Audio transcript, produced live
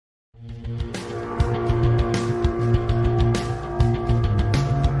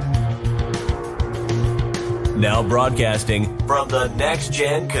Now broadcasting from the Next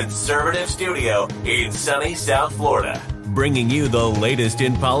Gen Conservative Studio in sunny South Florida, bringing you the latest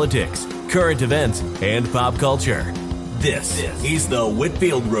in politics, current events, and pop culture. This is the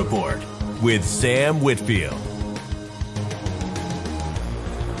Whitfield Report with Sam Whitfield.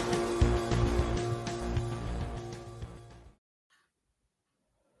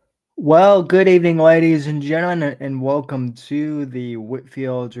 Well, good evening, ladies and gentlemen, and welcome to the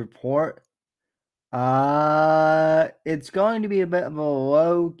Whitfield Report. It's going to be a bit of a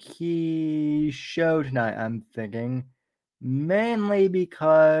low-key show tonight, I'm thinking, mainly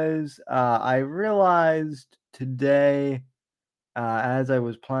because I realized today, as I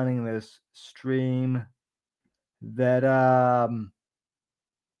was planning this stream, that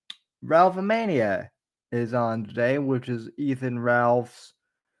Ralphomania is on today, which is Ethan Ralph's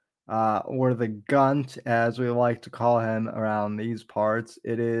or the Gunt, as we like to call him around these parts.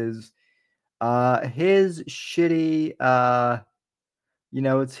 It is his shitty,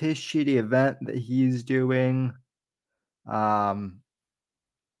 it's his shitty event that he's doing.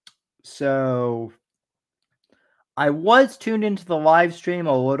 So I was tuned into the live stream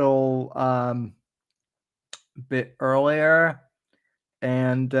a little bit earlier,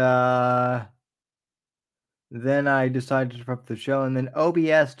 and then I decided to interrupt the show, and then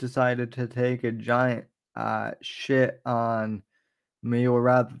OBS decided to take a giant shit on me, or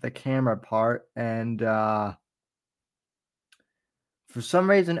rather the camera part, and for some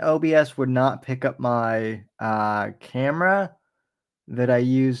reason OBS would not pick up my camera that I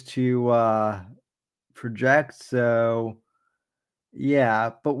use to project. So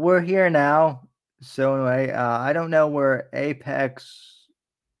yeah, but we're here now. So anyway, I don't know where Apex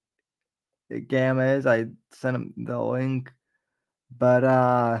Gamma is. I sent him the link,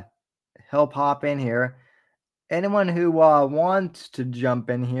 but he'll pop in here. Anyone who wants to jump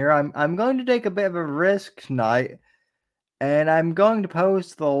in here, I'm going to take a bit of a risk tonight, and I'm going to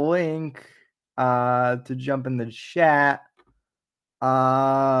post the link to jump in the chat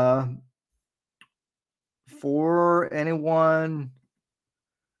for anyone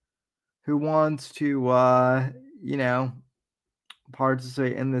who wants to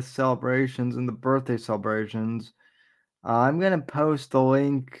participate in the celebrations, in the birthday celebrations. I'm going to post the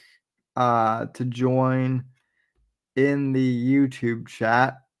link to join in the YouTube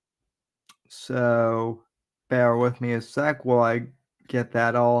chat. So bear with me a sec while I get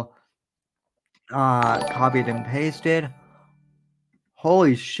that all copied and pasted.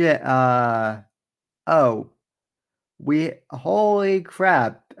 Holy shit. Holy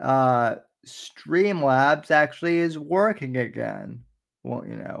crap. Streamlabs actually is working again.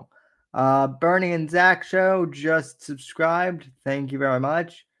 Well, Bernie and Zach show just subscribed. Thank you very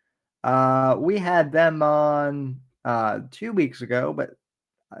much. We had them on 2 weeks ago, but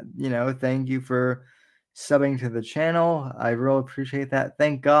thank you for subbing to the channel. I really appreciate that.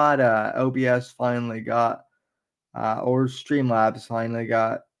 Thank God OBS finally got or Streamlabs finally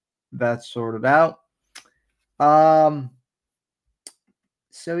got that sorted out.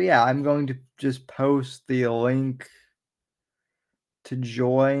 So yeah, I'm going to just post the link to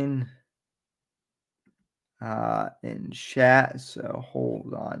join in chat. So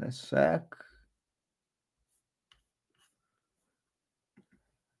hold on a sec.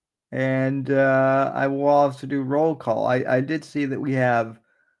 And I will also do roll call. I did see that we have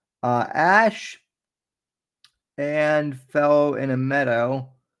Ash and Fell in a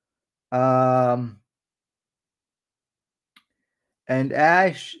Meadow. And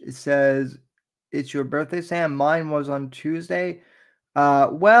Ash says, "It's your birthday, Sam. Mine was on Tuesday."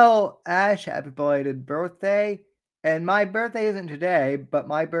 Well, Ash, happy belated birthday. And my birthday isn't today, but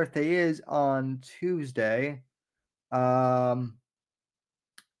my birthday is on Tuesday.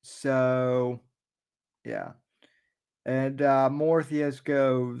 So yeah. And Morpheus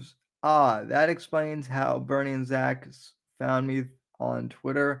goes, that explains how Bernie and Zach found me on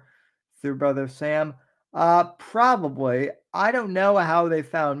Twitter through Brother Sam. Probably. I don't know how they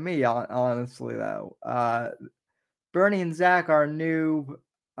found me, honestly, though. Bernie and Zach are new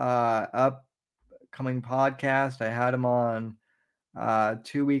upcoming podcast. I had them on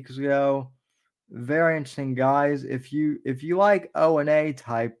 2 weeks ago. Very interesting guys. If you like O&A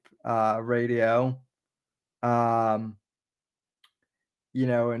type radio, in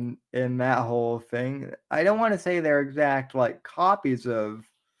that whole thing, I don't want to say they're exact like copies of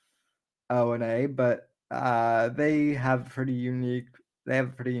O&A, but they have a pretty unique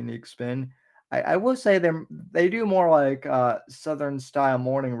spin. I will say they do more like Southern style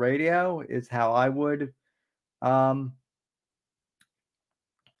morning radio is how I would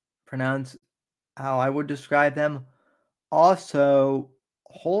describe them. Also,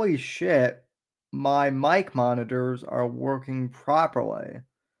 holy shit, my mic monitors are working properly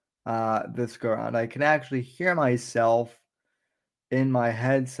this go around. I can actually hear myself in my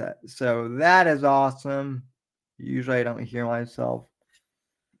headset. So that is awesome. Usually I don't hear myself.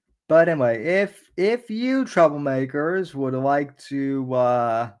 But anyway, if you troublemakers would like to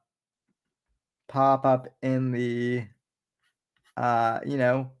pop up in the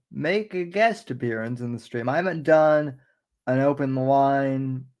make a guest appearance in the stream. I haven't done an open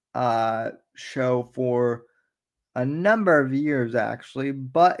line show for a number of years actually,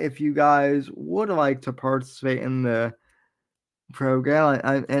 but if you guys would like to participate in the program,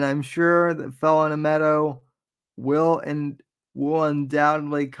 and I'm sure that Fellow Meadow will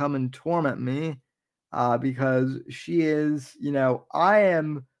undoubtedly come and torment me, because she is, I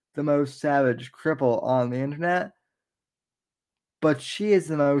am the most savage cripple on the internet, but she is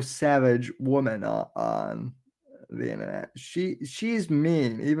the most savage woman on the internet. She's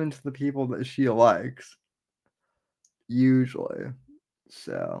mean even to the people that she likes, usually.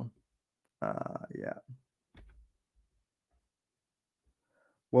 So, yeah.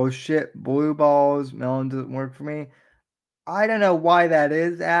 Well, shit, blue balls, melon doesn't work for me. I don't know why that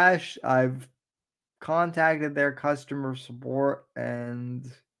is, Ash. I've contacted their customer support, and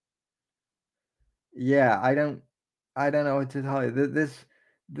yeah, I don't know what to tell you.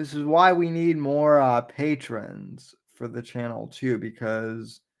 This is why we need more patrons for the channel too,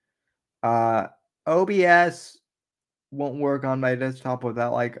 because uh OBS won't work on my desktop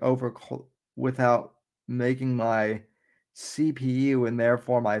without without making my CPU and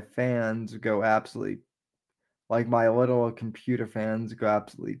therefore my fans go absolutely, like my little computer fans go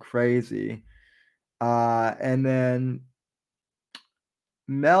absolutely crazy. And then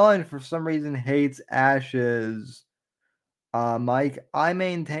Melon for some reason hates Ash's mic. I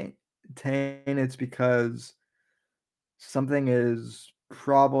maintain it's because something is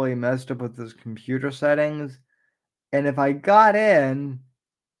probably messed up with his computer settings. And if I got in,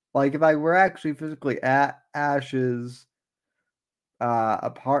 like if I were actually physically at Ash's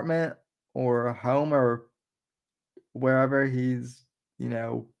apartment or home or wherever he's,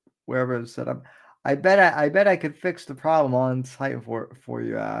 wherever it's set up, I bet I could fix the problem on site for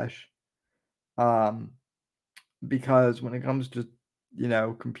you, Ash. Um, because when it comes to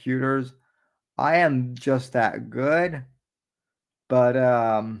computers, I am just that good. But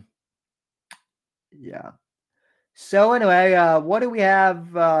yeah. So anyway, what do we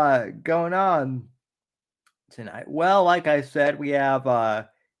have going on tonight? Well, like I said, we have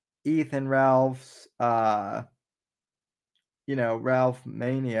Ethan Ralph's Ralph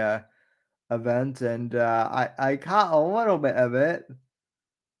Mania event, and I caught a little bit of it.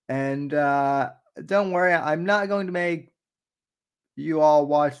 And don't worry, I'm not going to make you all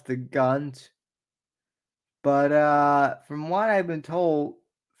watch the Gunt, but from what I've been told,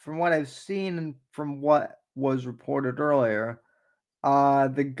 from what I've seen, and from what was reported earlier,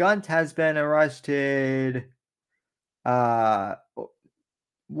 the Gunt has been arrested. Uh,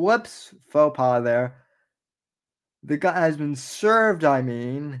 Whoops, faux pas there. The guy has been served. I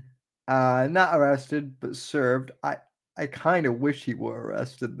mean, not arrested, but served. I kind of wish he were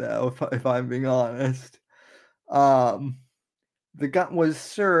arrested though, if I'm being honest. Um, the gun was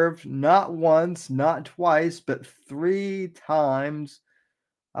served not once, not twice, but 3 times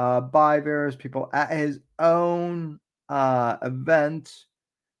by various people at his own event,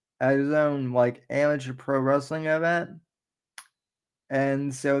 at his own like amateur pro wrestling event.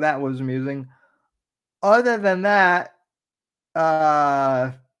 And so that was amusing. Other than that,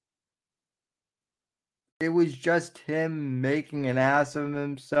 uh, it was just him making an ass of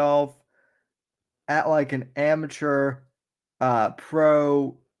himself at like an amateur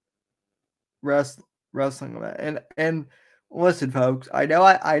pro wrestling event. And listen, folks, I know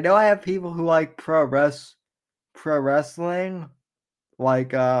I have people who like pro wrestling,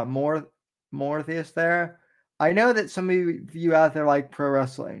 like Morpheus there. I know that some of you out there like pro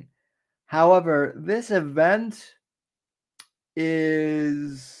wrestling. However, this event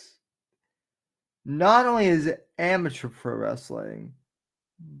is not only is it amateur pro wrestling,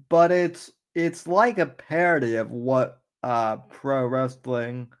 but it's like a parody of what pro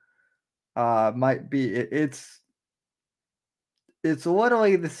wrestling might be. It's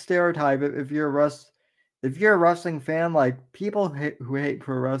literally the stereotype. If you're a wrestling fan, like people who hate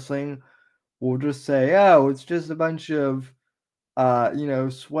pro wrestling will just say, "Oh, it's just a bunch of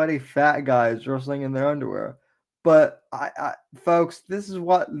sweaty fat guys wrestling in their underwear." But folks, this is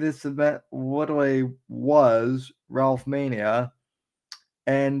what this event literally was, Ralph Mania,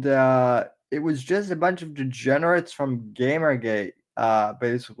 and it was just a bunch of degenerates from Gamergate,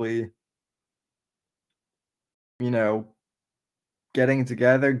 basically, getting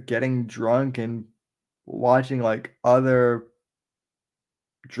together, getting drunk, and watching like other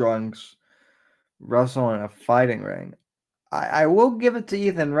drunks wrestle in a fighting ring. I will give it to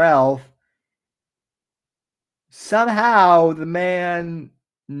Ethan Ralph. Somehow the man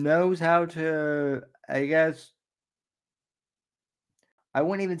knows how to, I guess, I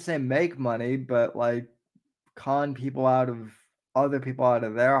wouldn't even say make money, but like con people out of other people out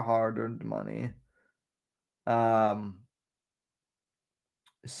of their hard-earned money.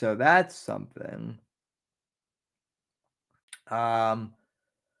 So that's something.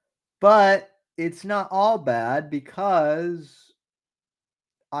 But it's not all bad because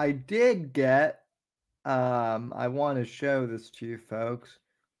I did get I want to show this to you folks.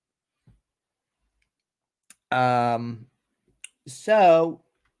 So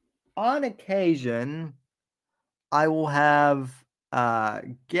on occasion I will have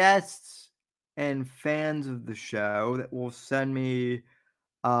guests and fans of the show that will send me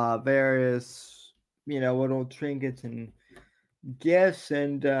various, little trinkets and gifts.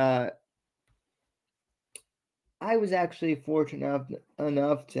 And I was actually fortunate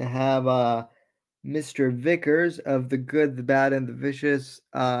enough to have Mr. Vickers of The Good, the Bad, and the Vicious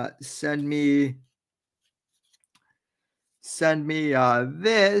send me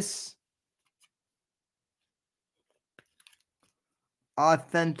this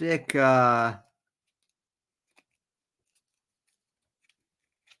authentic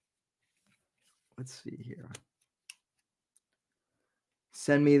let's see here.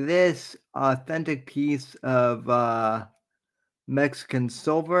 Send me this authentic piece of Mexican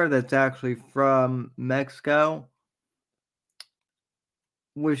silver that's actually from Mexico,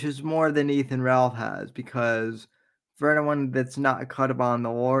 which is more than Ethan Ralph has, because for anyone that's not caught up on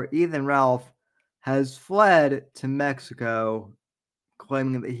the lore, Ethan Ralph has fled to Mexico,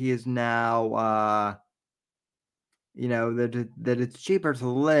 claiming that he is now, that it's cheaper to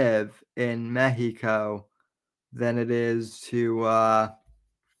live in Mexico than it is to,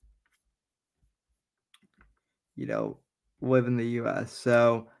 live in the U.S.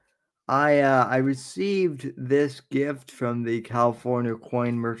 So I received this gift from the California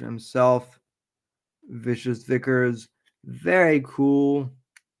coin merchant himself, Vicious Vickers. Very cool.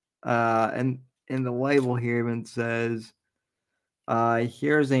 And in the label here even says,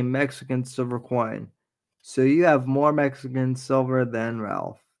 here's a Mexican silver coin. So you have more Mexican silver than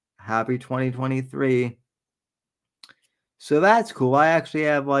Ralph. Happy 2023. So that's cool. I actually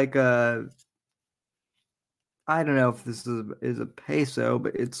have like I don't know if this is a peso,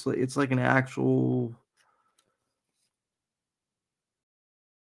 but it's like an actual.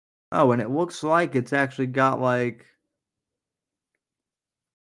 Oh, and it looks like it's actually got like.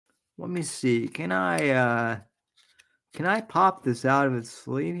 Let me see. Can I pop this out of its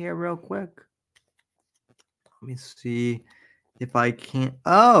sleeve here real quick? Let me see if I can.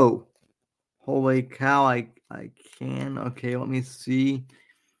 Oh, holy cow! I can. Okay, let me see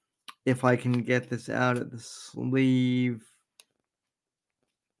if I can get this out of the sleeve.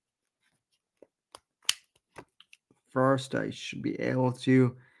 First, I should be able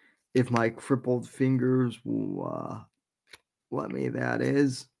to, if my crippled fingers will let me, that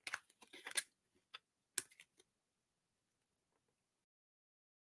is.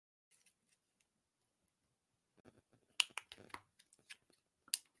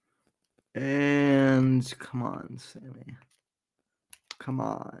 And come on, Sammy. Come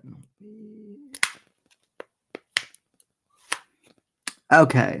on.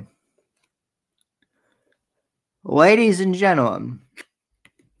 Okay. Ladies and gentlemen,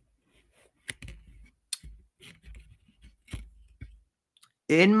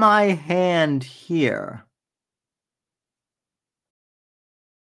 in my hand here,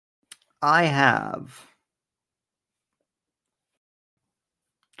 I have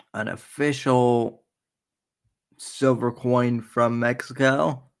an official silver coin from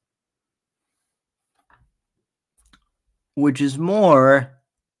Mexico, which is more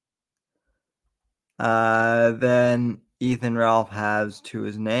than Ethan Ralph has to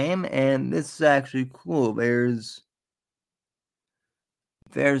his name, and this is actually cool. There's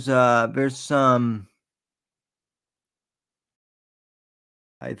some.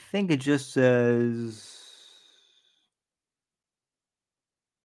 I think it just says.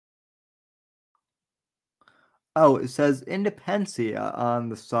 Oh, it says Independencia on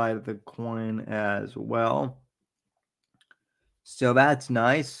the side of the coin as well. So that's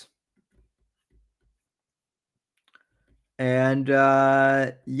nice. And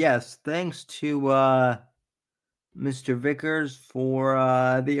yes, thanks to Mr. Vickers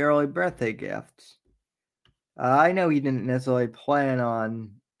for the early birthday gifts. I know he didn't necessarily plan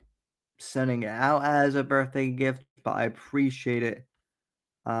on sending it out as a birthday gift, but I appreciate it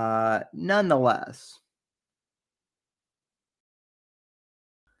nonetheless.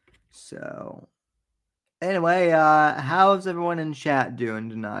 So anyway, how's everyone in chat doing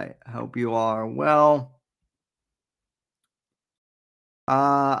tonight? Hope you are well.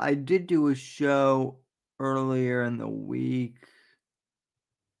 I did do a show earlier in the week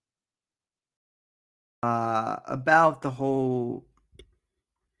about the whole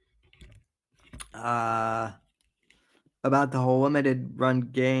limited run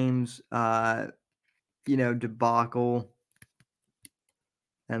games debacle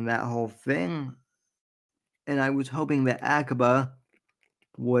and that whole thing. And I was hoping that Akaba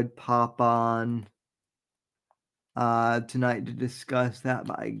would pop on tonight to discuss that,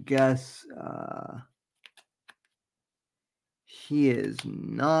 but I guess he is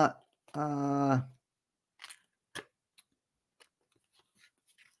not.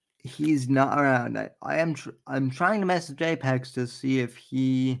 He's not around. I'm trying to message Apex to see if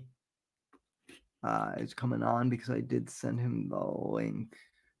he is coming on, because I did send him the link.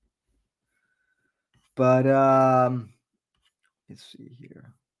 But let's see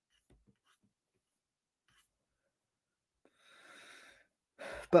here.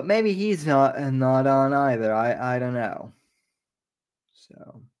 But maybe he's not on either. I don't know.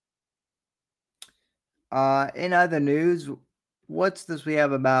 So in other news, what's this we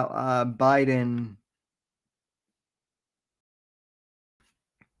have about Biden?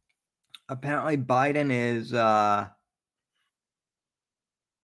 Apparently Biden is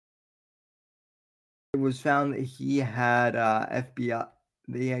it was found that he had FBI,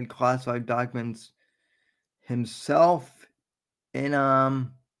 that he had classified documents himself in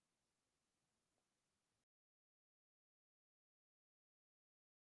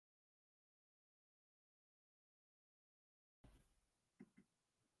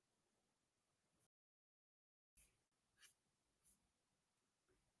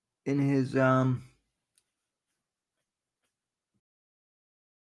in his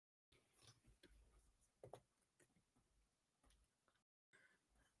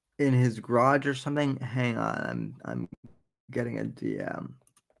in his garage or something. Hang on, I'm getting a DM.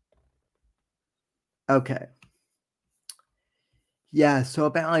 Okay. Yeah, so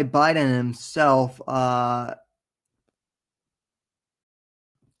apparently Biden himself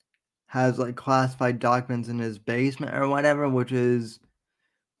has like classified documents in his basement or whatever, which is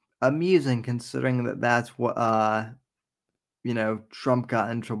amusing considering that that's what Trump got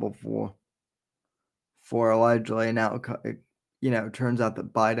in trouble for allegedly. Now it turns out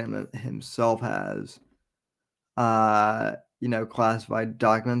that Biden himself has classified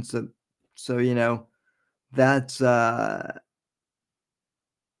documents. So that's I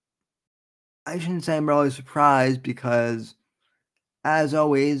shouldn't say I'm really surprised, because as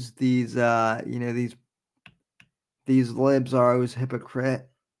always these libs are always hypocritical,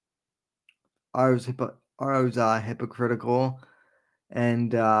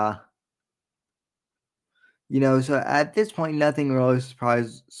 and so at this point nothing really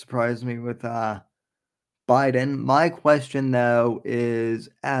surprised me with Biden. My question though is,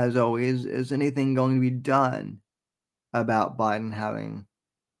 as always, is anything going to be done about Biden having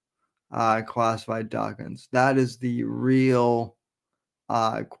classified documents? That is the real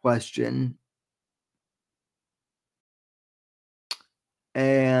question.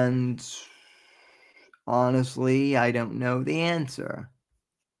 And honestly, I don't know the answer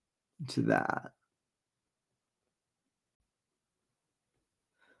to that.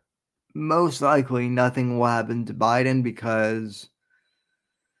 Most likely nothing will happen to Biden, because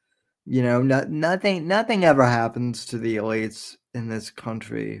nothing ever happens to the elites in this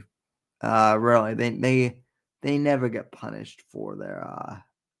country. Really, they never get punished for their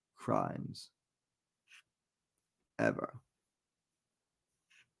crimes, ever.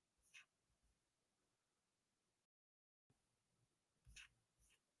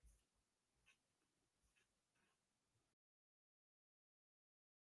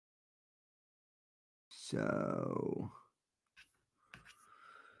 So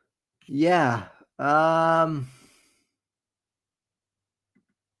yeah, the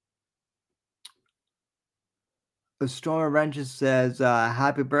Storm of Wrenches says,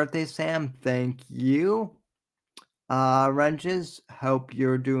 happy birthday, Sam. Thank you. Wrenches, hope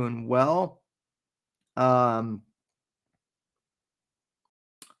you're doing well. I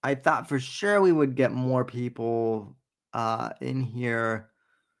thought for sure we would get more people in here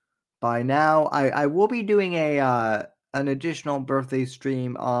by now. I will be doing an additional birthday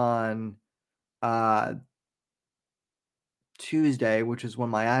stream on Tuesday, which is when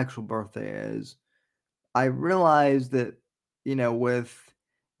my actual birthday is. I realized that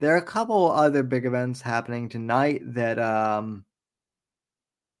there are a couple other big events happening tonight that I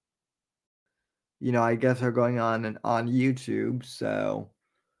guess are going on YouTube. So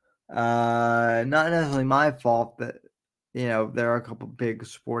Not necessarily my fault that there are a couple big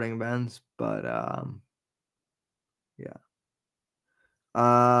sporting events, but yeah.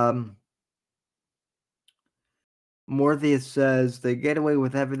 Morpheus says they get away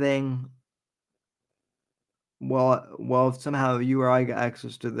with everything. Well, if somehow you or I got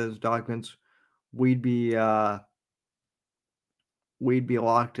access to those documents, we'd be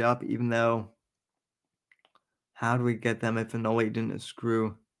locked up. Even though, how do we get them if Anoli didn't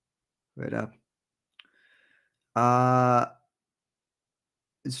screw it up?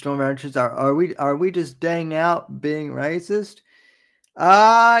 Storm Ranchers, are we just dang out being racist?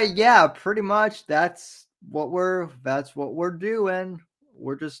 Yeah, pretty much. That's what we're doing.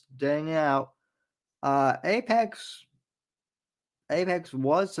 We're just dang out. Apex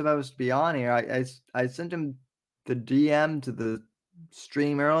was supposed to be on here. I sent him the DM to the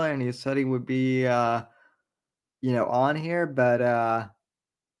stream earlier, and he said he would be on here, but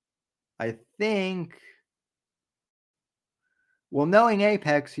I think, well, knowing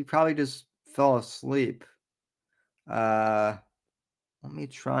Apex, he probably just fell asleep. Let me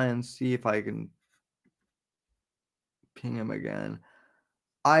try and see if I can ping him again.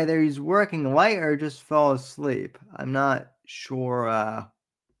 Either he's working late or just fell asleep. I'm not sure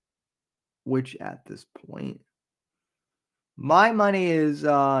which at this point. My money is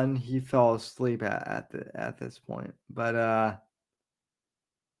on he fell asleep at this point, but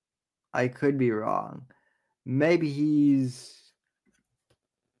I could be wrong. Maybe he's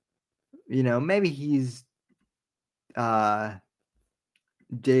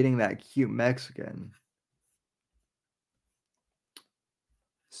dating that cute Mexican.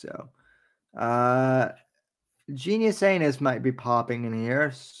 So, Genius Anus might be popping in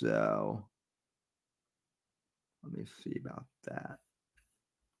here, so let me see about that.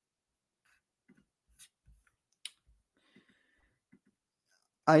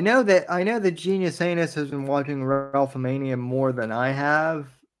 I know that Genius Anus has been watching Ralphomania more than I have.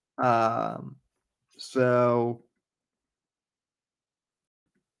 So,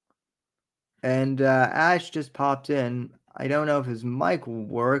 and Ash just popped in. I don't know if his mic will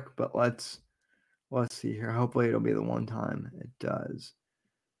work, but let's see here. Hopefully it'll be the one time it does.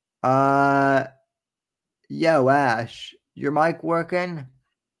 Yo, Ash, your mic working?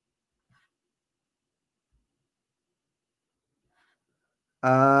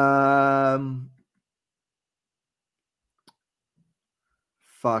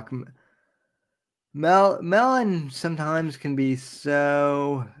 Fuck. Melon sometimes can be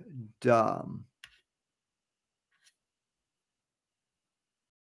so dumb.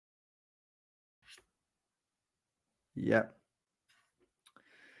 Yep.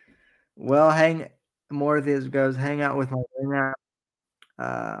 Well, more of this goes hang out with my ring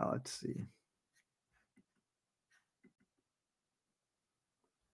out. Let's see.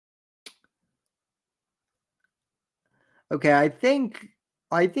 Okay, I think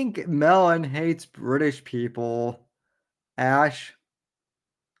Melon hates British people. Ash,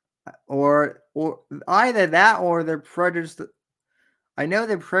 or either that or they're prejudiced. I know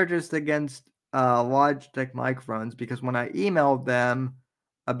they're prejudiced against Logitech microphones because when I emailed them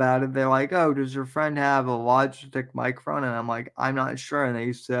about it, they're like, "Oh, does your friend have a Logitech microphone?" And I'm like, "I'm not sure." And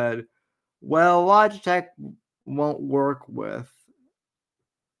they said, "Well, Logitech won't work with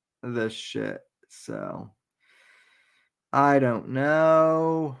this shit." So I don't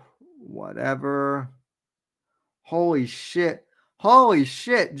know. Whatever. Holy shit. Holy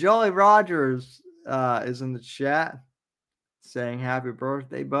shit. Jolly Rogers is in the chat saying happy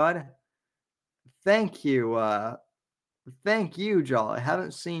birthday, bud. Thank you. Thank you, Jolly. I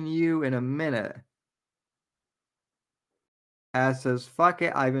haven't seen you in a minute. As says, fuck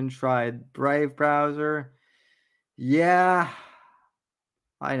it. I haven't tried Brave browser. Yeah,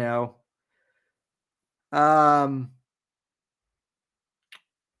 I know.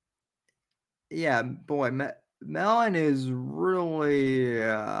 Yeah, boy, Melon is really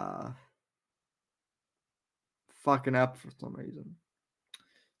fucking up for some reason.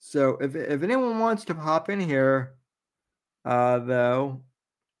 So if anyone wants to pop in here, though,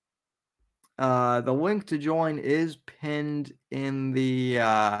 the link to join is pinned in the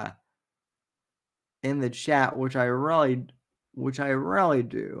chat, which I really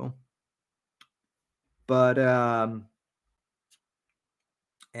do. But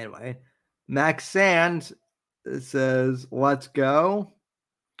anyway, Max Sands says, "Let's go."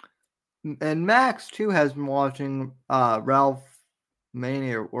 And Max too has been watching Ralph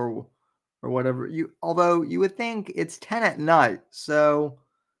Mania or whatever. Although you would think it's 10 at night, so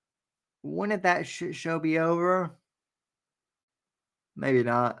wouldn't that show be over? Maybe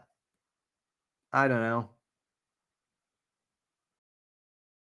not. I don't know.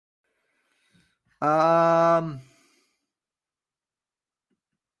 So,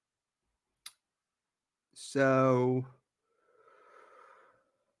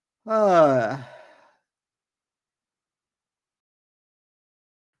 uh,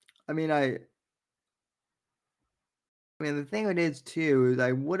 I mean, the thing it is too is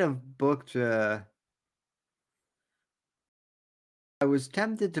I would have booked I was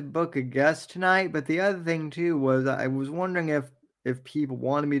tempted to book a guest tonight, but the other thing too was I was wondering if people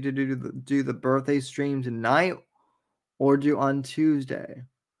wanted me to do the birthday stream tonight or do on Tuesday.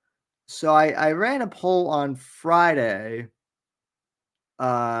 So I ran a poll on Friday,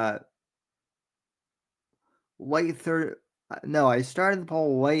 uh, late third. No, I started the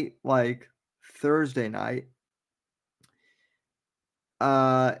poll late like Thursday night,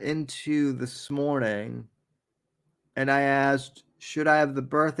 into this morning, and I asked, should I have the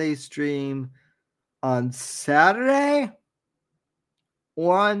birthday stream on Saturday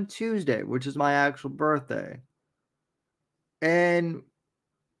or on Tuesday, which is my actual birthday. And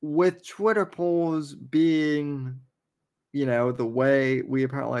with Twitter polls being, the way we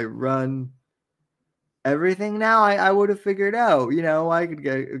apparently run everything now, I would have figured out, I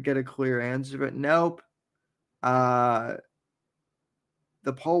could get a clear answer, but nope. The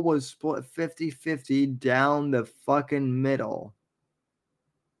poll was split 50-50 down the fucking middle.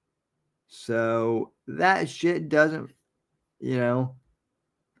 So that shit doesn't, that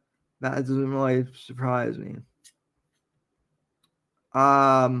doesn't really surprise me.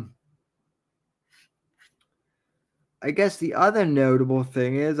 I guess the other notable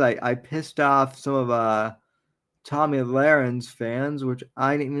thing is I pissed off some of Tommy Laren's fans, which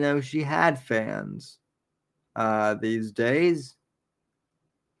I didn't know she had fans these days.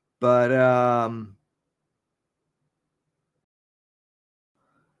 But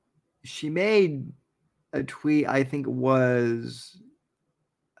she made a tweet, I think it was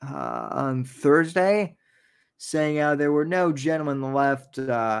on Thursday, saying how there were no gentlemen left,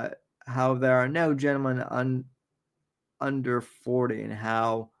 how there are no gentlemen under 40, and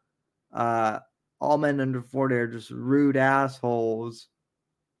how all men under 40 are just rude assholes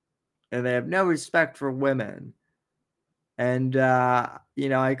and they have no respect for women. And,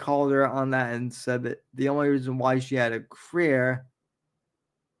 I called her on that and said that the only reason why she had a career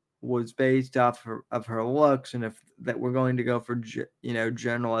was based off of her looks, and if that we're going to go for,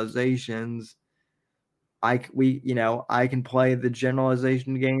 generalizations, I can play the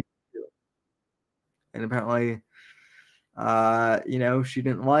generalization game too. And apparently, she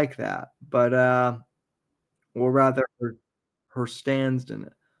didn't like that, but, or rather her stands in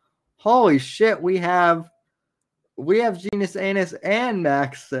it. Holy shit, we have Genus Anus and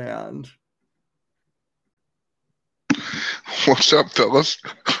Max Sand. What's up, fellas?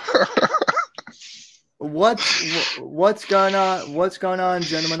 What's going on? What's going on,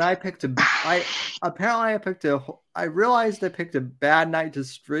 gentlemen? I realized I picked a bad night to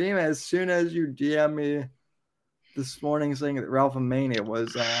stream as soon as you DM me this morning saying that Ralph Mania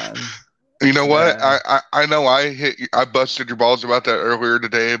was on. You know what? I know I busted your balls about that earlier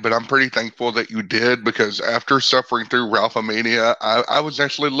today, but I'm pretty thankful that you did, because after suffering through Ralph-A-Mania, I was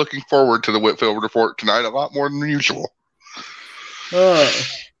actually looking forward to the Whitfield report tonight a lot more than usual.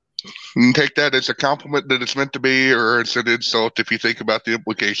 And take that as a compliment that it's meant to be, or it's an insult if you think about the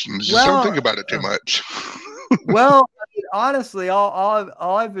implications. Just don't think about it too much. Well, honestly, all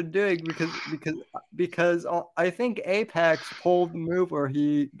I've been doing because I think Apex pulled the move where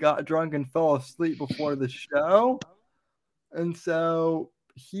he got drunk and fell asleep before the show, and so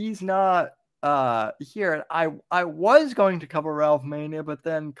he's not here. And I was going to cover Ralph Mania, but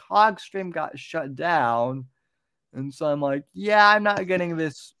then Cogstream got shut down, and so I'm like, yeah, I'm not getting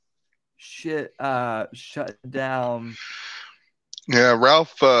this shit shut down. Yeah,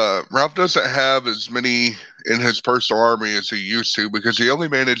 Ralph doesn't have as many in his personal army as he used to, because he only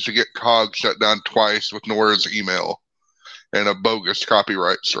managed to get COG shut down twice with Nora's email and a bogus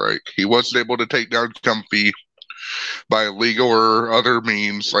copyright strike. He wasn't able to take down Comfy by legal or other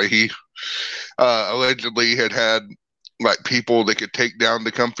means. Like, he allegedly had like people that could take down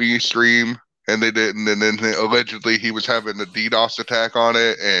the Comfy stream, and they didn't. And then allegedly he was having a DDoS attack on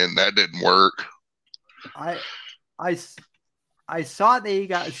it, and that didn't work. I saw that he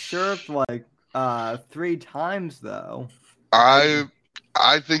got served like 3 times though. I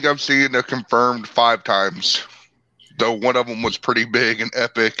think I've seen it confirmed 5 times. Though one of them was pretty big and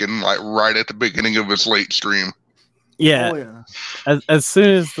epic, and like right at the beginning of his late stream. Yeah. Oh, yeah. As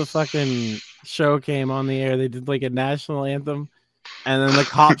soon as the fucking show came on the air, they did like a national anthem, and then the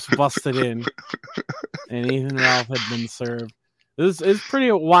cops busted in, and Ethan Ralph had been served. It was pretty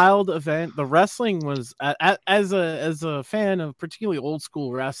a wild event. The wrestling was, as a fan of particularly old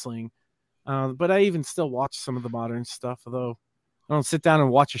school wrestling, But I even still watch some of the modern stuff, although I don't sit down and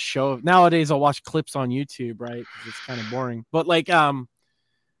watch a show. Nowadays, I'll watch clips on YouTube, right? 'Cause it's kind of boring. But like,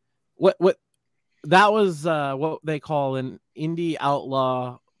 what that was what they call an indie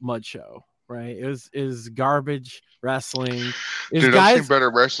outlaw mud show, right? It is garbage wrestling. Is Dude, I've guys seen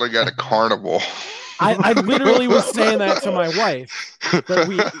better wrestling at a carnival. I literally was saying that to my wife.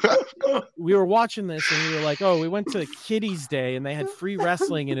 That we were watching this and we were like, oh, we went to Kitty's Day and they had free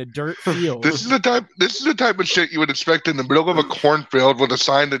wrestling in a dirt field. This is the type of shit you would expect in the middle of a cornfield with a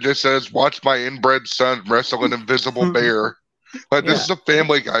sign that just says, "Watch my inbred son wrestle an invisible bear." Like, this is a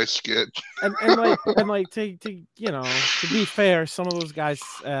Family Guy skit. And like to you know, to be fair, some of those guys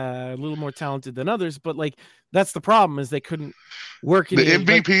a little more talented than others, but like that's the problem is they couldn't work. The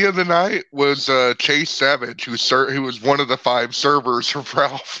MVP of the night was Chase Savage, who was one of the 5 servers for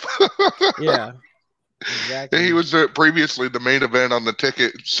Ralph. Yeah, exactly. He was previously the main event on the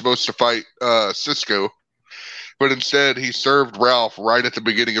ticket, supposed to fight Cisco, but instead he served Ralph right at the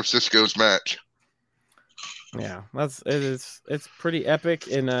beginning of Cisco's match. Yeah, it's pretty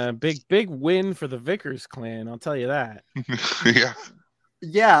epic and a big win for the Vickers clan. I'll tell you that.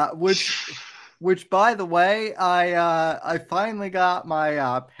 Yeah, which by the way, I finally got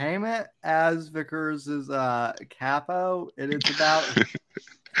my payment as Vickers' capo, and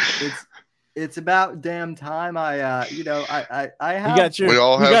it's about damn time. I have. We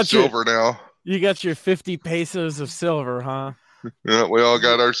all have silver now. You got your 50 pesos of silver, huh? Yeah, we all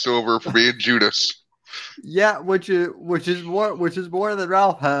got our silver for being Judas. Yeah, which is more than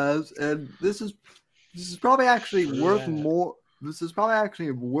Ralph has, and this is probably actually worth more. This is probably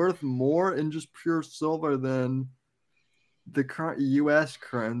actually worth more in just pure silver than the current U.S.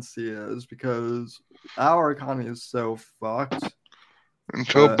 currency is, because our economy is so fucked.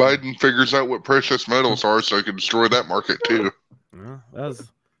 Until Biden figures out what precious metals are, so he can destroy that market too. Yeah,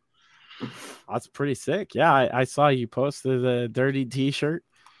 that's pretty sick. Yeah, I saw you posted a dirty T-shirt.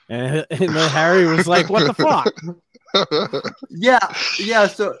 And then Harry was like, "What the fuck?" Yeah.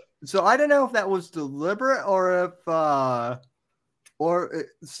 So I don't know if that was deliberate or if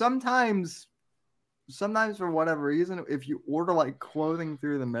sometimes for whatever reason, if you order like clothing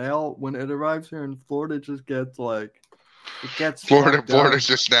through the mail, when it arrives here in Florida, it just gets Florida's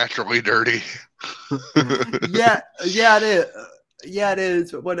just naturally dirty. yeah, it is. Yeah, it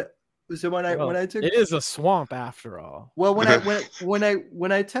is. When I took it is a swamp after all. Well, when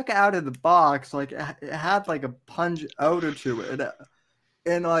I took it out of the box, like it had like a pungent odor to it,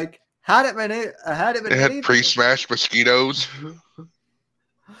 and like it had pre-smashed mosquitoes.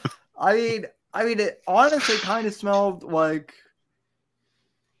 I mean, it honestly kind of smelled like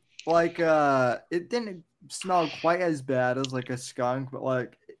it didn't smell quite as bad as like a skunk, but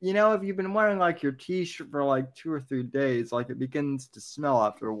like, you know, if you've been wearing like your t-shirt for like 2 or 3 days, like it begins to smell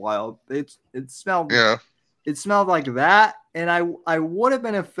after a while. It smelled like that, and I would have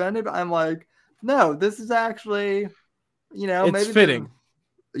been offended, but I'm like, no, this is actually, you know, it's maybe fitting.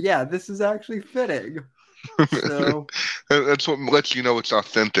 This is actually fitting. So that's what lets you know it's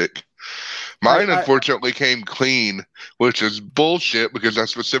authentic. Mine unfortunately came clean, which is bullshit because I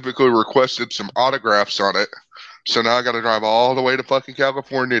specifically requested some autographs on it. So now I got to drive all the way to fucking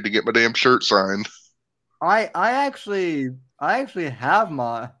California to get my damn shirt signed. I actually have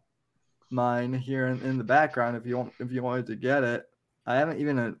mine here in the background. If you wanted to get it, I haven't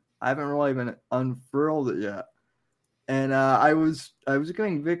really even unfurled it yet. And I was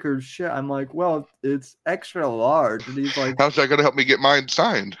giving Vickers shit. I'm like, well, it's extra large, and he's like, how's that gonna help me get mine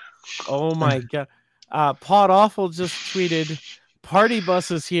signed? Oh my god! Pod Awful just tweeted, "Party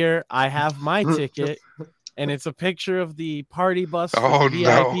bus is here. I have my ticket." And it's a picture of the party bus for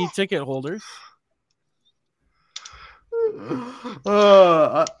VIP ticket holders.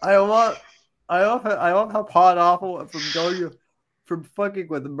 I love how Pod Awful went from going from fucking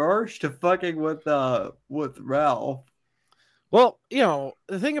with Mersh to fucking with Ralph. Well, you know,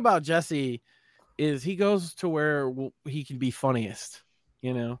 the thing about Jesse is he goes to where he can be funniest,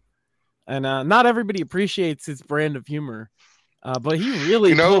 you know, and not everybody appreciates his brand of humor. But he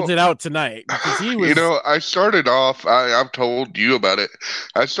really pulled it out tonight because he was. You know, I started off. I've told you about it.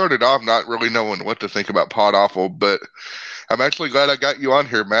 I started off not really knowing what to think about Pod Awful, but I'm actually glad I got you on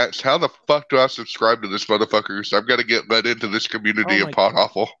here, Max. How the fuck do I subscribe to this motherfucker? So I've got to get let into this community of Pod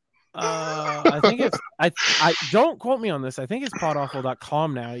Awful. I think it's. I don't quote me on this. I think it's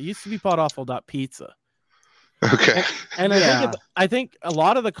podawful.com now. It used to be podawful.pizza. Okay. And I think a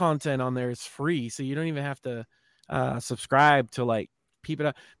lot of the content on there is free, so you don't even have to. Subscribe to like peep it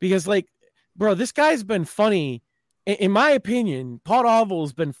up, because like, bro, this guy's been funny in my opinion. Pod Awful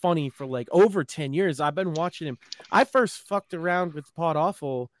has been funny for like over 10 years. I've been watching him. I first fucked around with Pod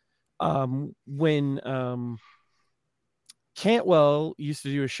Awful when Cantwell used to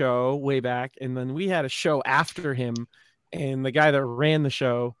do a show way back, and then we had a show after him, and the guy that ran the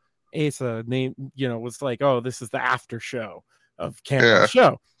show, Asa, name, was like, "Oh, this is the after show of Cantwell's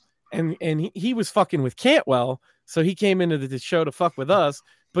show," and he was fucking with Cantwell, so he came into the show to fuck with us,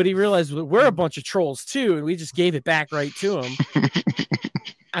 but he realized we're a bunch of trolls too, and we just gave it back right to him.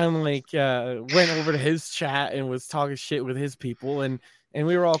 And like went over to his chat and was talking shit with his people, and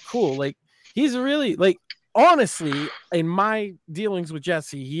we were all cool. Like, he's a really, like, honestly, in my dealings with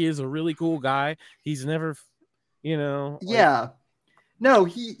Jesse, he is a really cool guy. He's never, yeah, no,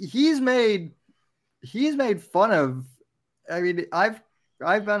 he's made fun of. I mean, I've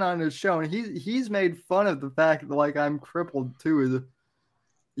been on his show, and he's made fun of the fact that, like, I'm crippled to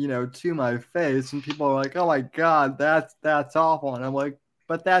to my face, and people are like, "Oh my god, that's awful," and I'm like,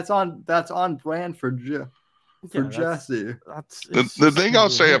 "But that's on brand for Jesse." The thing I'll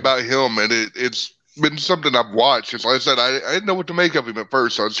say about him, and it's been something I've watched, is like I said, I didn't know what to make of him at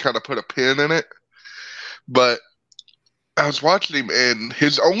first, so I just kind of put a pin in it. But I was watching him, and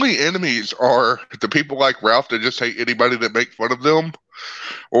his only enemies are the people like Ralph that just hate anybody that make fun of them,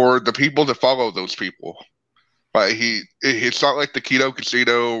 or the people that follow those people. Like, it's not like the Keto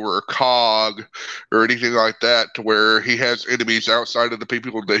Casino or COG or anything like that, to where he has enemies outside of the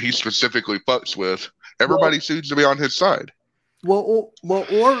people that he specifically fucks with. Everybody seems to be on his side. Well,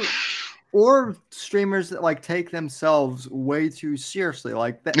 or streamers that, like, take themselves way too seriously.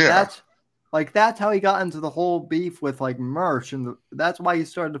 Like that's how he got into the whole beef with, like, Merch, and that's why he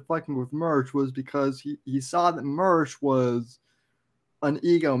started fucking with Merch, was because he saw that Merch was an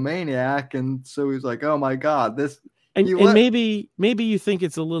egomaniac, and so he's like, "Oh my god, this." And maybe you think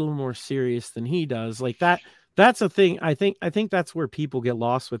it's a little more serious than he does. Like, that's a thing. I think that's where people get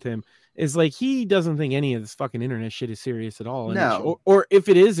lost with him. Is like, he doesn't think any of this fucking internet shit is serious at all. No, or if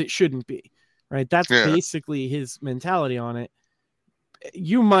it is, it shouldn't be. Right? That's basically his mentality on it.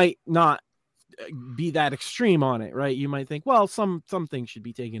 You might not be that extreme on it, right? You might think, well, some things should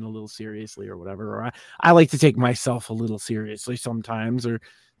be taken a little seriously or whatever, or I like to take myself a little seriously sometimes, or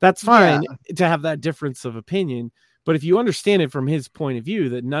that's fine to have that difference of opinion. But if you understand it from his point of view,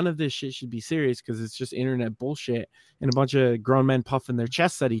 that none of this shit should be serious because it's just internet bullshit and a bunch of grown men puffing their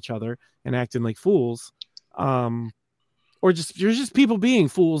chests at each other and acting like fools, or you're just people being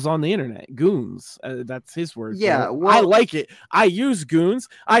fools on the internet, goons. That's his word. Yeah, well, I like it. I use goons.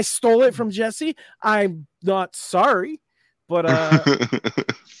 I stole it from Jesse. I'm not sorry, but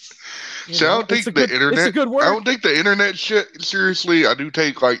See, I don't take the internet. It's a good word. I don't take the internet shit seriously. I do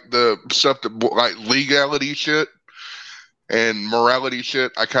take, like, the stuff that, like, legality shit and morality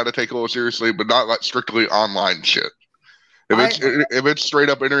shit. I kind of take a little seriously, but not, like, strictly online shit. If it's straight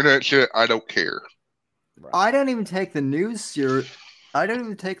up internet shit, I don't care. I don't even take the news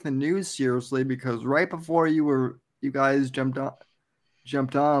seriously, because right before you guys jumped on,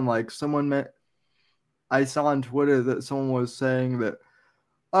 like, I saw on Twitter that someone was saying that,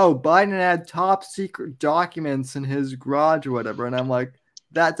 oh, Biden had top secret documents in his garage or whatever, and I'm like,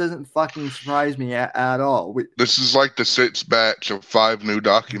 that doesn't fucking surprise me at all. This is like the 6th batch of 5 new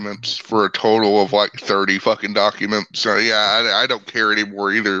documents for a total of like 30 fucking documents. So yeah, I don't care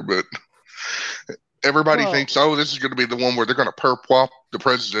anymore either, but everybody thinks, oh, this is going to be the one where they're going to perp-wop the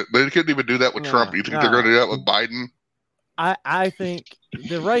president. They couldn't even do that with Trump. You think they're going to do that with Biden? I think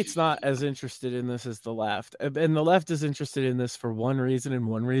the right's not as interested in this as the left. And the left is interested in this for one reason and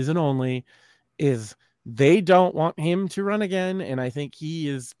one reason only, is they don't want him to run again. And I think he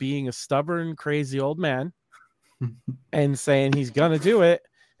is being a stubborn, crazy old man and saying he's going to do it.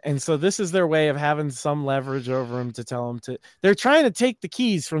 And so this is their way of having some leverage over him to tell him to. They're trying to take the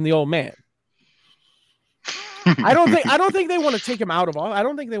keys from the old man. I don't think they want to take him out of all. I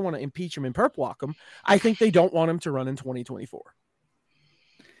don't think they want to impeach him and perp walk him. I think they don't want him to run in 2024.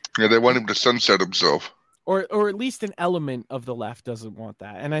 Yeah, they want him to sunset himself. Or at least an element of the left doesn't want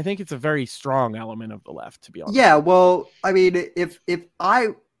that. And I think it's a very strong element of the left, to be honest. Yeah, well, I mean,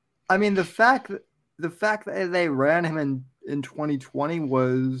 the fact that they ran him in 2020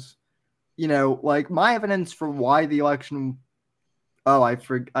 was, like, my evidence for why the election. Oh, I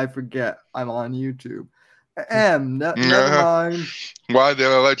forget. I'm on YouTube. Never mind. Why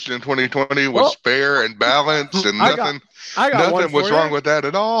the election in 2020 was fair and balanced, and nothing was wrong with that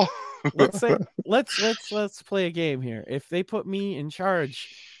at all. let's play a game here. If they put me in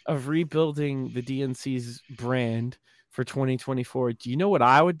charge of rebuilding the DNC's brand for 2024, do you know what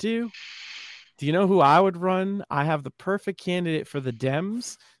I would do? Do you know who I would run? I have the perfect candidate for the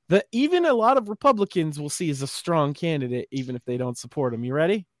Dems that even a lot of Republicans will see as a strong candidate, even if they don't support him. You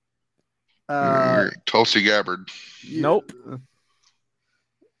ready? Tulsi Gabbard. Nope.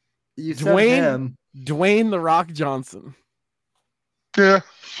 you said him. Dwayne the Rock Johnson. Yeah.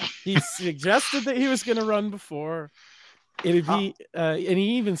 He suggested that he was going to run before. It'd be, and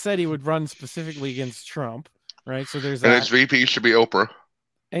he even said he would run specifically against Trump, right? So there's And that. his VP should be Oprah.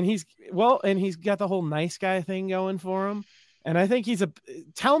 And he's got the whole nice guy thing going for him. And I think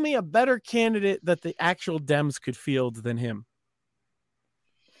tell me a better candidate that the actual Dems could field than him.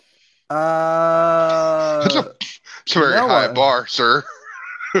 It's a very high bar, sir.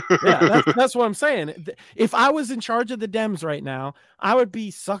 Yeah, that's what I'm saying. If I was in charge of the Dems right now, I would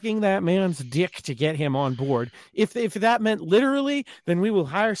be sucking that man's dick to get him on board. If that meant literally, then we will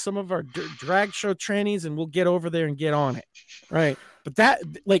hire some of our drag show trannies and we'll get over there and get on it, right? But that,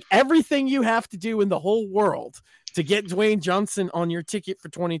 like, everything you have to do in the whole world to get Dwayne Johnson on your ticket for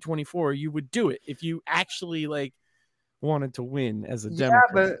 2024, you would do it if you actually like wanted to win as a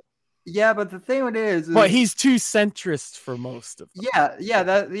Democrat. But the thing with it is but he's too centrist for most of them. That's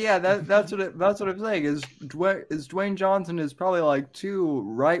what I'm saying is Dwayne Johnson is probably like too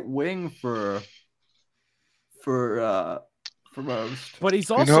right wing for most. But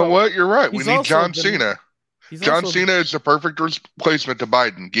he's also, you know what? You're right. We need John Cena. John Cena is the perfect replacement to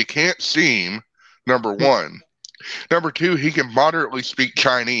Biden. You can't see him, number one. Number two, he can moderately speak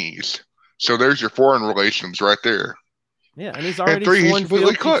Chinese. So there's your foreign relations right there. Yeah, and he's already sworn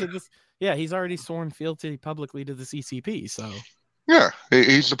fealty to this. Yeah, he's already sworn fealty publicly to the CCP. So yeah,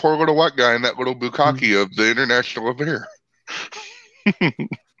 he's the poor little white guy in that little bukkake of the international affair. But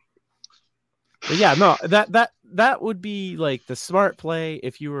yeah, no, that would be like the smart play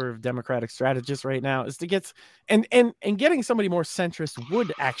if you were a Democratic strategist right now, is to get and getting somebody more centrist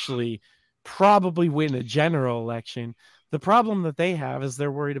would actually probably win a general election. The problem that they have is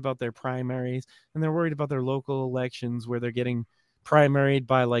they're worried about their primaries and they're worried about their local elections where they're getting primaried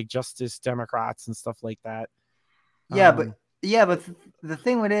by like Justice Democrats and stuff like that. Yeah, but the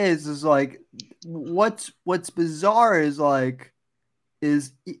thing with it is like what's bizarre is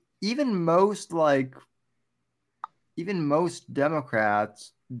even most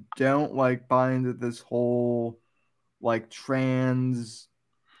Democrats don't like buy into this whole like trans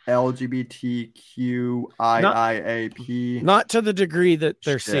LGBTQIAP. Not to the degree that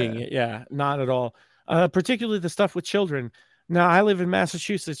they're seeing it. Yeah, not at all. Particularly the stuff with children. Now, I live in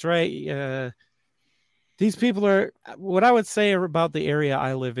Massachusetts, right? These people are, what I would say about the area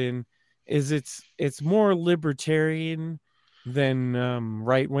I live in is it's more libertarian than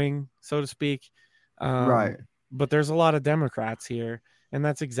right-wing, so to speak. Right. But there's a lot of Democrats here. And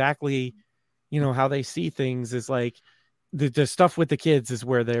that's exactly, how they see things is like, the stuff with the kids is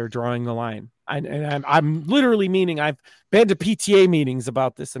where they're drawing the line. I'm literally meaning I've been to PTA meetings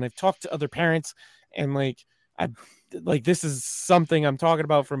about this and I've talked to other parents and this is something I'm talking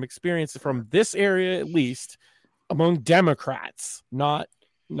about from experience from this area, at least among Democrats, not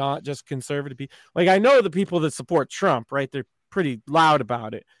just conservative people. Like I know the people that support Trump, right? They're pretty loud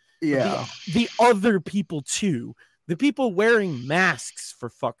about it. Yeah. The other people too, the people wearing masks for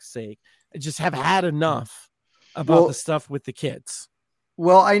fuck's sake, just have had enough about the stuff with the kids.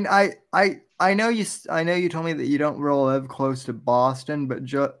 Well, I know you told me that you don't really live close to Boston, but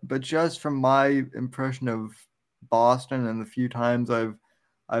just from my impression of Boston and the few times I've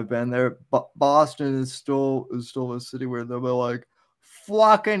been there, Boston is still a city where they'll be like,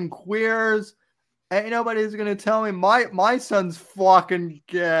 fucking queers. Ain't nobody's gonna tell me my son's fucking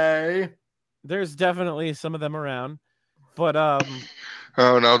gay. There's definitely some of them around, but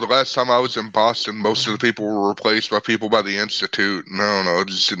Oh no! The last time I was in Boston, most of the people were replaced by people by the Institute. No, it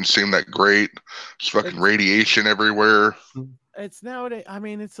just didn't seem that great. There's fucking radiation everywhere. It's nowadays. I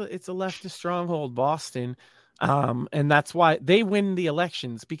mean, it's a leftist stronghold, Boston, and that's why they win the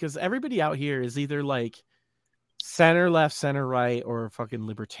elections because everybody out here is either like center left, center right, or fucking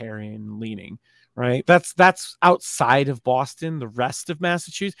libertarian leaning. Right? That's outside of Boston. The rest of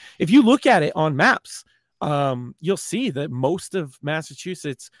Massachusetts, if you look at it on maps. You'll see that most of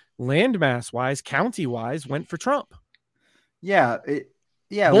Massachusetts, landmass wise, county wise, went for Trump. Yeah,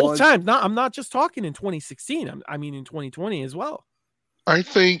 both times. I'm not just talking in 2016. I mean in 2020 as well. I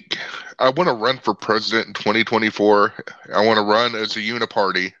think I want to run for president in 2024. I want to run as a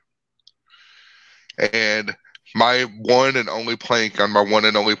uniparty, and my one and only plank on my one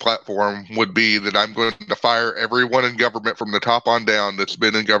and only platform would be that I'm going to fire everyone in government from the top on down that's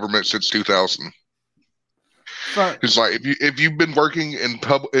been in government since 2000. It's like if you've been working in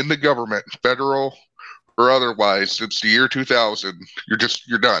the government, federal or otherwise, since the year 2000, you're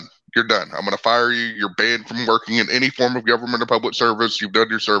done. You're done. I'm going to fire you. You're banned from working in any form of government or public service. You've done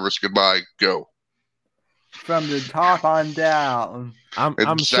your service. Goodbye. Go. From the top on down.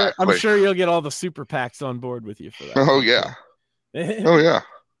 I'm sure you'll get all the super PACs on board with you for that. Oh yeah. Oh yeah.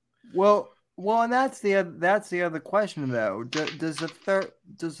 And that's the other question though. Does the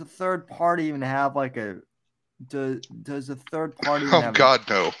third party even have like a does the third party even Oh have God,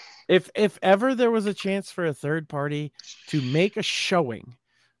 no. If ever there was a chance for a third party to make a showing,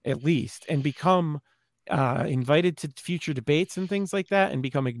 at least, and become invited to future debates and things like that, and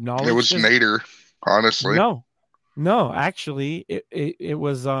become acknowledged, It was Nader, honestly. No, actually, it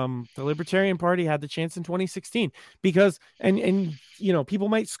was the Libertarian Party had the chance in 2016 because and people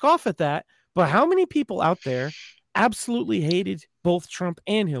might scoff at that, but how many people out there absolutely hated both Trump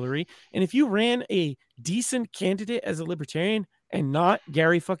and Hillary? And if you ran a decent candidate as a libertarian and not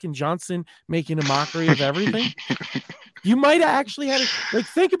Gary fucking Johnson making a mockery of everything, you might have actually had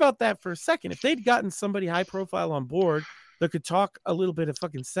think about that for a second. If they'd gotten somebody high profile on board that could talk a little bit of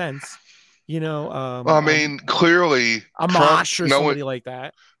fucking sense, clearly, Amash or somebody like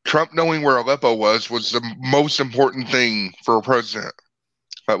that. Trump knowing where Aleppo was the most important thing for a president.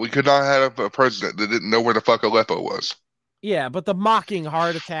 But we could not have a president that didn't know where the fuck Aleppo was. Yeah, but the mocking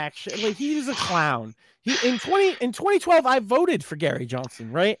heart attack shit, he was a clown. In 2012, I voted for Gary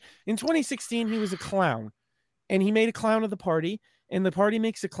Johnson, right? In 2016, he was a clown, and he made a clown of the party. And the party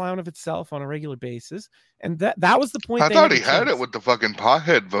makes a clown of itself on a regular basis. And that was the point. I thought he had it with the fucking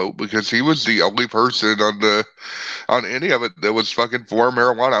pothead vote because he was the only person on any of it that was fucking for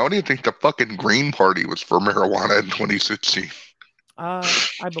marijuana. I don't even think the fucking Green Party was for marijuana in 2016.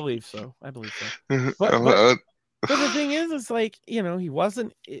 I believe so. But the thing is, it's like, it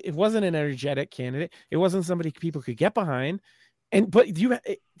wasn't an energetic candidate. It wasn't somebody people could get behind. But you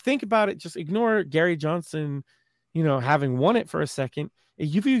think about it, just ignore Gary Johnson, having won it for a second.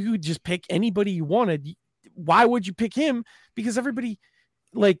 If you could just pick anybody you wanted, why would you pick him? Because everybody,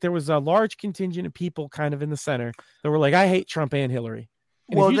 there was a large contingent of people kind of in the center that were like, I hate Trump and Hillary.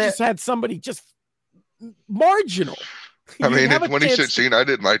 And if you just had somebody just marginal. I mean, in 2016, I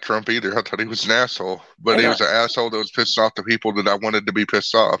didn't like Trump either. I thought he was an asshole. But he was an asshole that was pissed off the people that I wanted to be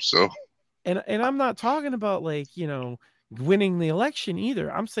pissed off. So, and I'm not talking about winning the election either.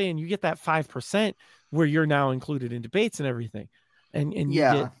 I'm saying you get that 5% where you're now included in debates and everything, and you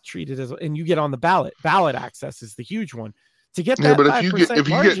get treated as, and you get on the ballot. Ballot access is the huge one to get that. Yeah, but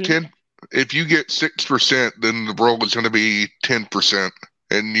if you get 6%, then the world is going to be 10%,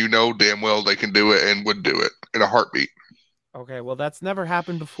 and damn well they can do it and would do it in a heartbeat. Okay, well, that's never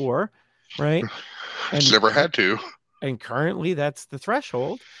happened before, right? It's never had to. And currently, that's the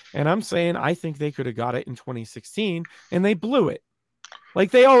threshold. And I'm saying I think they could have got it in 2016, and they blew it.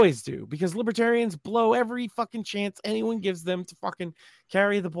 Like they always do, because libertarians blow every fucking chance anyone gives them to fucking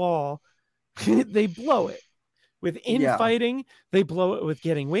carry the ball. They blow it. With infighting, they blow it with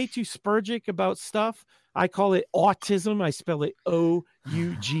getting way too spurgic about stuff. I call it autism. I spell it OUGHTISM,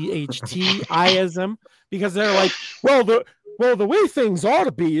 because they're like, well, the way things ought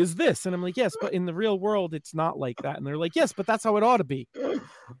to be is this. And I'm like, yes, but in the real world, it's not like that. And they're like, yes, but that's how it ought to be.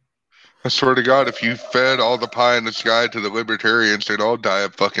 I swear to God, if you fed all the pie in the sky to the libertarians, they'd all die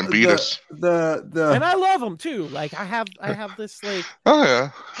of fucking beat us. And I love them too. Like I have this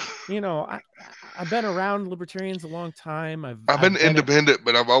oh yeah. I've been around libertarians a long time. I've been independent,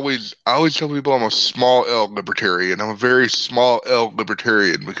 but I always tell people I'm a small L libertarian. I'm a very small L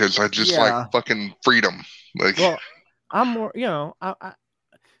libertarian because I just like fucking freedom. Well, I'm more,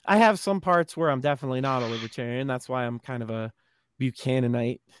 I have some parts where I'm definitely not a libertarian. That's why I'm kind of a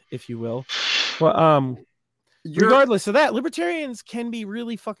Buchananite, if you will. Well, regardless of that, libertarians can be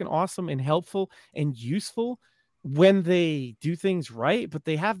really fucking awesome and helpful and useful when they do things right, but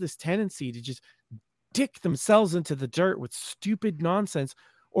they have this tendency to just dick themselves into the dirt with stupid nonsense,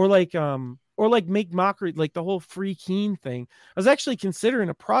 or make mockery, like the whole Free Keene thing. I was actually considering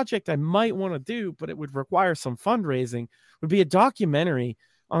a project I might want to do, but it would require some fundraising. Would be a documentary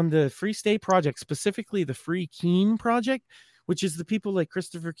on the Free State Project, specifically the Free Keene Project, which is the people like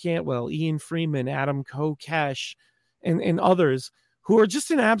Christopher Cantwell, Ian Freeman, Adam Kokesh, and others who are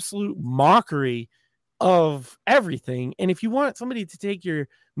just an absolute mockery of everything. And if you want somebody to take your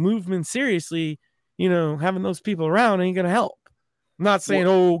movement seriously, having those people around ain't going to help. I'm not saying,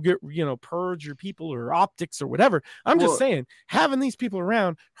 purge your people or optics or whatever. I'm just saying having these people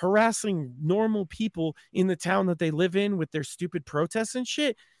around harassing normal people in the town that they live in with their stupid protests and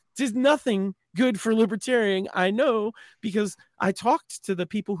shit is nothing good for libertarian. I know, because I talked to the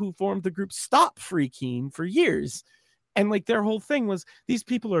people who formed the group Stop Free Keene for years. And their whole thing was, these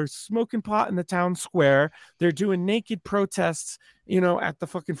people are smoking pot in the town square. They're doing naked protests, at the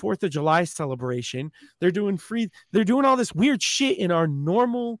fucking 4th of July celebration. They're doing all this weird shit in our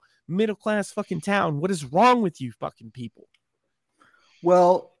normal middle-class fucking town. What is wrong with you fucking people?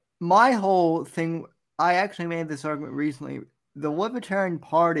 Well, my whole thing, I actually made this argument recently the Libertarian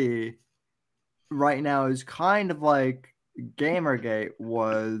Party right now is kind of like Gamergate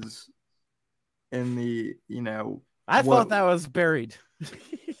was in the, I thought that was buried.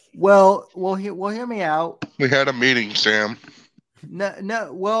 hear me out. We had a meeting, Sam. No,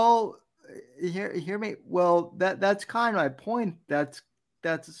 well, hear me. Well, that's kind of my point. That's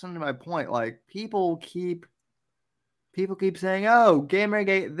some of my point. Like people keep saying, "Oh,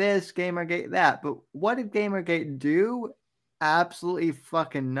 Gamergate this, Gamergate that," but what did Gamergate do? Absolutely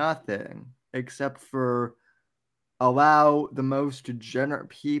fucking nothing, except for allow the most degenerate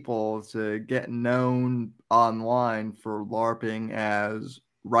people to get known online for LARPing as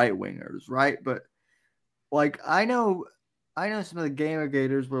right wingers, right? But like I know some of the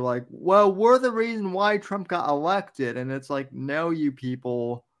Gamergators were like, well, we're the reason why Trump got elected. And it's like, no, you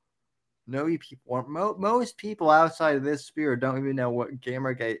people. Most people outside of this sphere don't even know what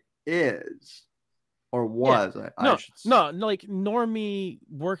Gamergate is or was. Yeah. I should say. No, like normie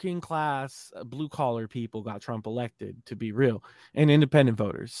working class blue collar people got Trump elected, to be real, and independent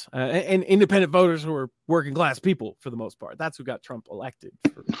voters who are working class people for the most part. That's who got Trump elected.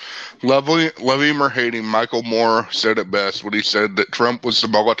 Love him or hate him, Michael Moore said it best when he said that Trump was the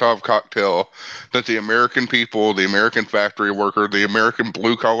Molotov cocktail that the American people, the American factory worker, the American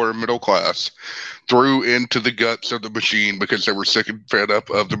blue collar middle class threw into the guts of the machine because they were sick and fed up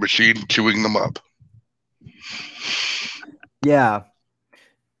of the machine chewing them up. Yeah.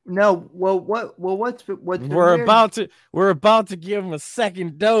 No. What's we're about to give him a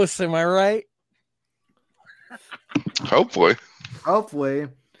second dose. Am I right? Hopefully.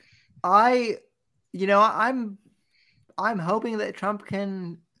 I'm hoping that Trump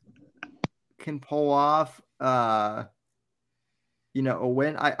can pull off a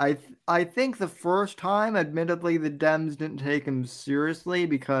win. I think the first time, admittedly, the Dems didn't take him seriously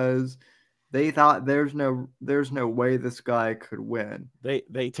because they thought there's no way this guy could win.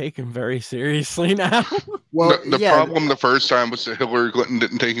 They take him very seriously now. Well, the problem the first time was that Hillary Clinton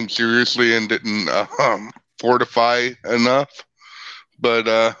didn't take him seriously and didn't fortify enough. But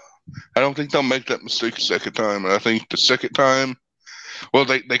I don't think they'll make that mistake a second time. And I think the second time, well,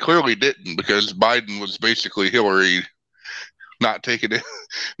 they clearly didn't, because Biden was basically Hillary not taking him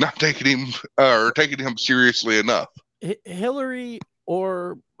seriously enough. Hillary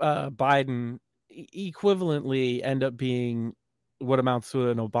or Biden equivalently end up being what amounts to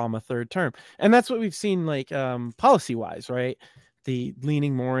an Obama third term. And that's what we've seen, like policy wise, right? The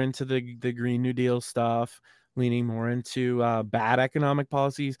leaning more into the Green New Deal stuff, leaning more into bad economic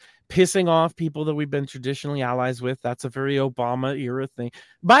policies, pissing off people that we've been traditionally allies with. That's a very Obama era thing.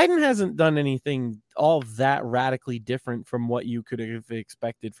 Biden hasn't done anything all that radically different from what you could have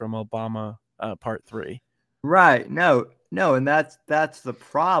expected from Obama part 3. Right. No, and that's the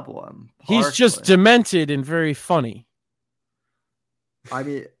problem. Partially. He's just demented and very funny. I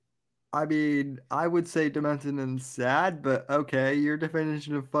mean, I would say demented and sad, but okay, your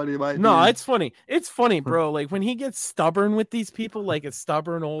definition of funny might be... No, it's funny. It's funny, bro. Like when he gets stubborn with these people, like a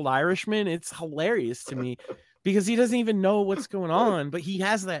stubborn old Irishman, it's hilarious to me because he doesn't even know what's going on, but he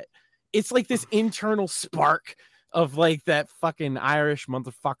has that. It's like this internal spark of like that fucking Irish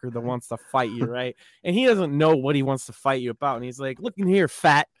motherfucker that wants to fight you, right? And he doesn't know what he wants to fight you about. And he's like, look in here,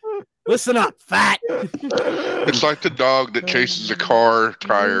 fat. Listen up, fat. It's like the dog that chases a car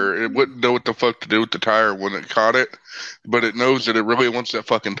tire. It wouldn't know what the fuck to do with the tire when it caught it, but it knows that it really wants that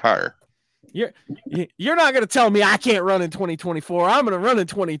fucking tire. You're not going to tell me I can't run in 2024. I'm going to run in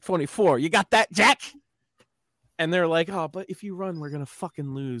 2024. You got that, Jack? And they're like, oh, but if you run, we're going to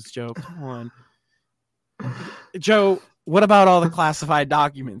fucking lose, Joe. Come on. Joe, what about all the classified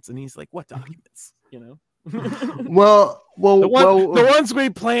documents? And he's like, what documents? You know? well, the ones we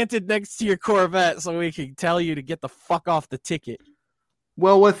planted next to your Corvette so we can tell you to get the fuck off the ticket.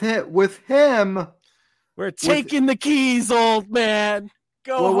 Well, with him, we're taking the keys, old man.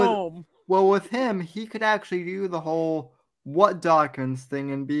 Go home. With him, he could actually do the whole what documents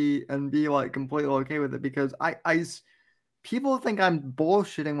thing and be like completely okay with it, because people think I'm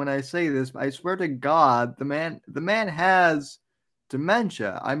bullshitting when I say this, but I swear to God, the man has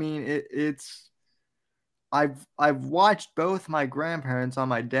dementia. I mean, it's. I've watched both my grandparents on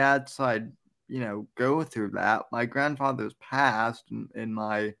my dad's side, go through that. My grandfather's passed, and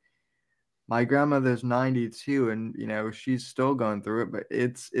my grandmother's 92, and she's still going through it. But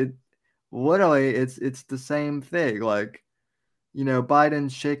it's literally it's the same thing. Like,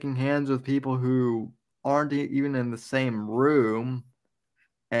 Biden's shaking hands with people who aren't even in the same room,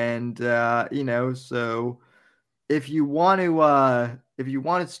 and so if you want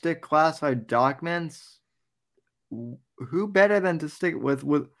to stick classified documents, who better than to stick with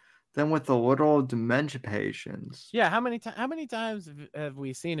than with the little dementia patients. Yeah, how many times have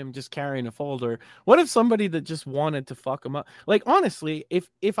we seen him just carrying a folder? What if somebody that just wanted to fuck him up? Like, honestly,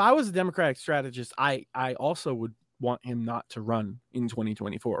 if I was a Democratic strategist, I also would want him not to run in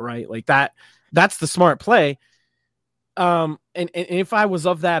 2024, right? Like that's the smart play. And if I was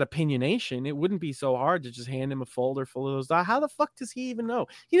of that opinionation, it wouldn't be so hard to just hand him a folder full of those. How the fuck does he even know?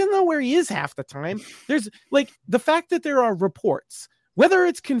 He doesn't know where he is half the time. There's like the fact that there are reports, whether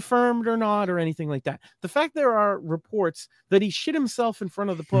it's confirmed or not or anything like that. The fact there are reports that he shit himself in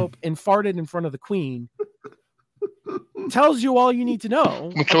front of the Pope and farted in front of the Queen tells you all you need to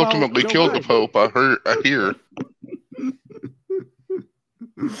know. Which ultimately killed the Pope. I hear.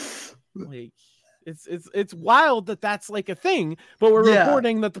 Like it's wild that that's like a thing, but we're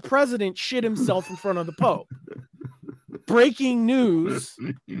reporting that the president shit himself in front of the Pope. Breaking news.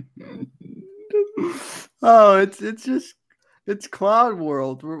 Oh, it's cloud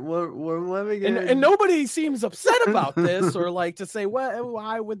world. We're living in, and nobody seems upset about this or like to say, well,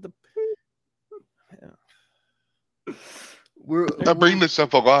 why would the? I bring this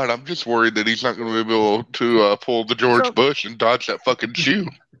up a lot. I'm just worried that he's not going to be able to pull the George Bush and dodge that fucking shoe.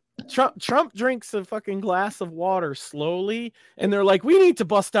 Trump drinks a fucking glass of water slowly, and they're like, we need to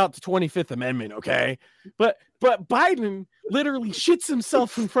bust out the 25th Amendment, okay? But Biden literally shits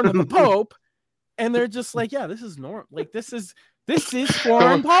himself in front of the Pope, and they're just like, yeah, this is normal. Like this is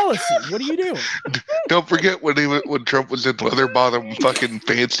foreign policy. What are you doing? Don't forget when Trump was in leather bottom fucking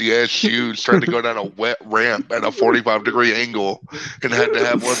fancy ass shoes trying to go down a wet ramp at a 45-degree angle and had to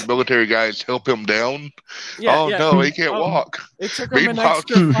have one of the military guys help him down. No, he can't walk. It took him an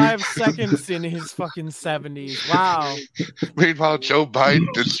extra 5 seconds in his fucking 70s. Wow. Meanwhile, Joe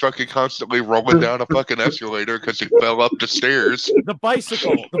Biden is fucking constantly rolling down a fucking escalator because he fell up the stairs. The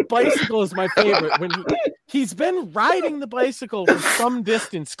bicycle is my favorite. When he's been riding the bicycle for some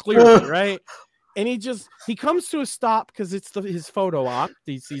distance, clearly, right? And he comes to a stop because it's his photo op.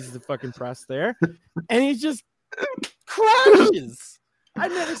 He sees the fucking press there, and he just crashes.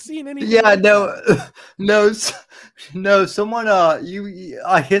 I've never seen anything. Yeah, like no. Someone,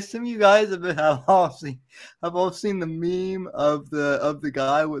 I guess some of you guys have all seen the meme of the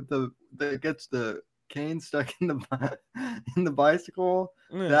guy that gets the cane stuck in the bicycle.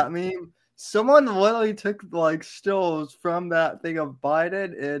 Yeah. That meme. Someone literally took like stills from that thing of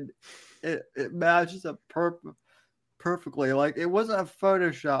Biden, and it matches up perfectly. Like it wasn't a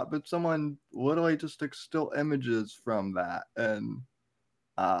Photoshop, but someone literally just took still images from that, and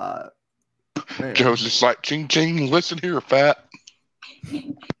Joe's just like, ching ching, listen here, fat.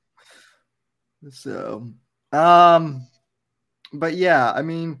 So, but yeah, I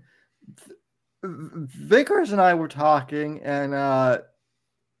mean, Vickers and I were talking, and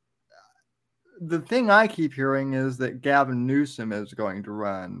the thing I keep hearing is that Gavin Newsom is going to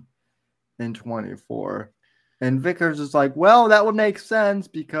run in 24. And Vickers is like, well, that would make sense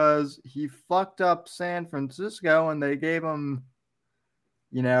because he fucked up San Francisco and they gave him,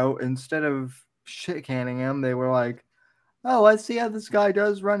 instead of shit canning him, they were like, oh, let's see how this guy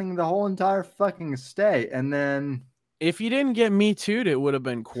does running the whole entire fucking state. And then if you didn't get Me Too'd, it would have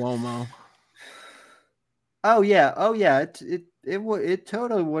been Cuomo. Oh yeah. It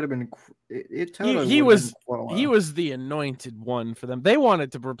totally would have been. It totally. He was the anointed one for them. They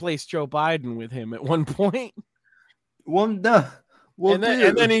wanted to replace Joe Biden with him at one point. And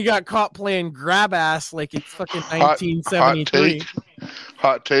then he got caught playing grab ass like it's fucking 1973.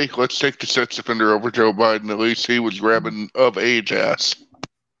 Hot take. Let's take the sex offender over Joe Biden. At least he was grabbing of age ass.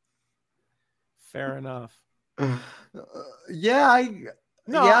 Fair enough. I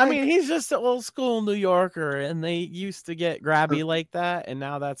mean, he's just an old school New Yorker, and they used to get grabby like that, and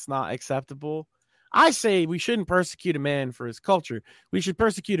now that's not acceptable. I say we shouldn't persecute a man for his culture. We should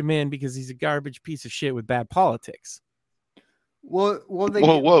persecute a man because he's a garbage piece of shit with bad politics. Whoa!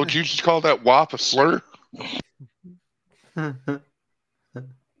 Did you just call that WAP a slur?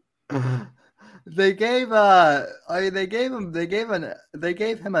 They gave him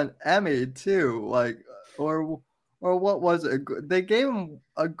an Emmy too, like or what was it? They gave him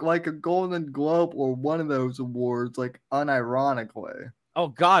a Golden Globe or one of those awards, like unironically. Oh,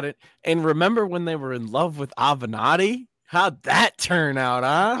 got it. And remember when they were in love with Avenatti? How'd that turn out,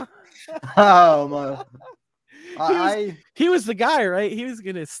 huh? Oh my! He was the guy, right? He was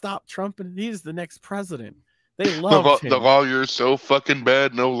gonna stop Trump, and he's the next president. They loved him. The lawyer is so fucking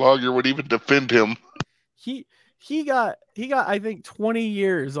bad. No lawyer would even defend him. He got I think 20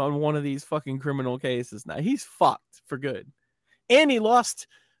 years on one of these fucking criminal cases. Now he's fucked for good, and he lost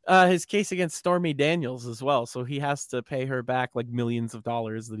his case against Stormy Daniels as well. So he has to pay her back like millions of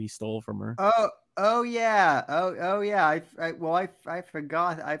dollars that he stole from her. Oh yeah. Oh yeah. I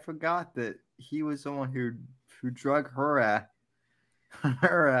forgot. I forgot that he was the one who drug her ass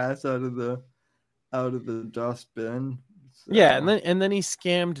out of the dustbin. So. Yeah, and then he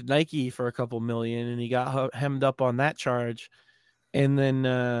scammed Nike for a couple million, and he got hemmed up on that charge, and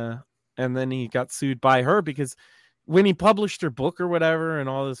then he got sued by her because when he published her book or whatever, and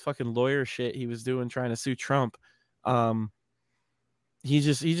all this fucking lawyer shit he was doing trying to sue Trump, he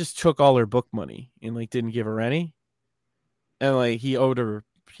just took all her book money and like didn't give her any, and like he owed her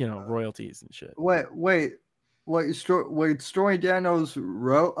royalties and shit. Wait. Stormy Daniels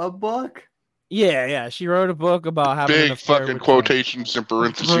wrote a book. Yeah, she wrote a book about having an Big affair fucking with Trump. quotations and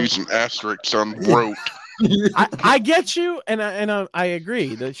parentheses and asterisks on wrote. I get you, and I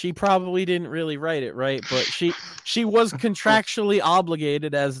agree that she probably didn't really write it, right? But she was contractually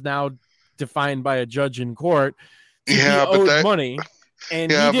obligated, as now defined by a judge in court, to be owed money. And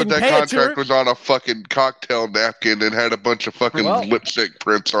yeah, he didn't but that pay contract was on a fucking cocktail napkin and had a bunch of fucking lipstick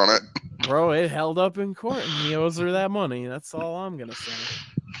prints on it. Bro, it held up in court, and he owes her that money. That's all I'm gonna say.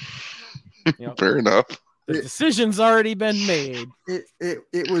 Fair enough. The decision's already been made.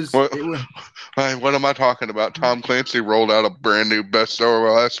 It was. What am I talking about? Tom Clancy rolled out a brand new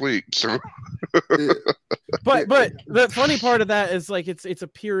bestseller last week. So, but the funny part of that is like it's a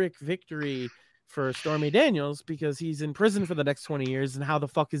Pyrrhic victory for Stormy Daniels because he's in prison for the next 20 years, and how the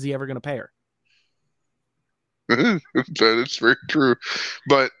fuck is he ever going to pay her? That is very true.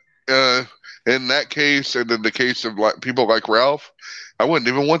 But in that case, and in the case of like people like Ralph, I wouldn't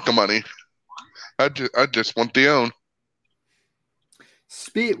even want the money. I just want the own.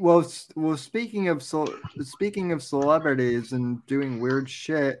 Speaking of celebrities and doing weird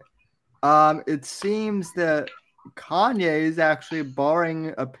shit, it seems that Kanye is actually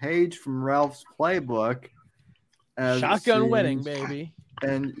borrowing a page from Ralph's playbook. Shotgun wedding, baby.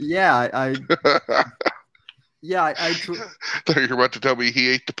 And yeah, I thought you were about to tell me he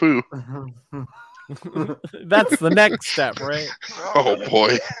ate the poo. That's the next step, right? Oh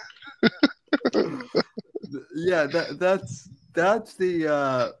boy. Yeah, that's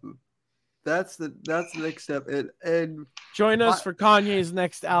the next step. And join us for Kanye's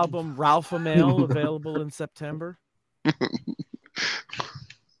next album, Ralph Mail, available in September.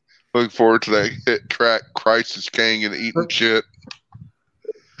 Looking forward to that hit track, Christ is King and eating shit.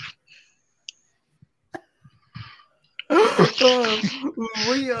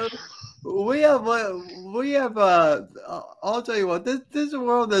 we have I'll tell you what, this is a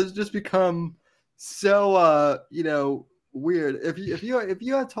world that's just become so weird. If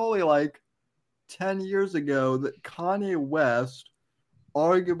you had told me like 10 years ago that Kanye West,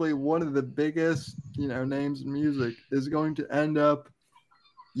 arguably one of the biggest names in music, is going to end up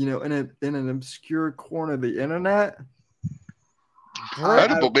in an obscure corner of the internet, I'd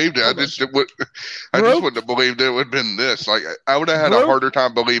have believed it. I just wouldn't have believed it would have been this. Like, I would have had a harder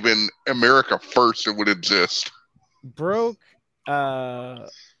time believing America First it would exist. Broke,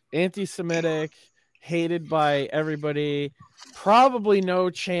 anti-Semitic, hated by everybody, probably no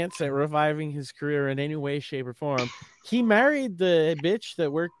chance at reviving his career in any way, shape, or form. He married the bitch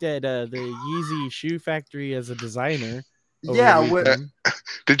that worked at the Yeezy shoe factory as a designer. Yeah.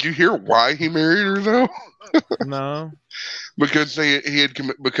 Did you hear why he married her though? No. Because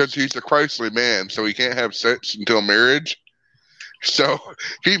because he's a Christly man, so he can't have sex until marriage. So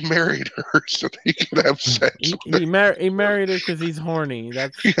he married her so he could have sex. He married her because he's horny.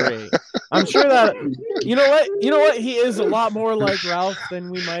 That's great. I'm sure that you know what he is a lot more like Ralph than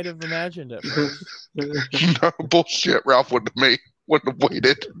we might have imagined at first. No bullshit. Ralph wouldn't have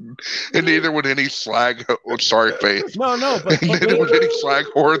waited, and neither would any slag. Oh, sorry, Faith. No, but neither would any slag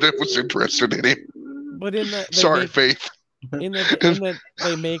whore that was interested in him. But in that, Faith. In that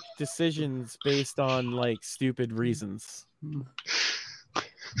they make decisions based on like stupid reasons.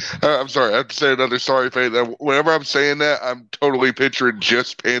 I'm sorry. I have to say another sorry, Faith. Whenever I'm saying that, I'm totally picturing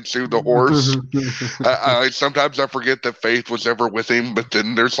just Pantsu the horse. I sometimes I forget that Faith was ever with him, but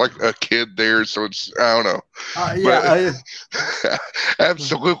then there's like a kid there, so it's I don't know.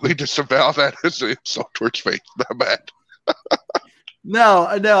 Absolutely disavow that as an insult towards Faith. Not bad. No.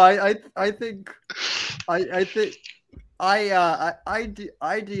 I think I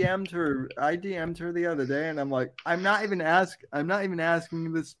DM'd her. I DM'd her the other day, and I'm like, I'm not even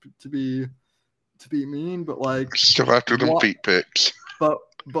asking this to be mean, but like, still after them feet pics. But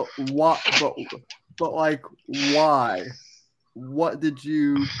what? But like, why? What did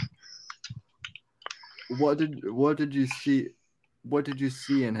you see? What did you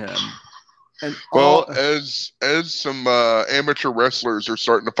see in him? And as some amateur wrestlers are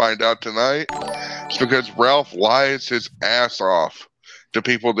starting to find out tonight, it's because Ralph lies his ass off to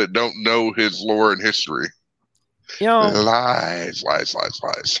people that don't know his lore and history. You know, Lies.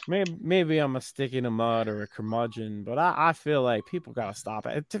 maybe I'm a stick in the mud or a curmudgeon, but I feel like people gotta stop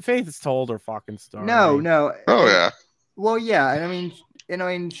it. Faith has told her fucking story. No. Oh yeah. Well, yeah, and I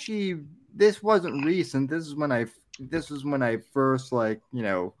mean, she. This wasn't recent. This is when I first, like,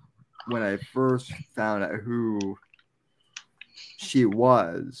 when I first found out who she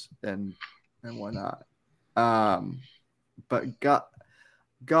was and whatnot. But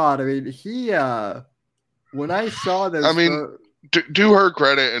God, I mean, he. When I saw this, I mean, to her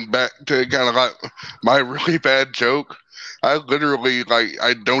credit, and back to kind of like my really bad joke, I literally, like,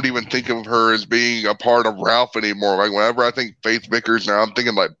 I don't even think of her as being a part of Ralph anymore. Like, whenever I think Faith Vickers now, I'm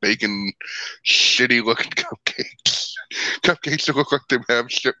thinking like bacon, shitty looking cupcakes. Cupcakes that look like they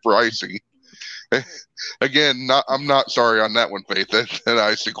have shit for icing. Again, I'm not sorry on that one, Faith. That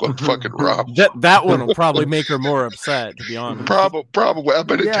icing looked fucking rough. That one will probably make her more upset, to be honest. Probably. I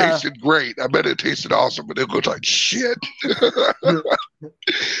bet it Yeah. tasted great. I bet it tasted awesome, but it looked like shit.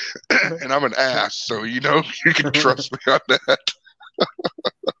 And I'm an ass, so you can trust me on that.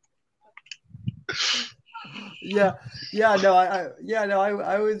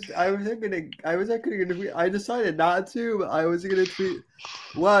 I decided not to, but I was gonna tweet.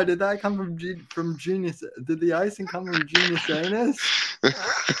 Wow, did that come from Genius? Did the icing come from Genius Anus?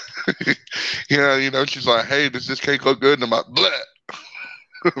 Yeah, she's like, hey, does this cake look good? And I'm like,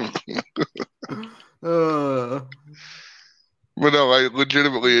 bleh. But no, I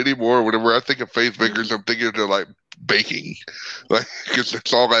legitimately anymore, whenever I think of Faith Vickers, I'm thinking of like baking, like, because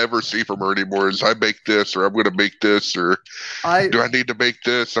that's all I ever see from her anymore is I bake this, or I'm going to bake this, or do I need to bake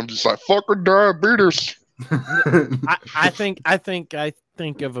this? I'm just like, fucking diabetes. I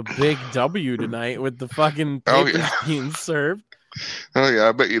think of a big W tonight with the fucking papers being served. Oh yeah,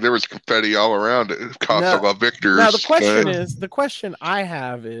 I bet you there was confetti all around it. Cost of victors. Now the question I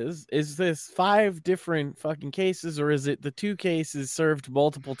have is this 5 different fucking cases, or is it the 2 cases served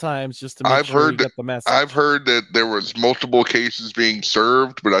multiple times just to make sure you get the message? I've heard that there was multiple cases being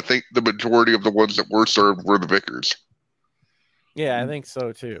served, but I think the majority of the ones that were served were the Vickers. Yeah, I think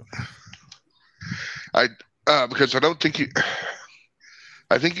so too. Because I don't think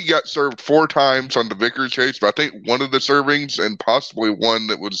I think he got served 4 times on the Vickers case, but I think one of the servings, and possibly one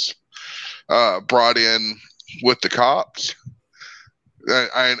that was brought in with the cops.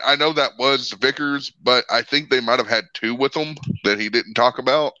 I know that was the Vickers, but I think they might have had 2 with them that he didn't talk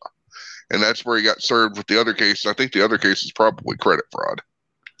about, and that's where he got served with the other case. I think the other case is probably credit fraud.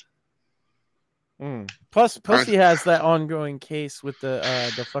 Plus he has that ongoing case with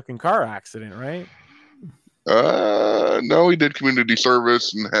the fucking car accident, right? No, he did community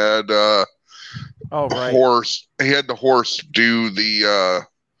service and had horse. He had the horse do the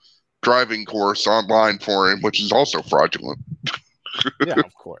driving course online for him, which is also fraudulent. Yeah,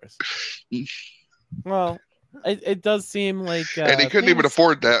 of course. Well, it does seem like, and he couldn't even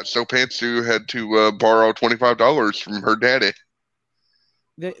afford that, so Pantsu had to borrow $25 from her daddy.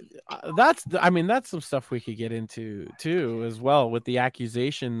 That's some stuff we could get into too, as well, with the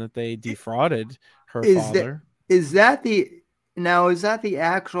accusation that they defrauded her father. Is that the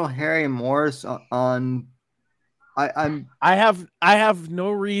actual Harry Morris on? I have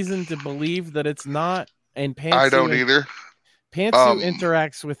no reason to believe that it's not, and Pantsu, I don't either. Pantsu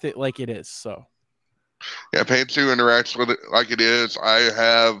interacts with it like it is. So yeah, Pantsu interacts with it like it is.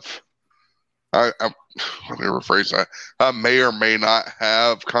 Let me rephrase that. I may or may not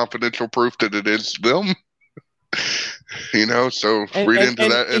have confidential proof that it is them. So read into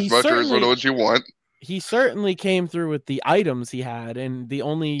that as much or as little as you want. He certainly came through with the items he had, and the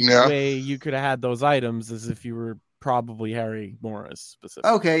only way you could have had those items is if you were probably Harry Morris specifically.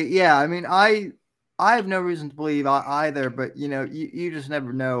 Okay, yeah. I mean, I have no reason to believe either, but you just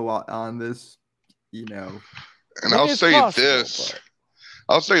never know on this, And I'll say this.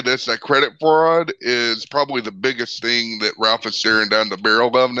 I'll say this, that credit fraud is probably the biggest thing that Ralph is staring down the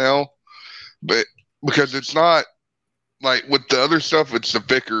barrel of now. But because it's not like with the other stuff, it's the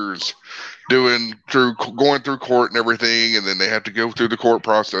Vickers going through court and everything, and then they have to go through the court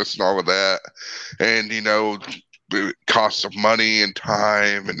process and all of that. And the costs of money and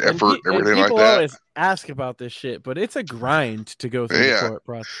time and effort and everything like that. People always ask about this shit, but it's a grind to go through the court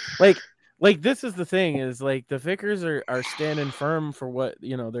process. Like this is the thing, is like the Vickers are standing firm for what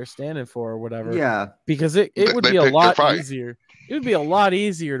they're standing for or whatever. Yeah. Because it would be a lot easier. It would be a lot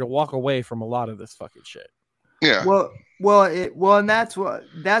easier to walk away from a lot of this fucking shit. Yeah. And that's what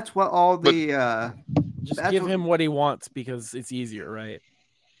all the just give him what he wants because it's easier, right?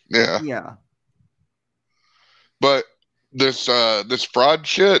 Yeah. Yeah. But this fraud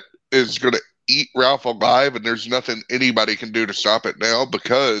shit is gonna eat Ralph alive, and there's nothing anybody can do to stop it now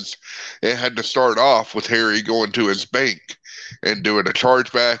because it had to start off with Harry going to his bank and doing a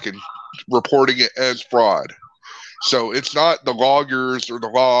chargeback and reporting it as fraud. So it's not the lawyers or the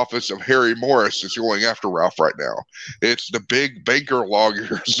law office of Harry Morris that's going after Ralph right now. It's the big banker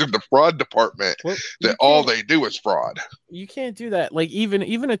lawyers in the fraud department that all they do is fraud. You can't do that. Like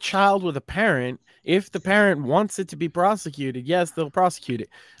even a child with a parent, if the parent wants it to be prosecuted, yes, they'll prosecute it.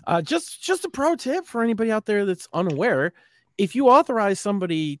 Just a pro tip for anybody out there that's unaware. If you authorize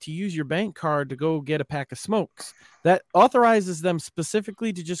somebody to use your bank card to go get a pack of smokes, that authorizes them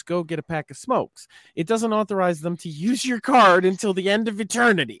specifically to just go get a pack of smokes. It doesn't authorize them to use your card until the end of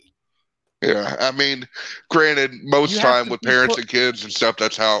eternity. Yeah, I mean, granted, most time with parents and kids and stuff,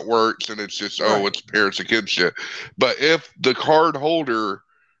 that's how it works, and it's just, it's parents and kids shit. But if the card holder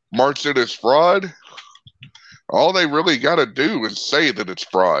marks it as fraud, all they really got to do is say that it's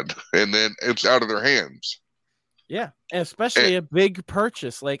fraud, and then it's out of their hands. Yeah, and especially a big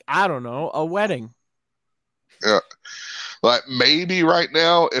purchase, like, I don't know, a wedding. Yeah. Like maybe right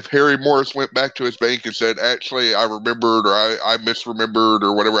now, if Harry Morris went back to his bank and said, actually, I remembered or I misremembered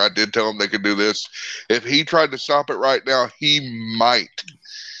or whatever, I did tell him they could do this. If he tried to stop it right now, he might,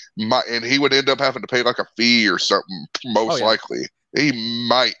 and he would end up having to pay like a fee or something, most likely. He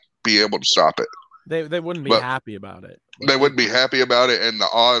might be able to stop it. They wouldn't be happy about it. They wouldn't be happy about it, and the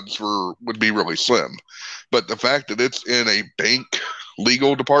odds would be really slim. But the fact that it's in a bank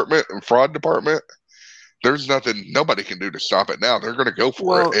legal department and fraud department, there's nothing nobody can do to stop it now. They're going to go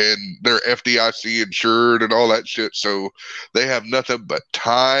for it, and they're FDIC insured and all that shit. So they have nothing but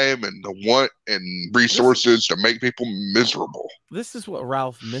time and the want and resources to make people miserable. This is what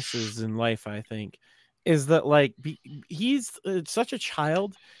Ralph misses in life, I think, is that like he's such a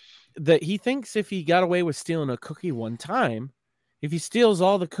child that he thinks if he got away with stealing a cookie one time, if he steals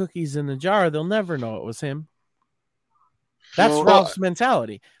all the cookies in the jar, they'll never know it was him. That's Ralph's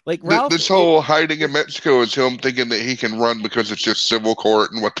mentality. Like Ralph, this whole hiding in Mexico is him thinking that he can run because it's just civil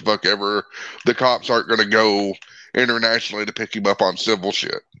court and what the fuck ever. The cops aren't going to go internationally to pick him up on civil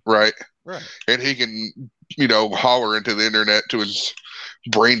shit, right? Right. And he can, holler into the internet to his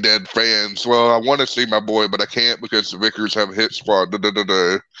brain dead fans. Well, I want to see my boy, but I can't because the Vickers have a hit squad.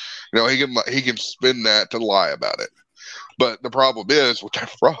 He can spin that to lie about it. But the problem is with that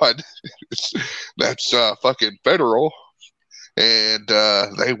fraud, that's fucking federal. And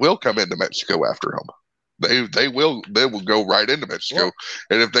they will come into Mexico after him. They will go right into Mexico,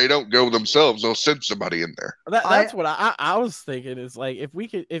 and if they don't go themselves, they'll send somebody in there. That's what I was thinking. Is like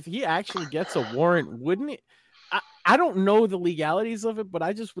if he actually gets a warrant, wouldn't it? I don't know the legalities of it, but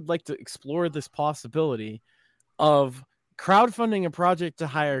I just would like to explore this possibility of crowdfunding a project to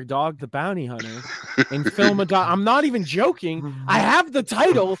hire Dog the Bounty Hunter and film a dog. I'm not even joking. I have the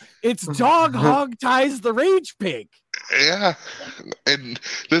title. It's Dog Hog Ties the Rage Pig. Yeah, and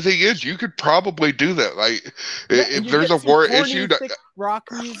the thing is, you could probably do that. Like, if there's a warrant issued, rock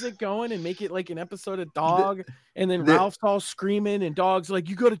music going and make it like an episode of Dog, and then Ralph's all screaming, and Dog's like,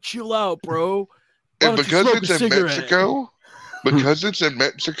 "You gotta chill out, bro." And because it's in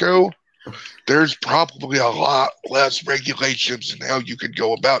Mexico, there's probably a lot less regulations in how you could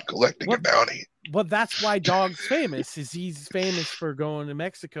go about collecting a bounty. But that's why Dog's famous. Is he's famous for going to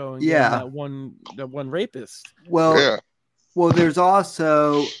Mexico and getting that one rapist. Well, there's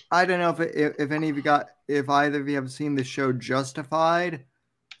also, I don't know if any of you if either of you have seen the show Justified,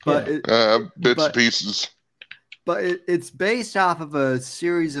 but bits and pieces. But it's based off of a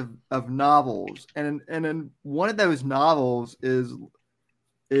series of novels, and in one of those novels is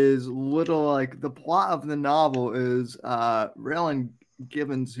little like the plot of the novel is Raylan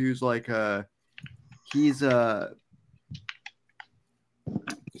Gibbons, who's like he's a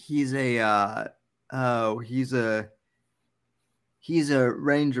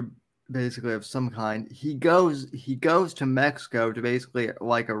ranger basically of some kind. He goes to Mexico to basically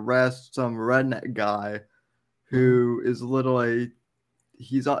like arrest some redneck guy who is literally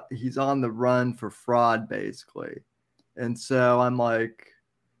he's on the run for fraud basically. And so I'm like,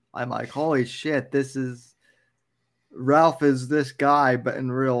 holy shit, this is Ralph is this guy, but in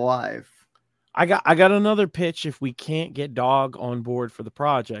real life. I got another pitch if we can't get Dog on board for the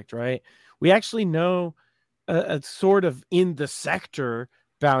project, right? We actually know a sort of in the sector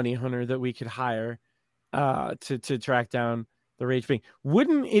bounty hunter that we could hire to track down the Rage Pig.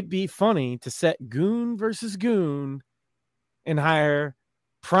 Wouldn't it be funny to set Goon versus Goon and hire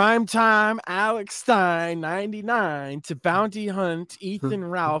primetime Alex Stein 99 to bounty hunt Ethan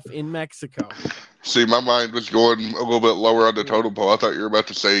Ralph in Mexico? See, my mind was going a little bit lower on the totem pole. I thought you were about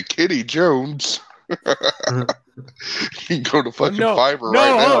to say Kitty Jones. You can go to fucking no, Fiverr no,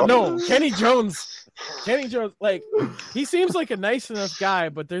 right now. no, Kenny Jones, like he seems like a nice enough guy,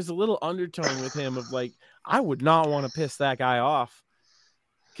 but there's a little undertone with him of like, I would not want to piss that guy off.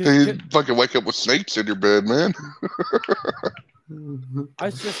 You fucking wake up with snakes in your bed, man.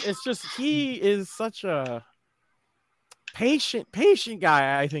 It's just he is such a patient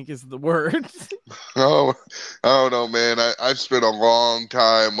guy, I think is the word. Oh, I don't know, man. I spent a long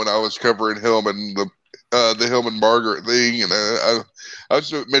time when I was covering Hillman, the Hillman Margaret thing, and I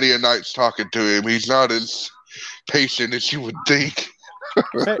spent many a nights talking to him. He's not as patient as you would think.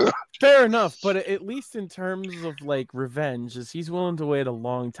 Fair enough, but at least in terms of like revenge, is he's willing to wait a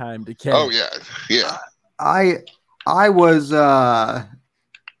long time to kill. Oh yeah. I was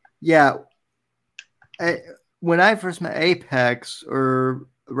when I first met Apex, or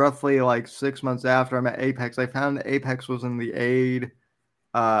roughly like 6 months after I met Apex, I found that Apex was in the Aid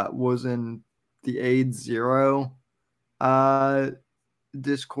 0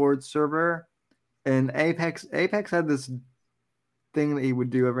 Discord server, and Apex had this thing that he would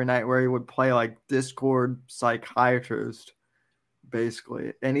do every night where he would play like Discord psychiatrist,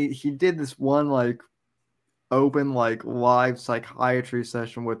 basically, and he did this one like open like live psychiatry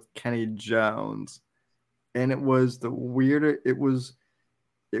session with Kenny Jones, and it was some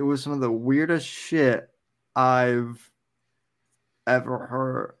of the weirdest shit I've ever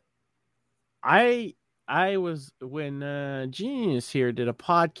heard. I was when Genius here did a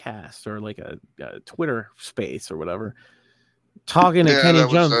podcast or like a Twitter space or whatever, talking to Kenny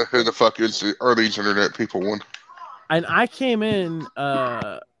Jones. Who the fuck are these internet people one? And I came in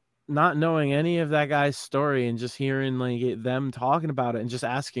not knowing any of that guy's story and just hearing like them talking about it and just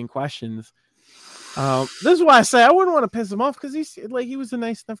asking questions. This is why I say I wouldn't want to piss him off, because he was a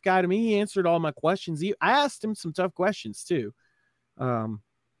nice enough guy to me. He answered all my questions. I asked him some tough questions too. I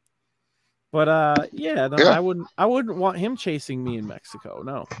wouldn't want him chasing me in Mexico.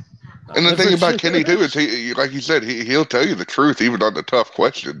 No. And the thing about Kenny too is he, like you said, he'll tell you the truth even on the tough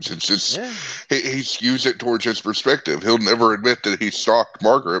questions. It's just he skews it towards his perspective. He'll never admit that he stalked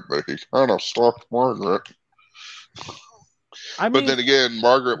Margaret, but he kind of stalked Margaret. But then again,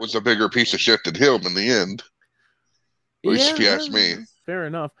 Margaret was a bigger piece of shit than him in the end. At least if you ask me. Fair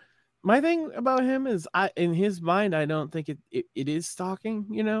enough. My thing about him is, in his mind, I don't think it is stalking,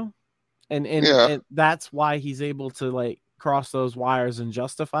 you know? And that's why he's able to like cross those wires and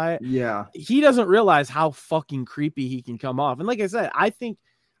justify it. Yeah. He doesn't realize how fucking creepy he can come off. And like I said, I think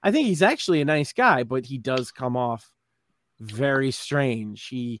he's actually a nice guy, but he does come off very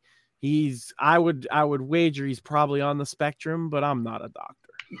strange. I would wager he's probably on the spectrum, but I'm not a doctor.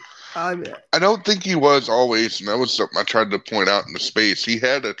 I don't think he was always, and that was something I tried to point out in the space. He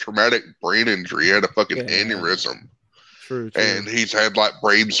had a traumatic brain injury. He had a fucking aneurysm. True. And he's had like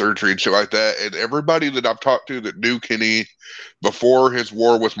brain surgery and shit like that. And everybody that I've talked to that knew Kenny before his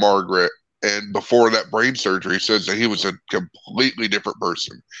war with Margaret and before that brain surgery says that he was a completely different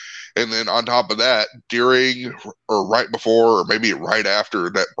person. And then on top of that, during or right before or maybe right after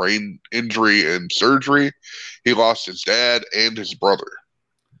that brain injury and surgery, he lost his dad and his brother.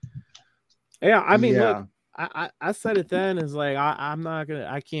 Yeah, I mean, look, I said it then, is like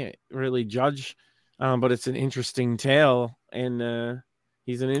I can't really judge. But it's an interesting tale, and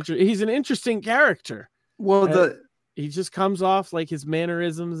he's an interesting character. Well, he just comes off like his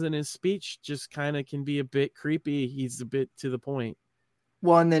mannerisms and his speech just kind of can be a bit creepy. He's a bit to the point.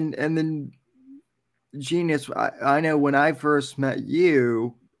 Well, and then Genius, I know when I first met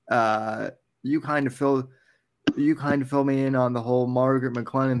you, you kind of filled me in on the whole Margaret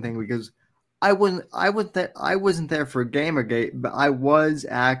McClellan thing, because I wasn't there for Gamergate, but I was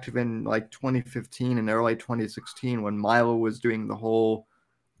active in like 2015 and early 2016 when Milo was doing the whole,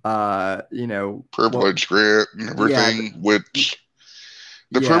 privilege grant and everything. Which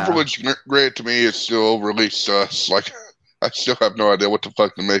the privilege grant to me is still really sus. Like, I still have no idea what the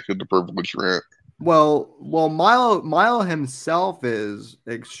fuck to make of the privilege grant. Well, Milo himself is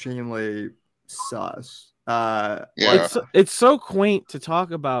extremely sus. It's so quaint to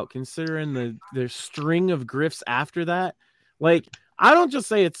talk about, considering the string of grifts after that. Like, I don't just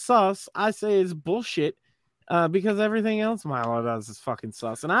say it's sus, I say it's bullshit, because everything else Milo does is fucking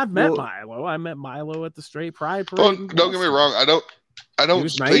sus. And I've met Milo. I met Milo at the Straight Pride Parade. Well, don't get me wrong. I don't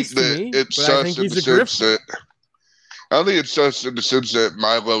think that it's sus in the sense that I don't think it's sus in the sense that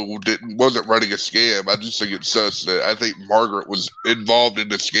Milo wasn't running a scam. I just think it's sus that I think Margaret was involved in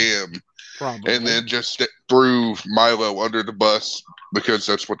the scam. Probably. And then just threw Milo under the bus, because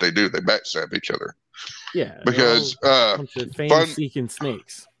that's what they do. They backstab each other. Yeah. Because bunch of fame-seeking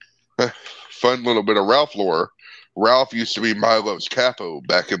snakes. Fun little bit of Ralph lore. Ralph used to be Milo's capo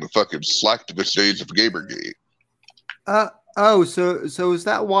back in the fucking slacktivist days of Gamergate. So is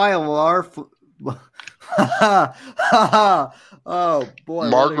that why Larf? Oh boy,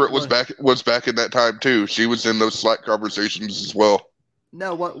 Margaret was back in that time too. She was in those Slack conversations as well.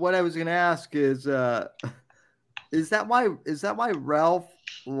 No, what I was gonna ask is that why Ralph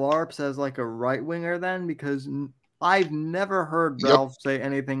LARPs as like a right winger then? Because I've never heard Ralph say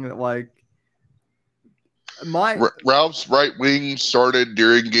anything that like Ralph's right wing started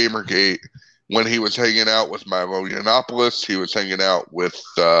during Gamergate when he was hanging out with Milo Yiannopoulos. He was hanging out with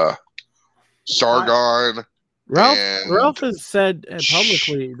Sargon. Ralph has said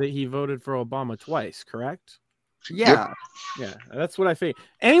publicly that he voted for Obama twice, correct? Yeah. Yeah, that's what I think.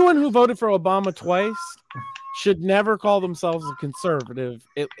 Anyone who voted for Obama twice should never call themselves a conservative.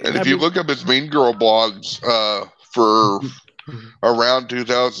 If you look up his Mean Girl blogs for around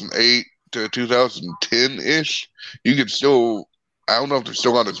 2008 to 2010-ish, you can still, I don't know if they're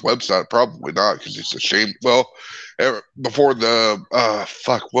still on his website. Probably not, because it's a shame. Well, before the,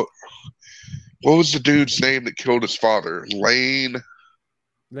 what was the dude's name that killed his father? Lane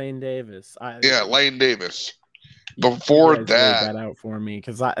Davis. Lane Davis. Before laid that out for me,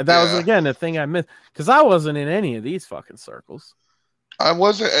 because that was again a thing I missed, because I wasn't in any of these fucking circles. I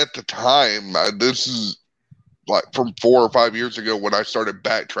wasn't at the time. This is like from 4 or 5 years ago when I started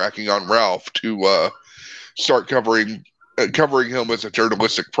backtracking on Ralph to start covering him as a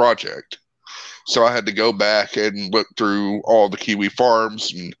journalistic project. So I had to go back and look through all the Kiwi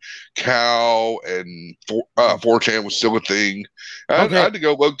farms and Cow and 4chan was still a thing. I had to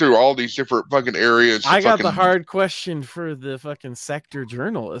go look through all these different fucking areas. I got the hard question for the fucking sector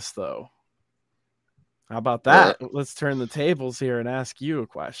journalist, though. How about that? Let's turn the tables here and ask you a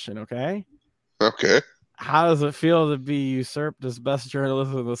question, okay? Okay. How does it feel to be usurped as best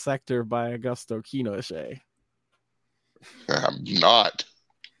journalist in the sector by Augusto Kinoche? I'm not.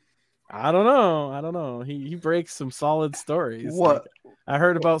 I don't know. He breaks some solid stories. What? Like, I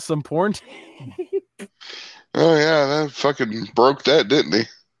heard about some porn. Oh yeah, that fucking broke that, didn't he?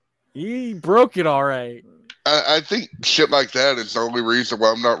 He broke it all right. I think shit like that is the only reason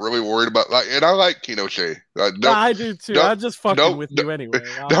why I'm not really worried about. And I like Kinoche. I do too. I'm just fucking with you anyway.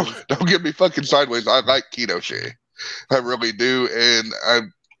 Don't get me fucking sideways. I like Kinoche. I really do, and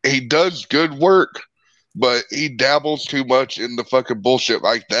he does good work. But he dabbles too much in the fucking bullshit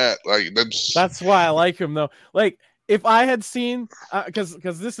like that. Like that's why I like him though. Like if I had seen, because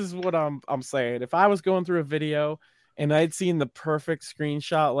this is what I'm saying. If I was going through a video and I'd seen the perfect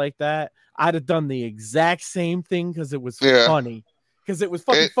screenshot like that, I'd have done the exact same thing because it was funny. Because it was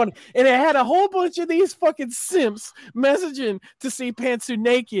fucking funny, and it had a whole bunch of these fucking simps messaging to see Pantsu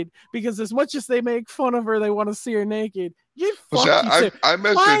naked. Because as much as they make fun of her, they want to see her naked. I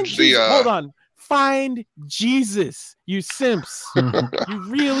messaged hold on. Find Jesus, you simps. You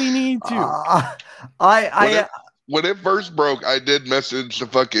really need to. When it first broke, I did message the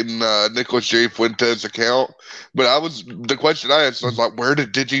fucking Nicholas J. Fuentes account, but the question I asked was like, where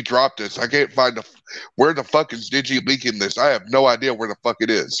did Digi drop this? I can't find where the fuck is Digi leaking this? I have no idea where the fuck it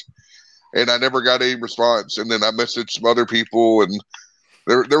is. And I never got any response. And then I messaged some other people, and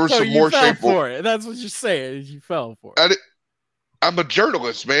there was some more shameful. For it. That's what you're saying. You fell for it. I'm a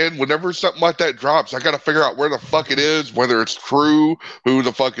journalist, man. Whenever something like that drops, I got to figure out where the fuck it is, whether it's true, who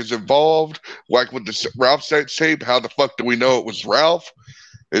the fuck is involved. Like with the Ralph sex tape, how the fuck do we know it was Ralph?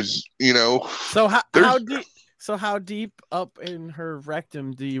 So how deep up in her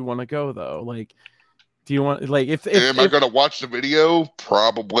rectum do you want to go though? Like, do you want if I going to watch the video?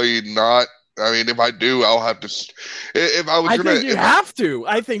 Probably not. I mean, if I do, I'll have to. I think you have to.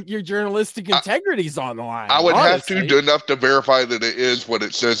 I think your journalistic integrity's on the line. I would have to do enough to verify that it is what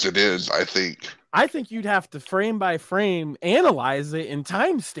it says it is. I think you'd have to frame by frame analyze it and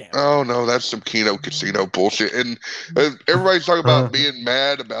timestamp. Oh no, that's some Kino Casino bullshit. And everybody's talking about being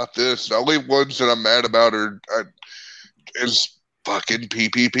mad about this. The only ones that I'm mad about is fucking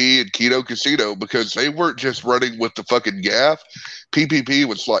PPP and Kino Casino, because they weren't just running with the fucking gaff. PPP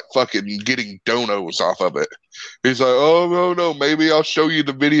was like fucking getting donos off of it. He's like, oh no, maybe I'll show you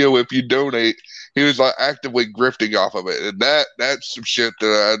the video if you donate. He was like actively grifting off of it, and that's some shit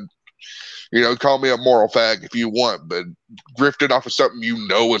that call me a moral fag if you want, but grifting off of something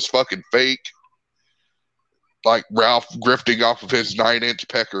is fucking fake. Like Ralph grifting off of his 9-inch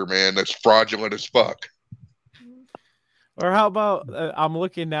pecker, man, that's fraudulent as fuck. Or how about I'm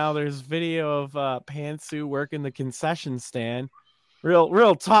looking now? There's video of Pantsu working the concession stand.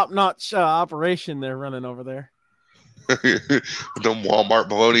 Real top-notch operation they're running over there. The Walmart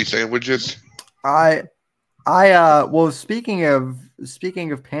bologna sandwiches. Well, speaking of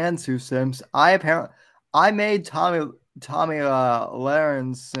Pantsu Sims, I made Tommy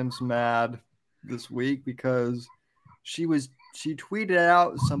Laren Sims mad this week because she tweeted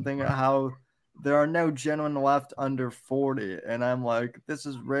out something how there are no gentlemen left under 40, and I'm like, this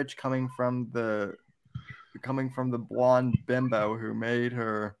is rich coming from the blonde bimbo who made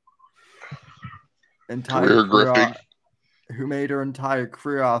her entire Career grifting.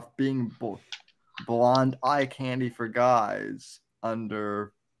 Off being blonde eye candy for guys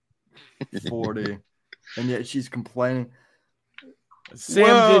under 40, and yet she's complaining.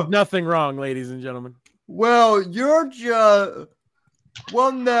 Sam did nothing wrong, ladies and gentlemen. Well, you're just.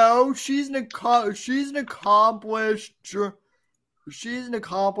 Well, no, she's an accomplished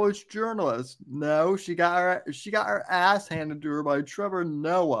journalist. No, she got her ass handed to her by Trevor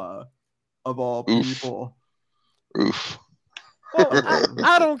Noah, of all people. Oof. Well,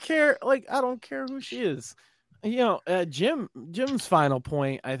 I don't care. Like, I don't care who she is. You know, Jim's final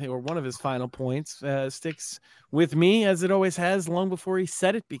point, I think, or one of his final points, sticks with me as it always has long before he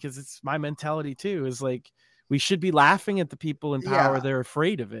said it, because it's my mentality too. Is like, we should be laughing at the people in power. Yeah. They're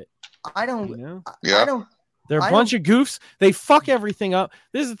afraid of it. I don't. You know? Yeah. I don't. They're a bunch of goofs. They fuck everything up.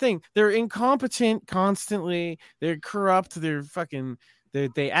 This is the thing. They're incompetent constantly. They're corrupt. They're fucking.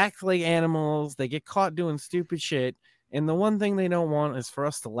 They act like animals. They get caught doing stupid shit. And the one thing they don't want is for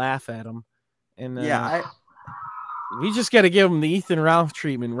us to laugh at them. And we just got to give them the Ethan Ralph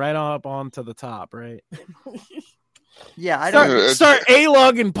treatment right up onto the top, right? Yeah, I don't start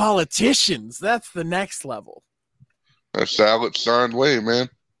A-logging politicians. That's the next level. That's the Alex Stein way, man.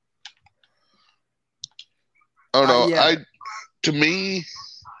 Oh no, yeah. To me,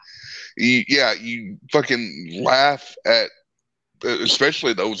 you fucking laugh at,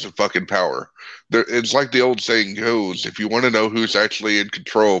 especially those in fucking power. It's like the old saying goes: if you want to know who's actually in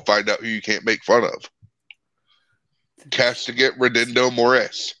control, find out who you can't make fun of. Castigate redendo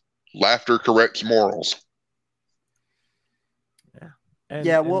mores. Laughter corrects morals.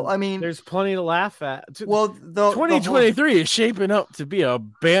 Well, I mean, there's plenty to laugh at. Well, 2023 is shaping up to be a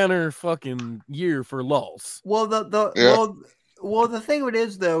banner fucking year for lulz. Well, the thing it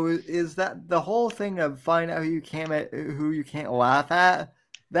is though is that the whole thing of find out who you can't laugh at.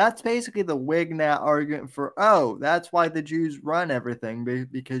 That's basically the Wignet argument for that's why the Jews run everything,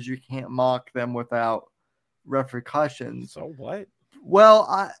 because you can't mock them without repercussions. So what?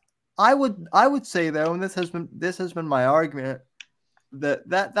 Well, I would say though, and this has been my argument.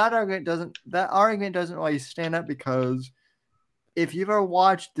 That argument doesn't really stand up, because if you've ever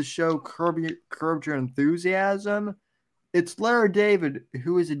watched the show Curb Your Enthusiasm, it's Larry David,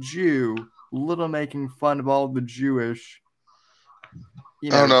 who is a Jew, little making fun of all the Jewish. I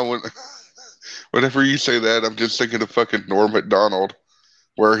don't know. Whenever you say that, I'm just thinking of fucking Norm Macdonald,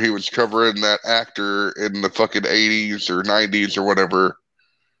 where he was covering that actor in the fucking 80s or 90s or whatever,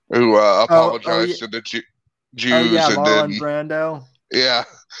 who apologized to the Jews. Marlon Brando. Yeah,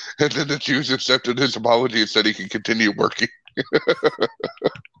 and then the Jews accepted his apology and said he could continue working.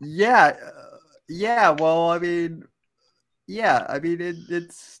 Yeah. Well, I mean,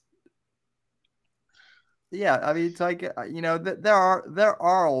 it's. Yeah, I mean, it's like, there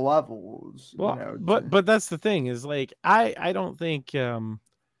are levels. Well, but that's the thing is, like, I don't think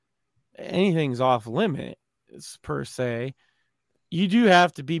anything's off limits per se. You do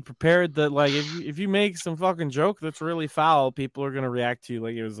have to be prepared that, like, if you make some fucking joke that's really foul, people are gonna react to you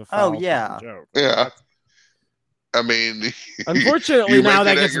like it was a foul joke. Yeah. I mean, unfortunately, now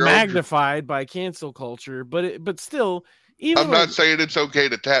that gets magnified by cancel culture, but still. I'm not saying it's okay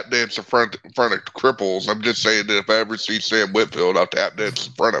to tap dance in front of cripples. I'm just saying that if I ever see Sam Whitfield, I'll tap dance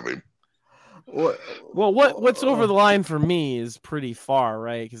in front of him. Well, what's over the line for me is pretty far,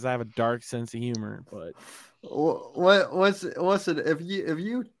 right? Because I have a dark sense of humor. But what's it? If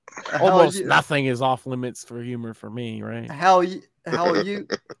you almost nothing is off limits for humor for me, right?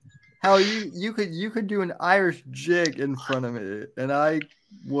 You could do an Irish jig in front of me, and I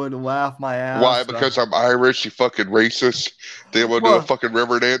would laugh my ass. Why? Because I'm Irish, you fucking racist. They will do a fucking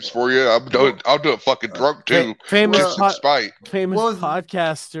river dance for you. I'll do a fucking drunk too. Famous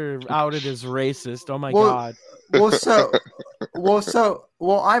podcaster outed as racist. Oh my god. I'm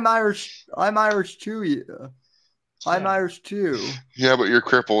Irish. I'm Irish too. Yeah. I'm Irish too. Yeah, but you're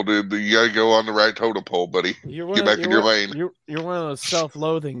crippled, dude. You gotta go on the right totem pole, buddy. Get back in your lane. You're one of those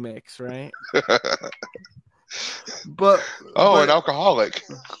self-loathing mix, right? But an alcoholic.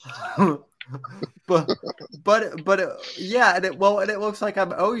 but yeah, and it looks like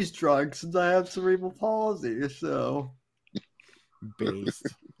I'm always drunk since I have cerebral palsy. So based.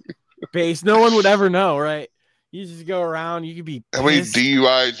 No one would ever know, right? You just go around. You could be pissed. How many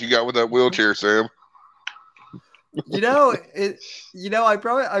DUIs you got with that wheelchair, Sam? You know it. You know, I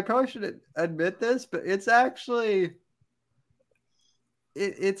probably should admit this, but it's actually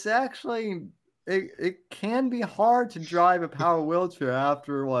it can be hard to drive a power wheelchair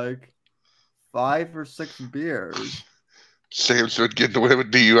after like 5 or 6 beers. Sam's been getting away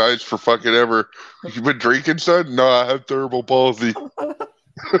with DUIs for fucking ever. You been drinking, son? No, I have cerebral palsy.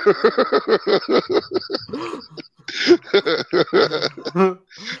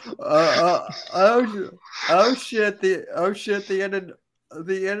 Oh shit! The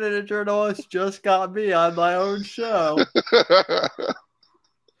internet journalist just got me on my own show.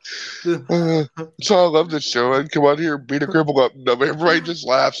 So I love this show. I'd come on here and beat a cripple up. No, everybody just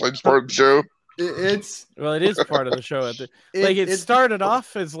laughs like it's part of the show. It is part of the show. It started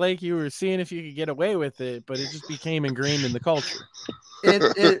off as like you were seeing if you could get away with it, but it just became ingrained in the culture. It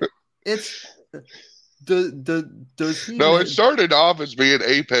started off as being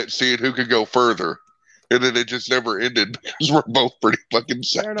Apex seeing who could go further, and then it just never ended because we're both pretty fucking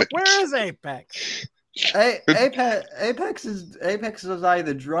savage. Where is Apex? Apex is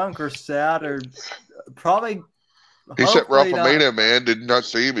either drunk or sad or probably. He said Ralphamania, man, did not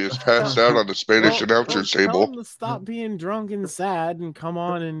see him. He was passed out on the Spanish announcer's table. Tell him to stop being drunk and sad and come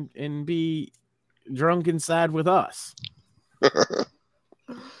on and be drunk and sad with us.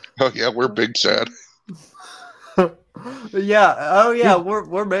 Oh yeah, we're big sad. Yeah. Oh yeah.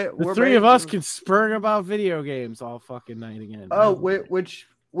 We're the three of us can spurn about video games all fucking night again. Oh, which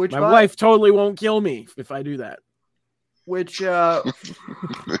my wife totally won't kill me if I do that. Which you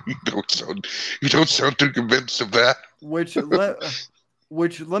don't sound too convinced of that. Which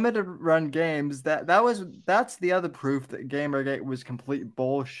limited run games that's the other proof that Gamergate was complete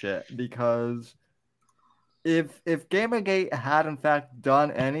bullshit, because if Gamergate had in fact done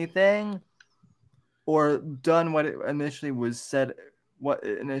anything or done what it initially set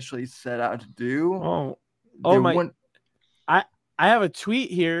out to do, I have a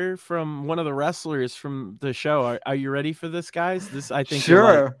tweet here from one of the wrestlers from the show. Are you ready for this, guys? This I think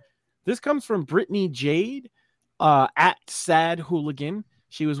sure. This comes from Brittany Jade, at Sad Hooligan.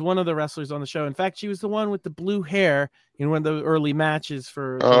 She was one of the wrestlers on the show. In fact, she was the one with the blue hair in one of the early matches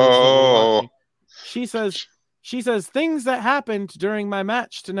for. Oh. She says things that happened during my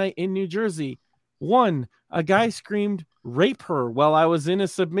match tonight in New Jersey. 1, a guy screamed "rape her" while I was in a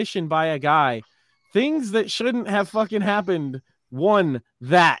submission by a guy. Things that shouldn't have fucking happened. 1,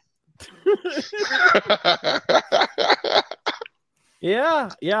 that. Yeah.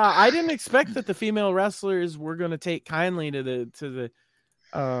 I didn't expect that the female wrestlers were going to take kindly to the.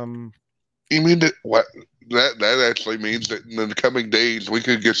 You mean that what? That actually means that in the coming days we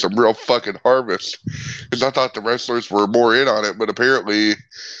could get some real fucking harvest. Because I thought the wrestlers were more in on it, but apparently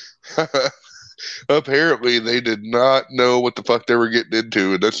they did not know what the fuck they were getting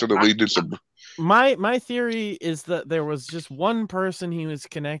into, and that's going to lead to some. My theory is that there was just one person he was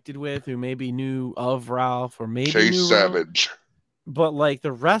connected with who maybe knew of Ralph or maybe Chase knew Savage. Ralph, but like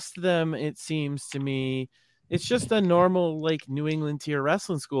the rest of them, it seems to me, it's just a normal like New England tier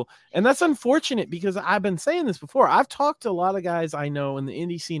wrestling school, and that's unfortunate because I've been saying this before. I've talked to a lot of guys I know in the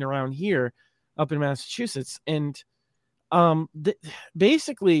indie scene around here, up in Massachusetts, and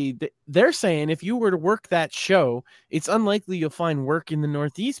basically they're saying if you were to work that show, it's unlikely you'll find work in the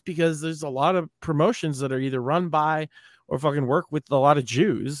Northeast because there's a lot of promotions that are either run by or fucking work with a lot of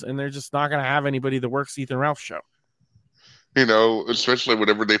Jews, and they're just not going to have anybody that works Ethan Ralph's show. You know, especially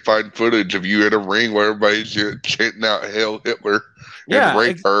whenever they find footage of you in a ring where everybody's chanting out "Hail Hitler" and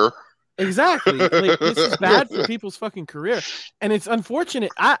 "Rape her." Exactly. Like, this is bad for people's fucking career, and it's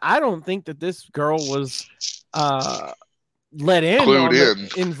unfortunate. I don't think that this girl was let in on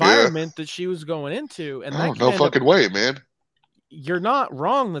the environment that she was going into, and no fucking way, man. You're not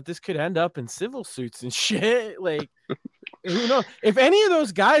wrong that this could end up in civil suits and shit. Like, who knows? If any of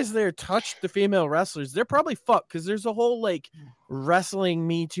those guys there touched the female wrestlers, they're probably fucked, because there's a whole like wrestling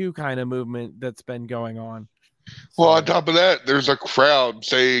Me Too kind of movement that's been going on. Well, on top of that, there's a crowd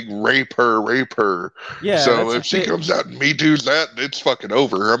saying "rape her, rape her." Yeah. So if she comes out and Me Too's that, it's fucking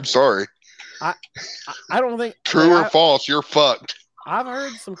over. I'm sorry. I don't think true or false. You're fucked. I've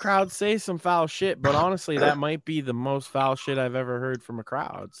heard some crowds say some foul shit, but honestly, that might be the most foul shit I've ever heard from a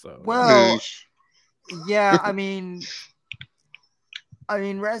crowd. So, well, yeah, I mean,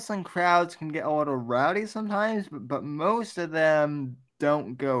 wrestling crowds can get a little rowdy sometimes, but most of them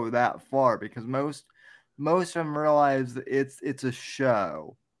don't go that far because most of them realize that it's a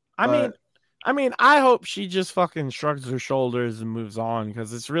show. I mean, I hope she just fucking shrugs her shoulders and moves on,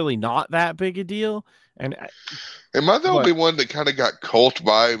 because it's really not that big a deal. And am I the only one that kind of got cult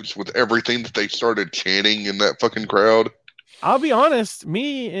vibes with everything that they started chanting in that fucking crowd? I'll be honest,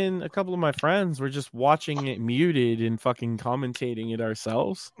 me and a couple of my friends were just watching it muted and fucking commentating it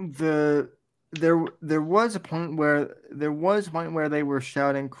ourselves. There was a point where they were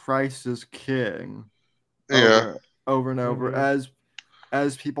shouting "Christ is King" Yeah. over and over Mhm.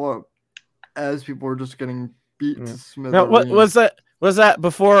 as people were just getting beat to Now, smithereens. what was that? Was that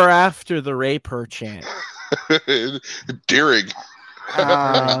before or after the rape her chant? Deering.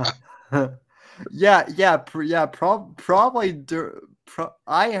 Probably.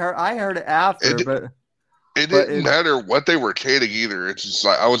 I heard it after, It, but it but didn't matter what they were chanting either. It's just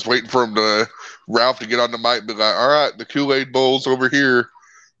like I was waiting for Ralph to get on the mic and be like, all right, the Kool-Aid Bowl's over here.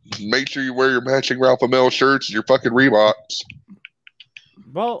 Make sure you wear your matching Ralph Amell shirts and your fucking Reeboks.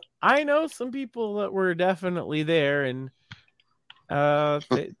 Well, I know some people that were definitely there, and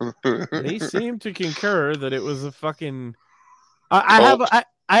they seem to concur that it was a fucking. I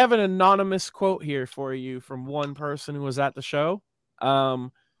have an anonymous quote here for you from one person who was at the show.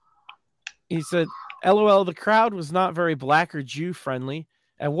 He said, "LOL, the crowd was not very black or Jew friendly.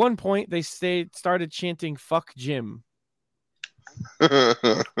 At one point, they started chanting 'fuck Jim.'" That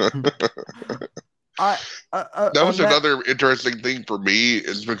was another interesting thing for me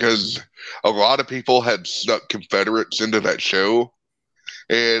is because a lot of people had snuck Confederates into that show.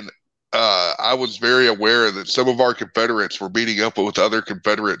 And I was very aware that some of our Confederates were meeting up with other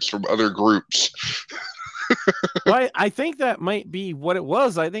Confederates from other groups. Well, I think that might be what it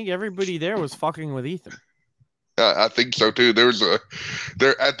was. I think everybody there was fucking with Ethan. I think so too. There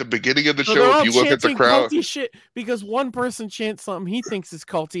at the beginning of the So show. If you look at the crowd, culty shit because one person chants something he thinks is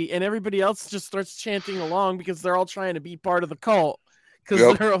culty, and everybody else just starts chanting along because they're all trying to be part of the cult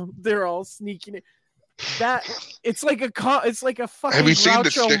because they're all sneaking it. That it's like a fucking. Have you seen the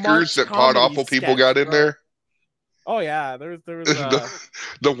Groucho stickers Marx that Pod comedy Awful people sketch, got in bro. there? Oh yeah, there was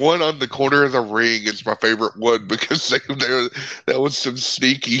the one on the corner of the ring is my favorite one because that was some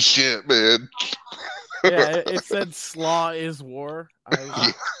sneaky shit, man. Yeah, it said "Slaw is war."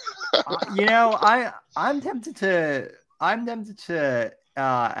 I'm tempted to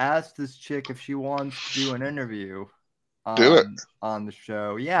ask this chick if she wants to do an interview on the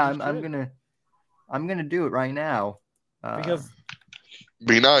show. Yeah, I'm gonna do it right now because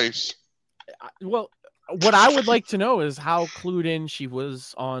be nice. Well, what I would like to know is how clued in she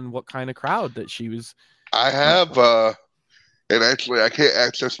was on what kind of crowd that she was. I have and actually I can't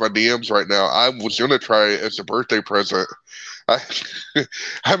access my DMs right now. I was gonna try it as a birthday present.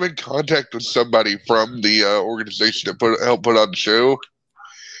 I'm in contact with somebody from the organization that helped put on the show,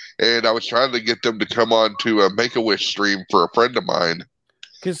 and I was trying to get them to come on to a Make-A-Wish stream for a friend of mine.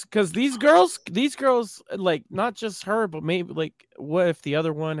 Because these girls, like not just her, but maybe like what if the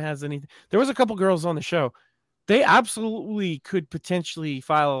other one has anything? There was a couple girls on the show. They absolutely could potentially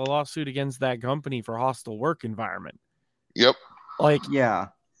file a lawsuit against that company for hostile work environment. Yep. Like yeah,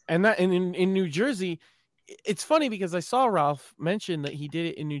 and that in New Jersey, it's funny because I saw Ralph mention that he did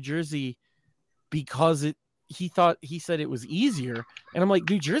it in New Jersey because he said it was easier. And I'm like,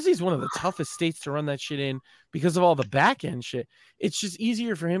 New Jersey is one of the toughest states to run that shit in because of all the back end shit. It's just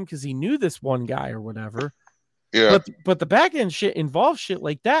easier for him because he knew this one guy or whatever. Yeah. But the back end shit involves shit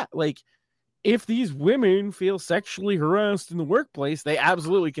like that. Like if these women feel sexually harassed in the workplace, they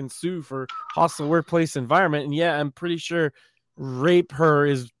absolutely can sue for hostile workplace environment. And yeah, I'm pretty sure rape her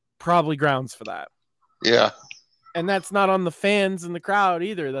is probably grounds for that. Yeah. And that's not on the fans in the crowd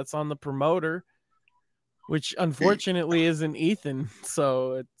either. That's on the promoter, which unfortunately isn't Ethan.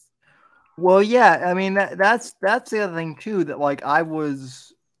 So it's well, yeah. I mean that's the other thing too. That like I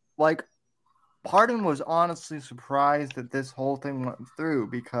was like, part of me was honestly surprised that this whole thing went through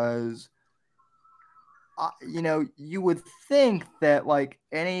because, you would think that like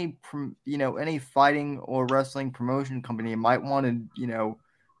any fighting or wrestling promotion company might want to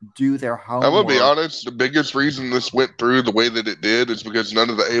do their homework. I'm gonna be honest. The biggest reason this went through the way that it did is because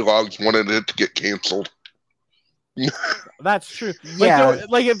none of the A-logs wanted it to get canceled. That's true. Yeah,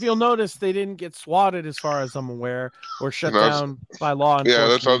 like if you'll notice, they didn't get swatted, as far as I'm aware, or shut down by law enforcement. Yeah,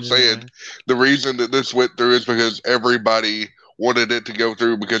 that's what I'm saying. Anyway. The reason that this went through is because everybody wanted it to go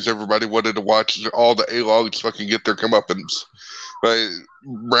through because everybody wanted to watch all the A-logs fucking get their comeuppance. But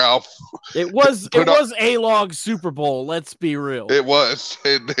Ralph, it was A-log Super Bowl. Let's be real. It was,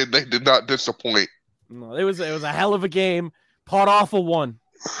 and they did not disappoint. No, it was a hell of a game. Pod Awful won.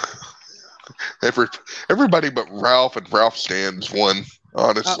 Everybody but Ralph and Ralph Stans won,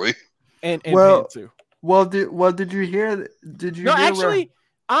 honestly. And Pantsu. Did you hear? Did you? No, actually,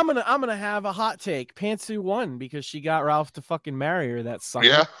 I'm gonna have a hot take. Pantsu won because she got Ralph to fucking marry her. That sucker.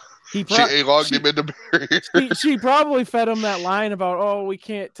 Yeah. She A-logged him into marriage. She probably fed him that line about, oh, we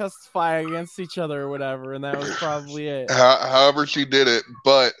can't testify against each other or whatever, and that was probably it. However she did it,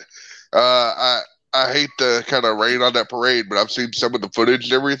 but I hate to kind of rain on that parade, but I've seen some of the footage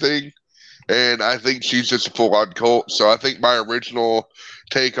and everything, and I think she's just a full-on cult. So I think my original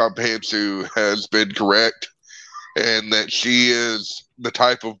take on Pantsu has been correct, and that she is the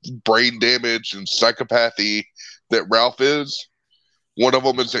type of brain damage and psychopathy that Ralph is. One of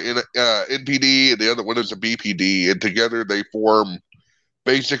them is an NPD, and the other one is a BPD, and together they form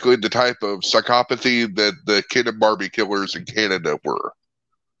basically the type of psychopathy that the Ken and Barbie killers in Canada were.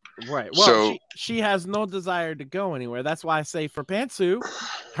 Right. Well, so, she has no desire to go anywhere. That's why I say for Pantsu,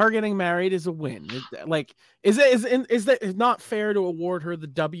 her getting married is a win. Is it not fair to award her the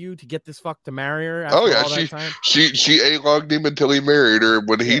W to get this fuck to marry her? After all that time? She A-logged him until he married her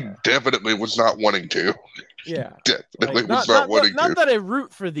when he definitely was not wanting to. Yeah, definitely was not wanting to. Not that I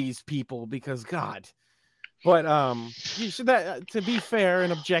root for these people because God, but you should to be fair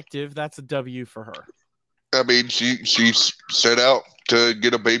and objective, that's a W for her. I mean, she set out to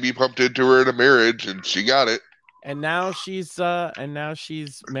get a baby pumped into her in a marriage, and she got it. And now she's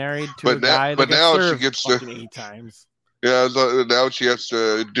married to a guy that she gets to 8 times. Yeah, so now she has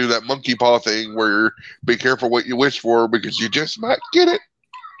to do that monkey paw thing where be careful what you wish for because you just might get it.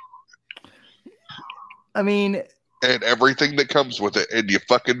 I mean, and everything that comes with it, and you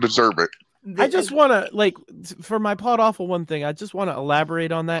fucking deserve it. I just want to, for my Pod Awful one thing, I just want to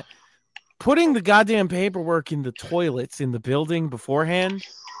elaborate on that. Putting the goddamn paperwork in the toilets in the building beforehand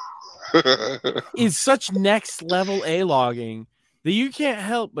is such next level A-logging that you can't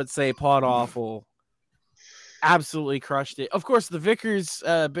help but say Pod Awful absolutely crushed it. Of course, the Vickers,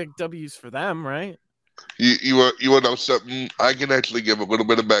 big W's for them, right? You want to know something? I can actually give a little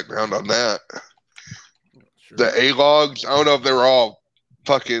bit of background on that. Sure. The A-logs, I don't know if they were all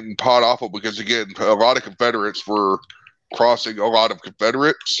fucking Pod Awful because, again, a lot of Confederates were crossing a lot of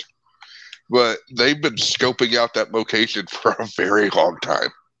Confederates, but they've been scoping out that location for a very long time.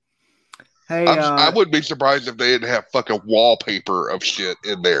 Hey, I wouldn't be surprised if they didn't have fucking wallpaper of shit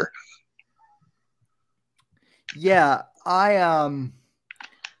in there. Yeah, I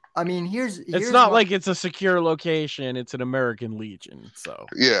mean, here's it's not like it's a secure location; it's an American Legion. So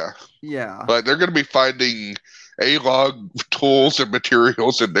yeah, but they're gonna be finding A-log tools and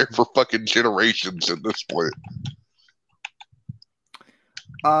materials in there for fucking generations at this point.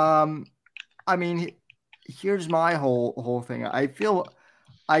 I mean, here's my whole thing. I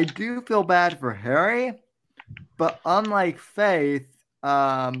do feel bad for Harry, but unlike Faith,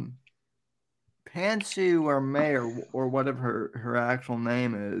 Pantsu or May or whatever her actual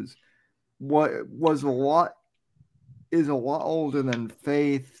name is, is a lot older than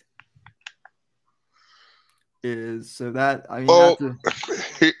Faith is. So that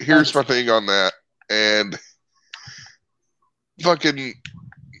here's my thing on that, and fucking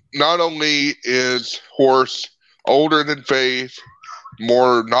not only is Horse older than Faith,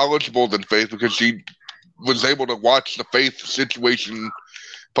 more knowledgeable than Faith because she was able to watch the Faith situation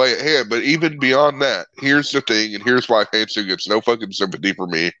play at hand. But even beyond that, here's the thing, and here's why Pantsu gets no fucking sympathy for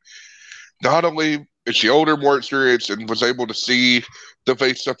me. Not only is she older, more experienced, and was able to see the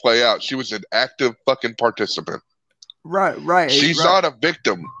Faith stuff play out, she was an active fucking participant. Right. She's not a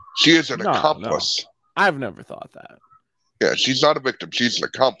victim. She is an accomplice. No. I've never thought that. Yeah, she's not a victim. She's an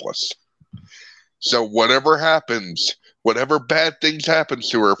accomplice. So whatever happens, whatever bad things happens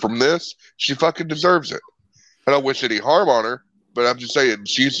to her from this, she fucking deserves it. I don't wish any harm on her, but I'm just saying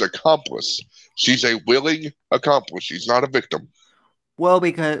she's an accomplice. She's a willing accomplice. She's not a victim. Well,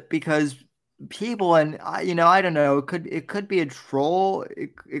 because people, and I don't know, it could be a troll.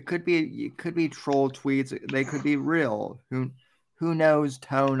 It could be troll tweets. They could be real. Who knows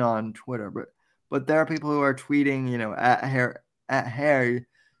tone on Twitter, but there are people who are tweeting, at Harry,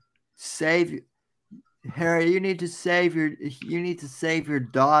 Harry, you need to save your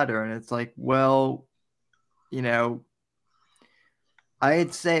daughter, and it's like, well,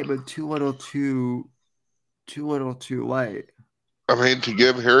 I'd say it, but too little, too late. I mean, to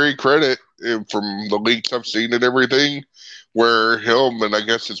give Harry credit from the leaks I've seen and everything, where him and I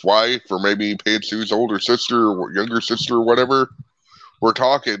guess his wife or maybe Pantsu's older sister or younger sister or whatever, were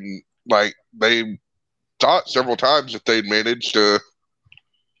talking like they thought several times that they'd managed to,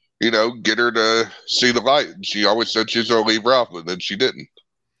 get her to see the light. And she always said she was going to leave Ralph, but then she didn't.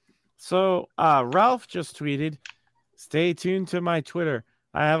 So Ralph just tweeted, "Stay tuned to my Twitter.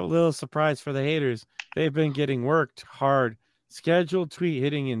 I have a little surprise for the haters. They've been getting worked hard. Scheduled tweet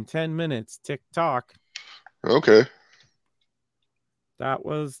hitting in 10 minutes. TikTok." Okay. That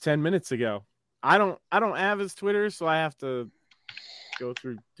was 10 minutes ago. I don't have his Twitter, so I have to go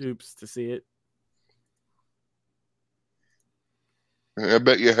through hoops to see it. I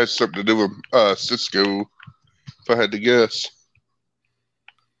bet you it has something to do with Cisco, if I had to guess.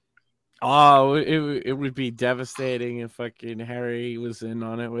 Oh, it would be devastating if fucking Harry was in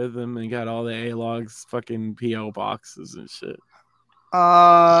on it with him and got all the A-logs fucking P.O. boxes and shit.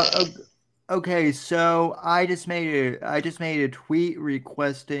 Okay, so I just made a tweet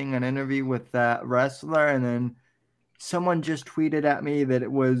requesting an interview with that wrestler, and then someone just tweeted at me that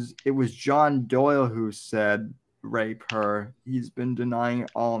it was John Doyle who said rape her. He's been denying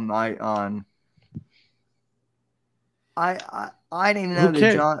it all night on. I didn't even know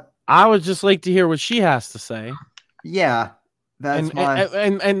that John. I would just like to hear what she has to say. Yeah, that's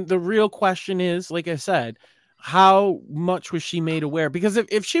and the real question is, like I said, how much was she made aware? Because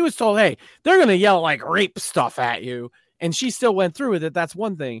if she was told, hey, they're gonna yell like rape stuff at you, and she still went through with it, that's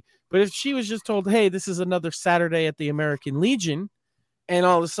one thing. But if she was just told, hey, this is another Saturday at the American Legion, and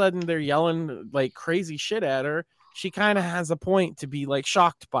all of a sudden they're yelling like crazy shit at her, she kind of has a point to be like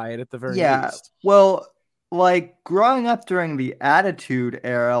shocked by it at the very least. Well, like growing up during the Attitude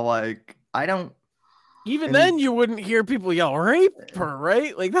Era, like I don't. Even then, you wouldn't hear people yell rape her,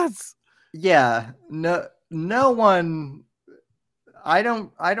 right? Like that's. Yeah, no one. I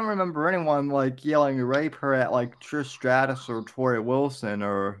don't remember anyone like yelling rape her at like Trish Stratus or Tori Wilson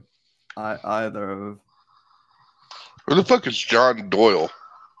or either of. Who the fuck is John Doyle?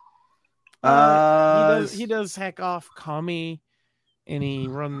 He does Heck Off Commie, and he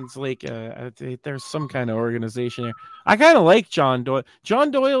runs like there's some kind of organization there. I kind of like John Doyle. John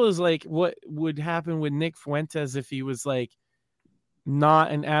Doyle is like what would happen with Nick Fuentes if he was like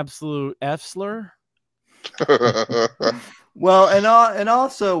not an absolute F slur. Well, and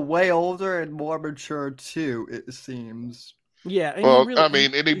also way older and more mature too, it seems. Yeah. Well, really, I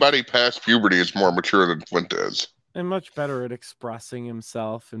mean, anybody past puberty is more mature than Fuentes. And much better at expressing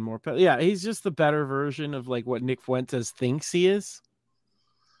himself and more. Yeah, he's just the better version of like what Nick Fuentes thinks he is.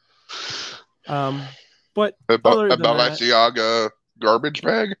 But Balenciaga garbage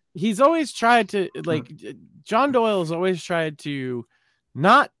bag. He's always tried to like John Doyle has always tried to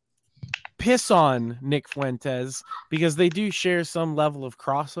not piss on Nick Fuentes because they do share some level of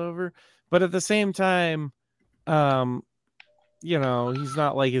crossover, but at the same time, you know, he's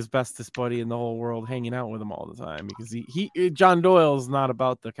not like his bestest buddy in the whole world hanging out with him all the time because John Doyle is not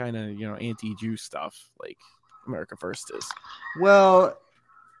about the kind of, you know, anti-Jew stuff like America First is. Well,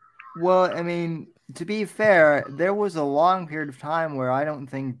 I mean, to be fair, there was a long period of time where I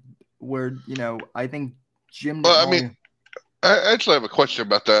think Jim. Well, I mean, I actually have a question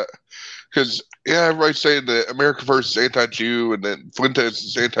about that because everybody's saying that America First is anti-Jew and then Fuentes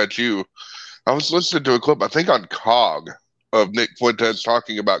is anti-Jew. I was listening to a clip, I think on COG, of Nick Fuentes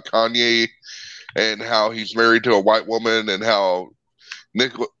talking about Kanye and how he's married to a white woman and how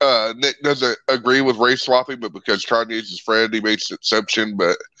Nick doesn't agree with race swapping, but because Kanye's his friend, he makes an exception.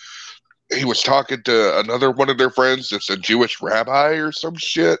 But he was talking to another one of their friends that's a Jewish rabbi or some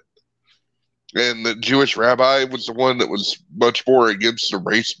shit. And the Jewish rabbi was the one that was much more against the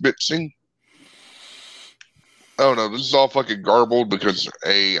race mixing. I don't know. This is all fucking garbled because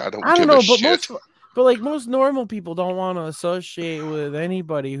I don't give a shit. But like most normal people don't want to associate with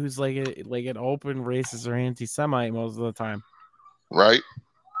anybody who's like an open racist or anti-Semite most of the time, right?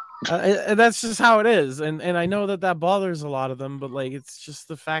 And that's just how it is. And I know that bothers a lot of them, but like it's just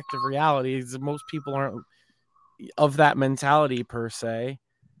the fact of reality is that most people aren't of that mentality per se.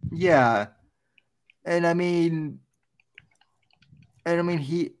 Yeah, and I mean,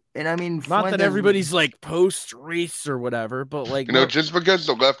 not that everybody's like post-race or whatever, but like just because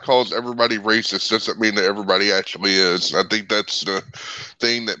the left calls everybody racist doesn't mean that everybody actually is. I think that's the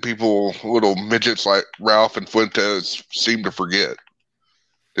thing that little midgets like Ralph and Fuentes seem to forget.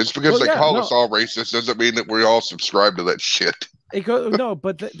 It's because they call us all racist doesn't mean that we all subscribe to that shit.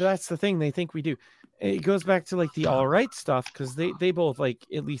 But that's the thing. They think we do. It goes back to like the all right stuff because they both like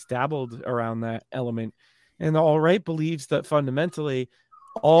at least dabbled around that element, and the all right believes that fundamentally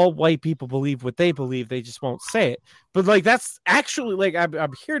all white people believe what they believe. They just won't say it. But like that's actually like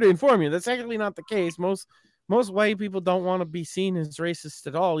I'm here to inform you that's actually not the case. Most white people don't want to be seen as racist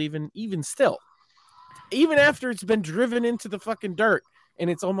at all. Even still, even after it's been driven into the fucking dirt. And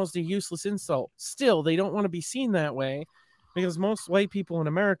it's almost a useless insult. Still, they don't want to be seen that way because most white people in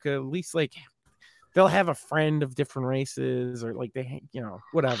America, at least like they'll have a friend of different races or like they, you know,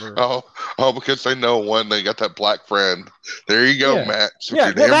 whatever. Oh, because they know one, they got that black friend. There you go, Matt.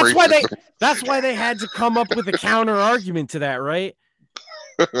 Yeah, well, that's why they had to come up with a counter argument to that, right?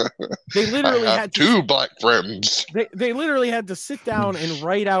 They literally I have had to two black friends. They literally had to sit down and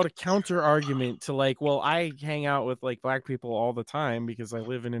write out a counter argument to like, well, I hang out with like black people all the time because I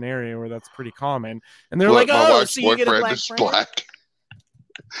live in an area where that's pretty common. And they're Look, like, my oh, wife's so you get a boyfriend black is friend? black.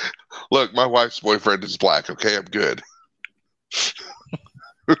 Look, my wife's boyfriend is black. Okay, I'm good.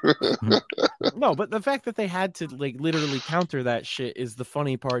 No, but the fact that they had to like literally counter that shit is the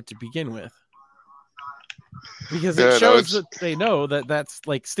funny part to begin with. Because it shows that they know that that's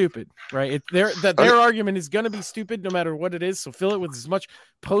like stupid, right? Their argument is going to be stupid no matter what it is. So fill it with as much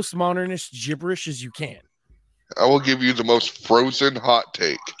postmodernist gibberish as you can. I will give you the most frozen hot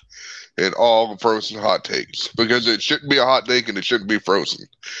take in all the frozen hot takes, because it shouldn't be a hot take and it shouldn't be frozen.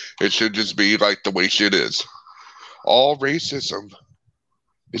 It should just be like the way shit is. All racism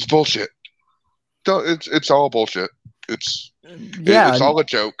is bullshit. It's all bullshit. It's all a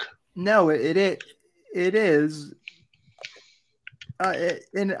joke. No, it is.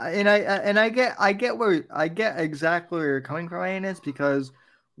 And I get exactly where you're coming from, Anus, because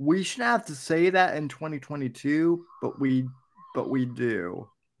we shouldn't have to say that in 2022, but we do.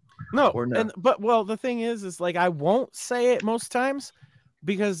 No. Well, the thing is like I won't say it most times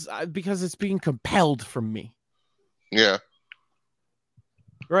because it's being compelled from me. Yeah.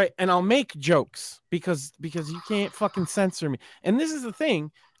 Right, and I'll make jokes because you can't fucking censor me. And this is the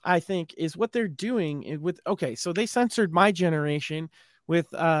thing I think is what they're doing with. Okay, so they censored my generation with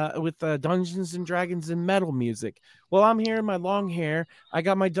Dungeons and Dragons and metal music. Well, I'm here in my long hair. I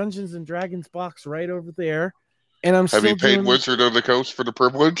got my Dungeons and Dragons box right over there, and I'm. Have you paid Wizard of the Coast for the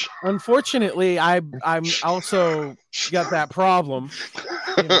privilege? Unfortunately, I'm also got that problem.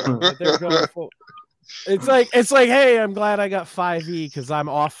 You know, they're going full. It's like, hey, I'm glad I got 5e because I'm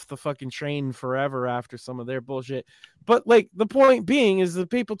off the fucking train forever after some of their bullshit. But like the point being is the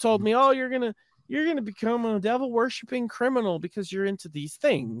people told me, oh, you're gonna become a devil worshipping criminal because you're into these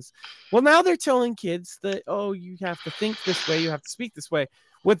things. Well, now they're telling kids that, oh, you have to think this way, you have to speak this way.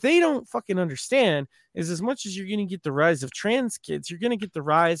 What they don't fucking understand is as much as you're gonna get the rise of trans kids, you're gonna get the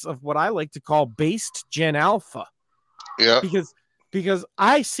rise of what I like to call based Gen Alpha. Yeah. Because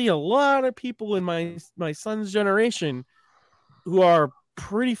I see a lot of people in my son's generation who are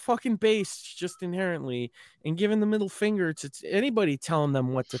pretty fucking based just inherently and giving the middle finger to anybody telling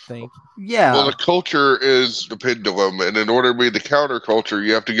them what to think. Yeah. Well, the culture is the pendulum, and in order to be the counterculture,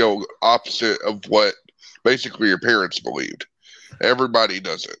 you have to go opposite of what basically your parents believed. Everybody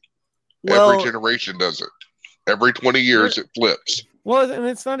does it. Every generation does it. Every 20 years, it flips. Well, and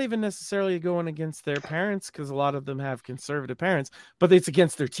it's not even necessarily going against their parents because a lot of them have conservative parents, but it's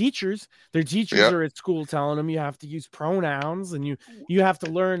against their teachers. Their teachers are at school telling them you have to use pronouns and you have to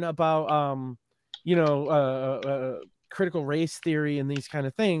learn about, critical race theory and these kind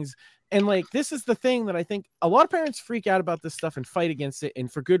of things. And like, this is the thing that I think a lot of parents freak out about this stuff and fight against it,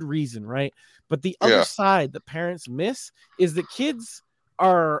 and for good reason, right? But the other side that parents miss is that kids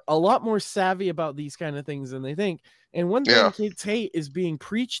are a lot more savvy about these kind of things than they think. And one thing kids hate is being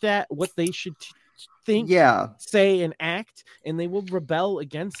preached at what they should think, say, and act, and they will rebel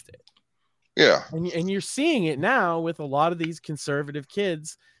against it. Yeah. And you're seeing it now with a lot of these conservative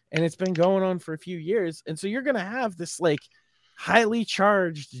kids, and it's been going on for a few years. And so you're going to have this like highly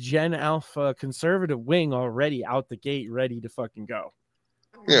charged Gen Alpha conservative wing already out the gate, ready to fucking go.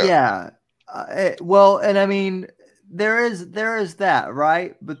 Yeah. Well, and I mean, there is that,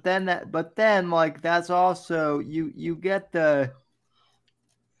 right? But then like that's also you get the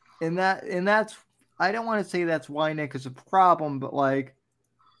and that's I don't want to say that's why Nick is a problem, but like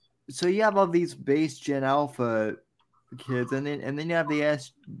so you have all these base Gen Alpha kids, and then you have you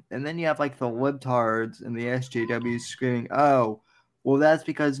have like the libtards and the SJWs screaming, oh, well, that's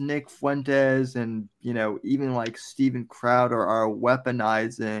because Nick Fuentes and even like Steven Crowder are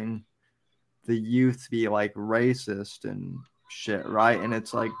weaponizing the youth to be like racist and shit, right? And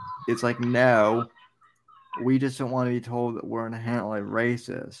it's like no, we just don't want to be told that we're inherently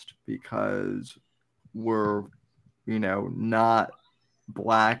racist because we're not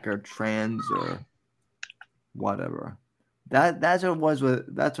black or trans or whatever. That's what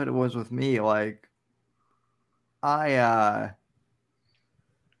it was with me. Like I I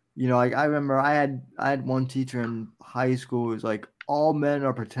remember I had one teacher in high school who was like, all men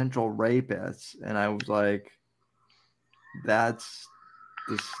are potential rapists, and I was like, that's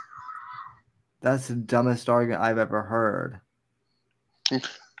the dumbest argument I've ever heard.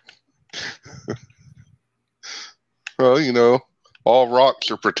 Well, all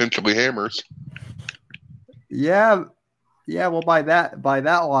rocks are potentially hammers. Yeah. Well, by that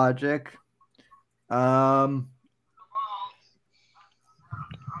logic, I've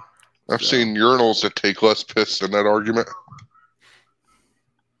seen urinals that take less piss than that argument.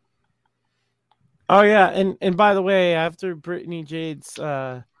 Oh yeah, and by the way, after Brittany Jade's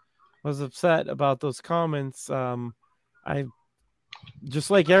was upset about those comments, I just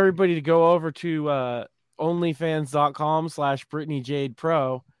like everybody to go over to onlyfans.com/Brittany Jade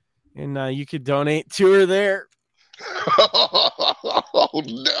Pro, and you could donate to her there. Oh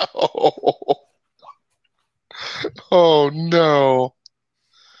no! Oh no!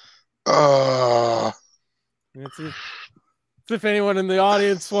 It's if anyone in the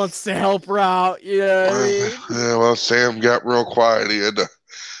audience wants to help her out, you know what I mean? Yeah, well, Sam got real quiet. He had to.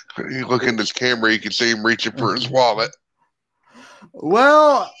 You look in his camera, you can see him reaching for his wallet.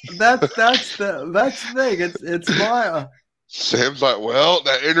 Well, that's the thing. It's my. Sam's like, well,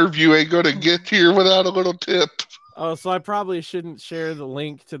 that interview ain't gonna get here without a little tip. Oh, so I probably shouldn't share the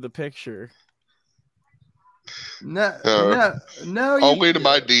link to the picture. No. Only to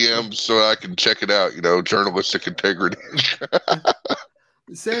my DMs so I can check it out. You know, journalistic integrity.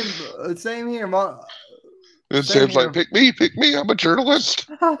 Same here, And Sam's like, pick me. I'm a journalist.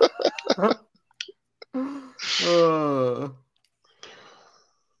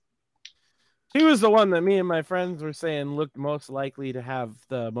 He was the one that me and my friends were saying looked most likely to have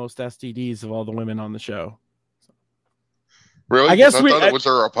the most STDs of all the women on the show. Really? I guess I thought it was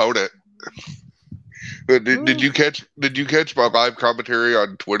her opponent. Did you catch my live commentary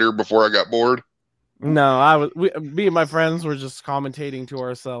on Twitter before I got bored? No, me and my friends were just commentating to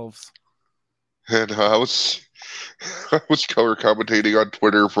ourselves. And I was color commentating on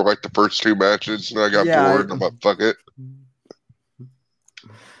Twitter for like the first 2 matches, and I got bored. And I'm like, fuck it.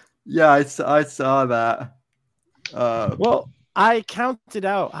 Yeah, I saw that. Well, I counted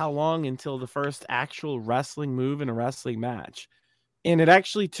out how long until the first actual wrestling move in a wrestling match, and it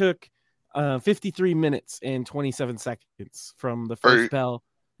actually took 53 minutes and 27 seconds from the first bell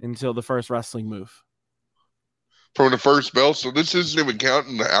until the first wrestling move. From the first bell, so this isn't even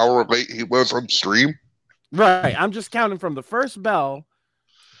counting the hour late he was on stream? Right, I'm just counting from the first bell.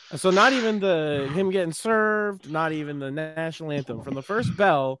 So not even him getting served, not even the national anthem. From the first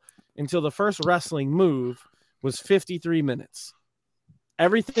bell until the first wrestling move was 53 minutes.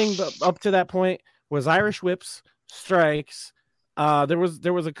 Everything up to that point was Irish whips, strikes. There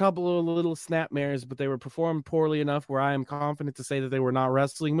was a couple of little snapmares, but they were performed poorly enough where I am confident to say that they were not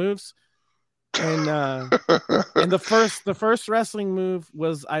wrestling moves. And the first wrestling move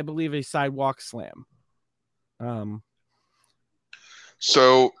was, I believe, a sidewalk slam.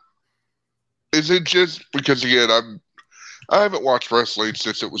 So is it just because, again, I haven't watched wrestling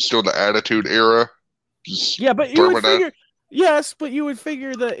since it was still the Attitude Era? Yeah, but you would figure. Yes, but you would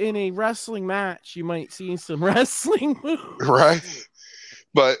figure that in a wrestling match, you might see some wrestling moves. Right.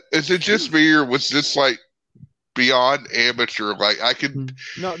 But is it just me, or was this like beyond amateur? Like, I could.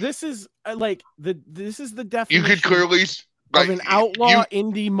 No, this is this is the definition. You could clearly of an outlaw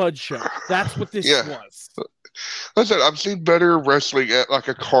indie mud show. That's what this was. Listen, I've seen better wrestling at like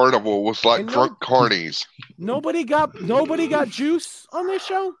a carnival with like drunk carnies. Nobody got juice on this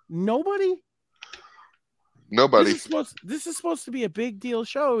show. Nobody. This is supposed to be a big deal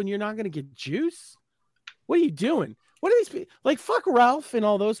show, and you're not going to get juice. What are you doing? What are these people like? Fuck Ralph and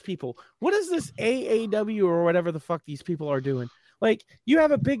all those people. What is this AAW or whatever the fuck these people are doing? Like, you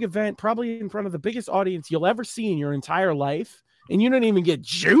have a big event, probably in front of the biggest audience you'll ever see in your entire life, and you don't even get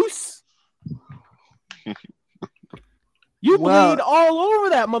juice. You bleed all over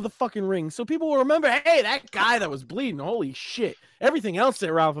that motherfucking ring, so people will remember, hey, that guy that was bleeding, holy shit. Everything else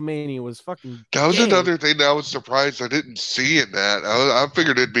at Ralph-A-Mania was fucking That was another thing that I was surprised I didn't see in that. I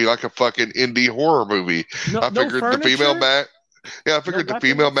figured it'd be like a fucking indie horror movie. I figured the female match... Yeah, I figured the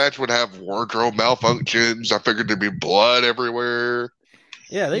female match would have wardrobe malfunctions. I figured there'd be blood everywhere.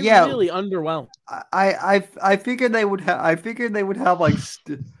 Yeah, they really underwhelmed. I figured they would have... I figured they would have like...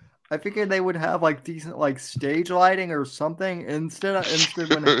 I figured they would have like decent like stage lighting or something instead of the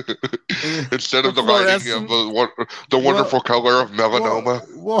lighting of the wonderful color of melanoma.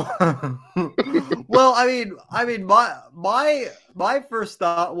 Well, I mean, my first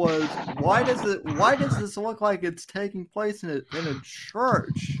thought was, why does this look like it's taking place in a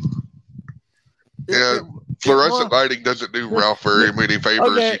church? Fluorescent lighting doesn't do Ralph very many favors.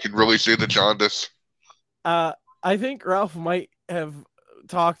 Okay. You can really see the jaundice. I think Ralph might have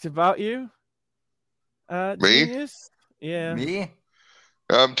talked about you. Me? Genius? Yeah. Me?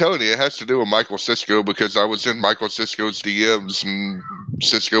 I'm telling you, it has to do with Michael Sisko, because I was in Michael Sisko's DMs and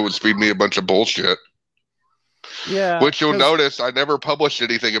Sisko would feed me a bunch of bullshit. Yeah. Which you'll notice I never published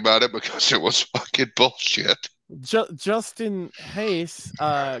anything about it because it was fucking bullshit. Justin Hayes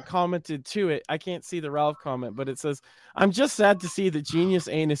commented to it. I can't see the Ralph comment, but it says, I'm just sad to see that Genius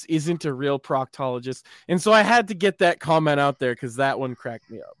Anus isn't a real proctologist. And so I had to get that comment out there because that one cracked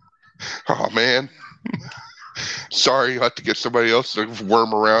me up. Oh man. Sorry, you have to get somebody else to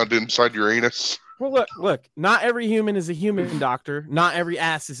worm around inside your anus. Well, look. Not every human is a human doctor. Not every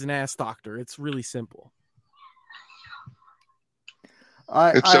ass is an ass doctor. It's really simple.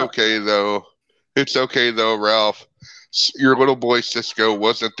 It's okay though. It's okay though, Ralph. Your little boy Cisco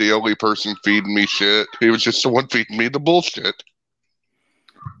wasn't the only person feeding me shit. He was just the one feeding me the bullshit.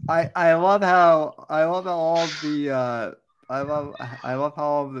 I love how all the I love how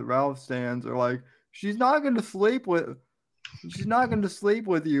all the Ralph stands are like, she's not gonna sleep with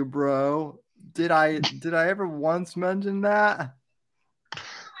you, bro. Did I ever once mention that?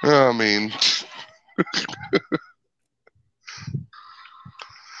 I mean,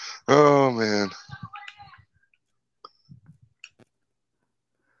 oh man.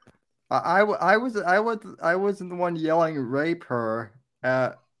 I wasn't the one yelling rape her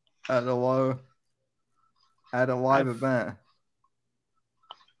at a live event.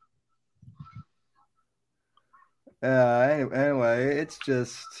 Anyway, it's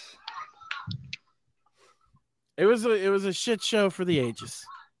just it was a shit show for the ages.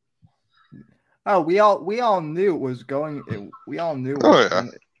 Oh, we all knew it was going. We all knew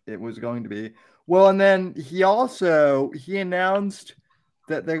it was going to be. Well, and then he announced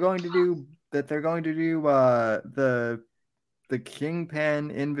that they're going to do the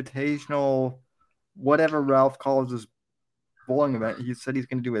Kingpin Invitational, whatever Ralph calls his bowling event. He said he's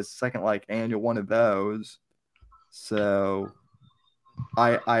going to do his second annual one of those. So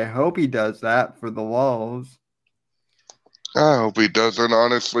I hope he does that for the lulz. I hope he doesn't.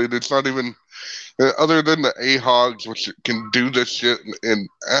 Honestly, it's not even other than the AHOGs, which can do this shit, and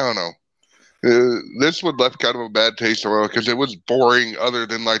I don't know. This one left kind of a bad taste in my mouth because it was boring. Other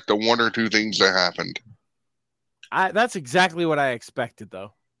than the one or two things that happened. That's exactly what I expected,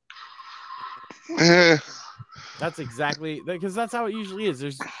 though. That's exactly because that's how it usually is.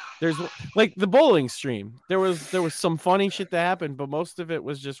 There's like the bowling stream. There was some funny shit that happened, but most of it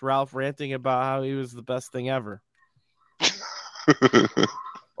was just Ralph ranting about how he was the best thing ever.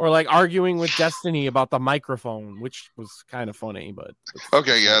 Or arguing with Destiny about the microphone, which was kind of funny, but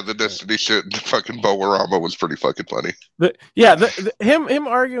okay, yeah, the Destiny shit, the fucking Bowarama was pretty fucking funny. Him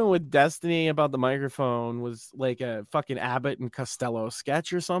arguing with Destiny about the microphone was like a fucking Abbott and Costello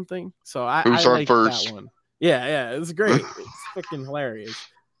sketch or something. So I liked that one. Yeah, it was great. It's fucking hilarious.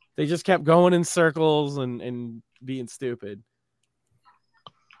 They just kept going in circles and being stupid.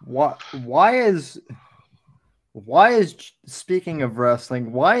 Why is speaking of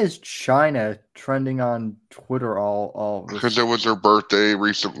wrestling? Why is China trending on Twitter all? Because it was her birthday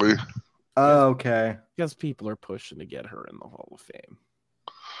recently. Oh, okay. Because people are pushing to get her in the Hall of Fame.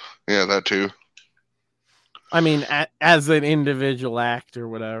 Yeah, that too. I mean, as an individual act or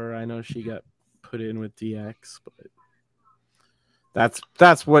whatever, I know she got put in with DX, but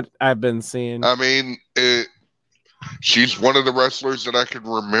that's what I've been seeing. I mean, she's one of the wrestlers that I can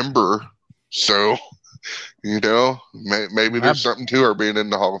remember, so. Maybe there's something to her being in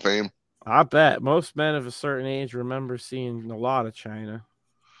the Hall of Fame. I bet most men of a certain age remember seeing a lot of China.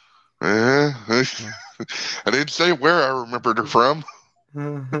 I didn't say where I remembered her from.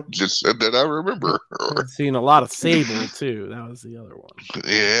 Just said that I remember her. Seen a lot of Sable too. That was the other one.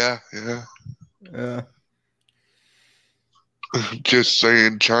 Yeah. Just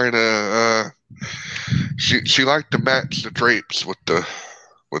saying, China. She liked to match the drapes with the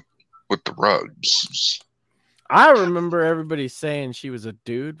rugs. I remember everybody saying she was a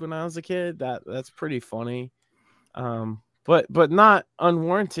dude when I was a kid. That's pretty funny. But not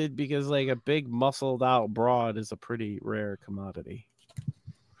unwarranted because a big muscled out broad is a pretty rare commodity.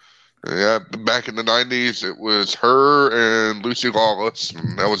 Yeah, back in the 90s it was her and Lucy Lawless,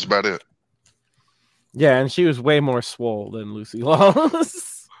 and that was about it. Yeah, and she was way more swole than Lucy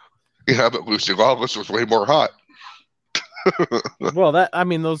Lawless. Yeah, but Lucy Lawless was way more hot. Well,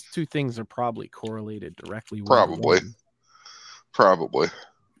 those two things are probably correlated directly. Probably.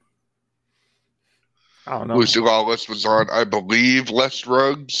 I don't know. Lucy Lawless was on, I believe, less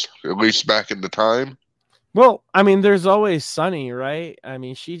drugs, at least back in the time. Well, there's always Sunny, right?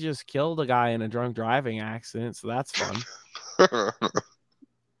 She just killed a guy in a drunk driving accident, so that's fun.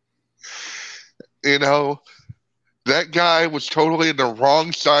 That guy was totally in the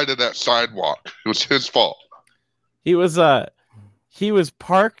wrong side of that sidewalk. It was his fault. He was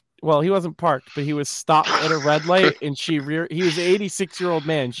parked. Well, he wasn't parked, but he was stopped at a red light, and he was an 86-year-old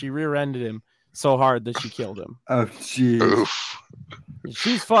man. She rear-ended him so hard that she killed him. Oh, jeez.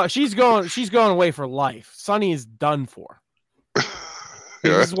 She's going away for life. Sunny is done for.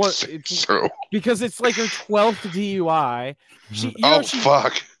 Yeah, because it's like her 12th DUI.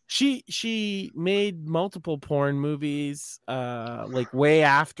 Fuck. She made multiple porn movies, like way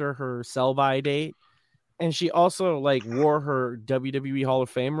after her sell-by date, and she also like wore her WWE Hall of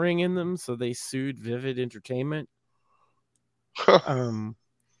Fame ring in them, so they sued Vivid Entertainment.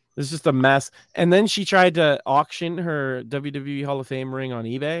 It's just a mess. And then she tried to auction her WWE Hall of Fame ring on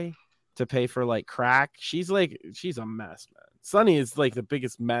eBay to pay for like crack. She's a mess, man. Sunny is like the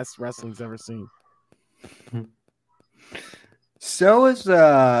biggest mess wrestling's ever seen. So is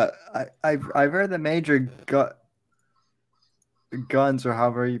I've heard that Major Guns, or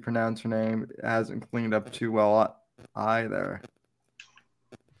however you pronounce her name, hasn't cleaned up too well either.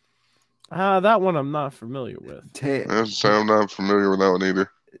 That one I'm not familiar with. I'm not familiar with that one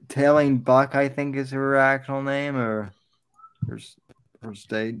either. Tailing Buck, I think, is her actual name, or her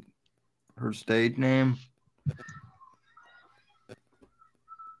stage name.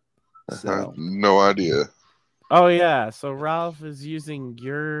 So. I have no idea. Oh yeah, so Ralph is using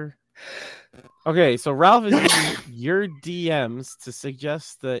your. Okay, so Ralph is using your DMs to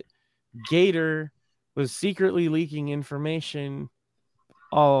suggest that Gator was secretly leaking information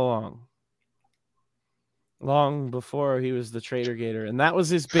all along. Long before he was the Trader Gator, and that was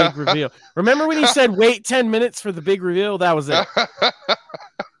his big reveal. Remember when he said wait 10 minutes for the big reveal? That was it.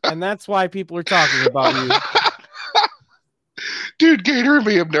 And that's why people are talking about you. Dude, Gator and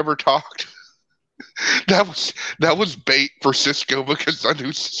me have never talked. That was bait for Cisco, because I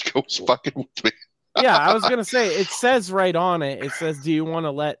knew Cisco was fucking with me. Yeah, I was gonna say, it says right on it. It says, "Do you want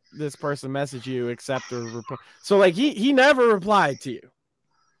to let this person message you, accept or reply?" So like he never replied to you.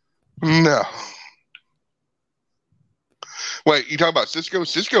 No. Wait, you talking about Cisco?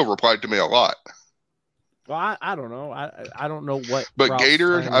 Cisco replied to me a lot. Well, I don't know. I don't know what. But Ralph's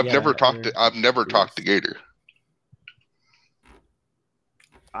Gator, trying I've to never get talked at to. I've never talked to Gator.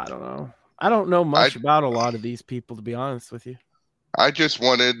 I don't know. I don't know much about a lot of these people, to be honest with you. I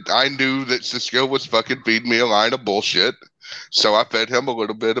knew that Cisco was fucking feeding me a line of bullshit. So I fed him a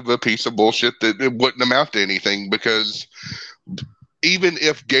little bit of a piece of bullshit that it wouldn't amount to anything, because even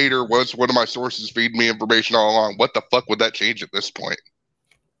if Gator was one of my sources feeding me information all along, what the fuck would that change at this point?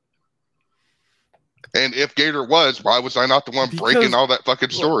 And if Gator was, why was I not the one breaking all that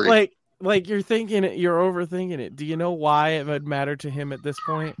fucking story? Like you're thinking it, you're overthinking it. Do you know why it would matter to him at this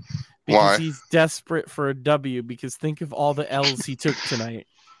point? Because why? He's desperate for a W, because think of all the L's he took tonight.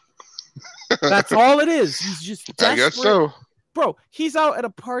 That's all it is. He's just desperate. I guess so. Bro, he's out at a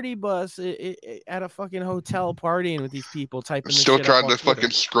party bus at a fucking hotel partying with these people, typing Still this shit trying up to on Twitter.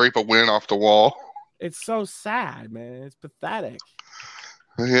 fucking scrape a win off the wall. It's so sad, man. It's pathetic.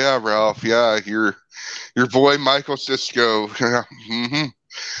 Yeah, Ralph. Yeah, your boy Michael Cisco. Mm-hmm.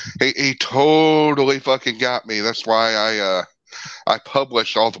 He totally fucking got me. That's why I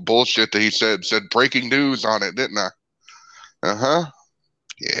published all the bullshit that he said breaking news on it, didn't I? Uh-huh.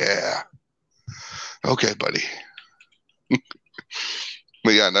 Yeah. Okay, buddy.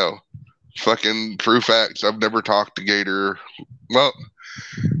 But yeah, no. Fucking true facts. I've never talked to Gator. Well,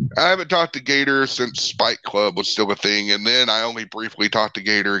 I haven't talked to Gator since Spike Club was still a thing, and then I only briefly talked to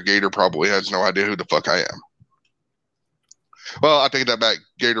Gator. Gator probably has no idea who the fuck I am. Well, I take that back.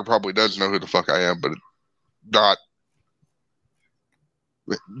 Gator probably does know who the fuck I am, but not.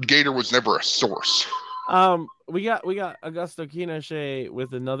 Gator was never a source. We got Augusto Kinoche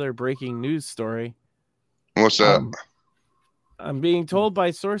with another breaking news story. What's that? I'm being told by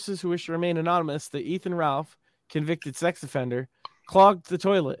sources who wish to remain anonymous that Ethan Ralph, convicted sex offender, clogged the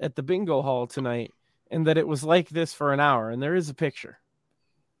toilet at the bingo hall tonight, and that it was like this for an hour. And there is a picture.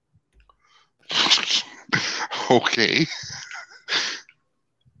 Okay.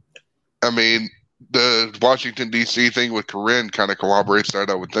 I mean, the Washington, D.C. thing with Corinne kind of corroborates that,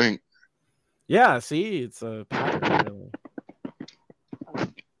 I would think. Yeah, see, it's a pattern, really.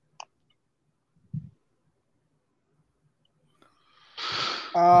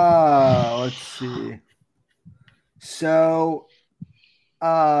 Let's see. So,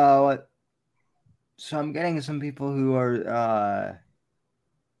 so I'm getting some people who are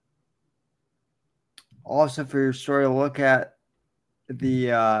also, for your story, look at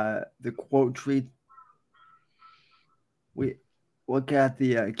the quote tweet. We look at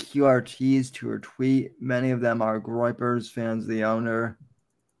the QRTs to her tweet. Many of them are Groypers, fans of the owner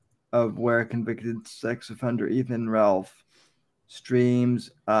of where convicted sex offender Ethan Ralph streams.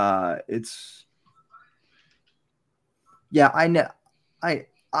 It's yeah, I know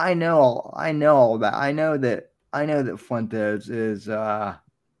all that. I know that Fuentes is so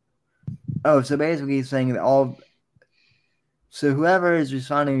basically he's saying that whoever is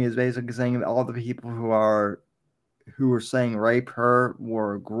responding is basically saying that all the people who were saying rape her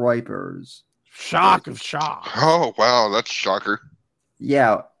were Groypers. Shock of shock. Oh wow, that's a shocker.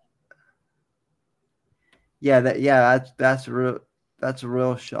 Yeah, That's a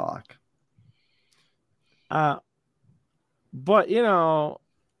real shock. But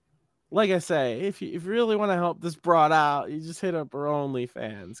like I say, if you really want to help this broad out, you just hit up her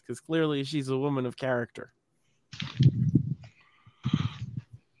OnlyFans, because clearly she's a woman of character.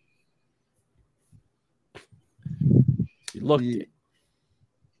 She looked it.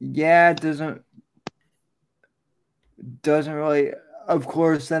 Yeah, it doesn't really. Of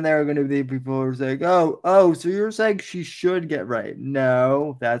course, then there are going to be people who are saying, "Oh, so you're saying she should get raped?"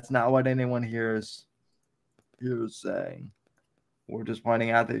 No, that's not what anyone here is saying. We're just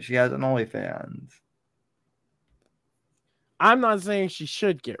pointing out that she has an OnlyFans. I'm not saying she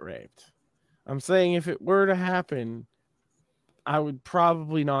should get raped. I'm saying if it were to happen, I would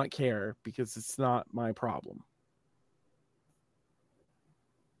probably not care, because it's not my problem.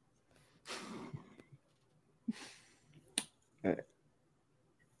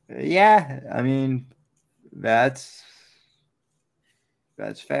 Yeah, I mean, that's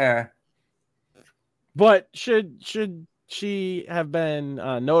fair. But should she have been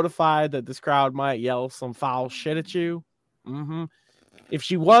notified that this crowd might yell some foul shit at you? Mm-hmm. If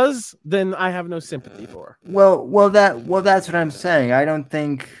she was, then I have no sympathy for her. Well, that's what I'm saying. I don't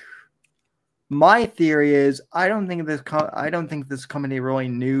think. My theory is I don't think this company really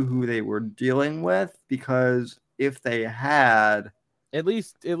knew who they were dealing with, because if they had, at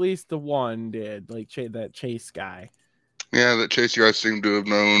least the one did, like that Chase guy. Yeah, that Chase guy seemed to have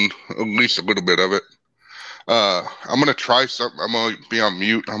known at least a little bit of it. I'm gonna try something. I'm gonna be on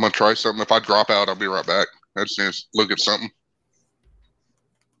mute. I'm gonna try something. If I drop out, I'll be right back. I just need to look at something.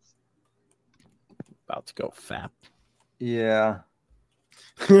 About to go fap. Yeah.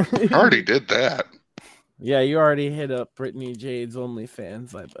 I already did that. Yeah, you already hit up Brittany Jade's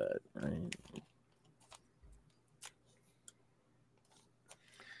OnlyFans, I bet. Right?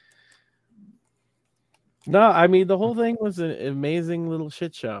 No, I mean, the whole thing was an amazing little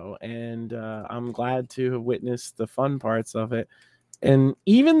shit show, and I'm glad to have witnessed the fun parts of it, and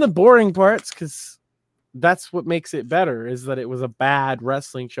even the boring parts, because that's what makes it better, is that it was a bad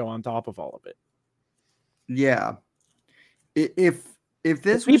wrestling show on top of all of it. Yeah. If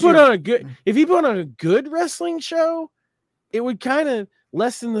this he put on a good wrestling show, it would kind of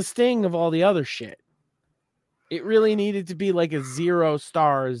lessen the sting of all the other shit. It really needed to be like a 0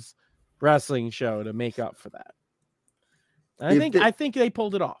 stars wrestling show to make up for that. I think they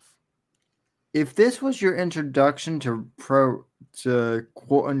pulled it off. If this was your introduction to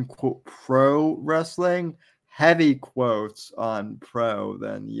quote unquote pro wrestling, heavy quotes on pro,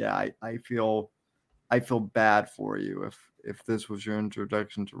 then yeah, I feel bad for you if this was your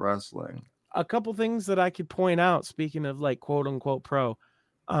introduction to wrestling. A couple things that I could point out, speaking of like quote unquote pro,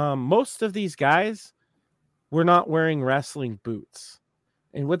 most of these guys were not wearing wrestling boots.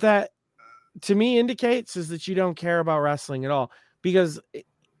 And what that to me indicates is that you don't care about wrestling at all, because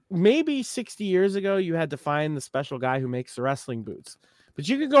maybe 60 years ago you had to find the special guy who makes the wrestling boots, but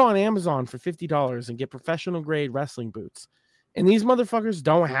you could go on Amazon for $50 and get professional grade wrestling boots, and these motherfuckers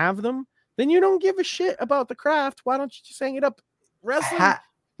don't have them. Then you don't give a shit about the craft. Why don't you just hang it up?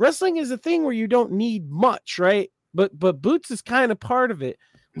 Wrestling is a thing where you don't need much, right? But boots is kind of part of it.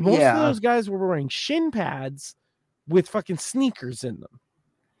 Most of those guys were wearing shin pads with fucking sneakers in them.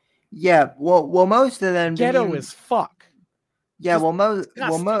 Yeah, well, most of them ghetto as fuck. Yeah, most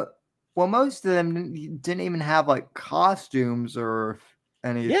of them didn't even have like costumes or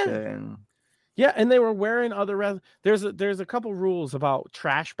anything. Yeah, and they were wearing other there's a couple rules about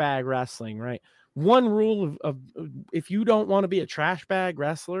trash bag wrestling, right? One rule of if you don't want to be a trash bag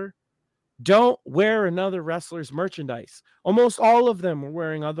wrestler, don't wear another wrestler's merchandise. Almost all of them were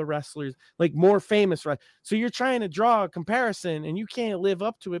wearing other wrestlers, like more famous. Right? So you're trying to draw a comparison, and you can't live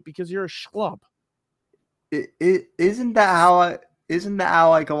up to it because you're a schlub. Isn't that how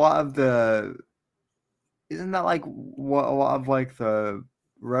like a lot of the? Isn't that like what a lot of like the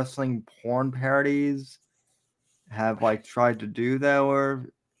wrestling porn parodies have like tried to do though,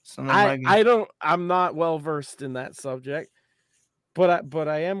 or something like that? I'm not well versed in that subject. But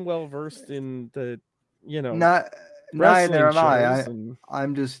I am well versed in the, neither am I.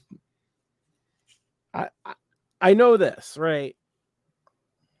 I'm just I know this, right?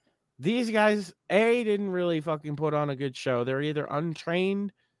 These guys didn't really fucking put on a good show. They're either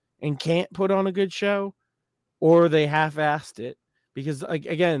untrained and can't put on a good show, or they half-assed it, because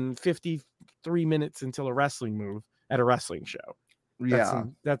again, 53 minutes until a wrestling move at a wrestling show.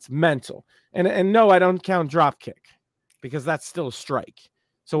 That's mental. And no, I don't count drop kick, because that's still a strike.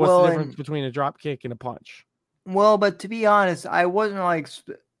 So what's the difference between a drop kick and a punch? Well, but to be honest, I wasn't like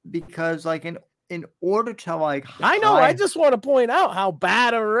because like in order to like, I know. I just want to point out how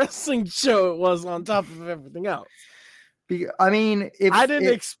bad a wrestling show it was on top of everything else. I mean, if I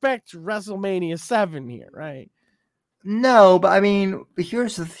didn't expect WrestleMania 7 here, right? No, but I mean,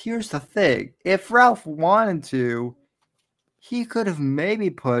 here's the thing. If Ralph wanted to, he could have maybe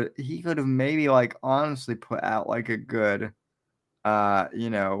like honestly put out like a good, you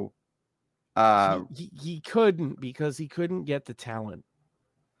know, he couldn't, because he couldn't get the talent.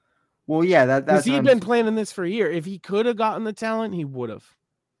 Well, yeah, that's he'd been planning this for a year. If he could have gotten the talent, he would have.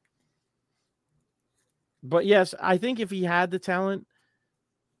 But yes, I think if he had the talent,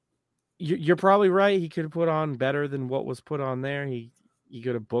 you're probably right. He could have put on better than what was put on there. He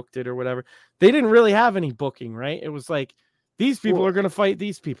could have booked it or whatever. They didn't really have any booking, right? It was like, these people are going to fight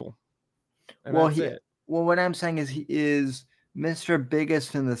these people. And that's it. Well, what I'm saying is he is Mr.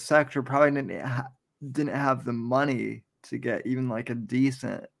 Biggest in the sector. Probably didn't have the money to get even like a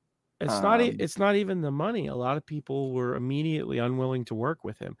decent. It's not even the money. A lot of people were immediately unwilling to work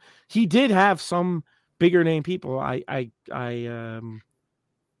with him. He did have some bigger name people. I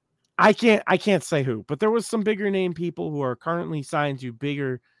can't say who, but there was some bigger name people who are currently signed to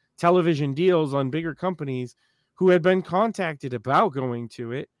bigger television deals on bigger companies who had been contacted about going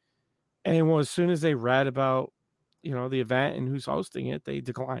to it. And well, as soon as they read about, the event and who's hosting it, they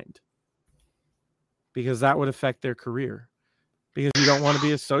declined, because that would affect their career. Because you don't want to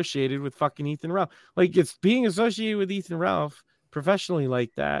be associated with fucking Ethan Ralph. Like, it's being associated with Ethan Ralph professionally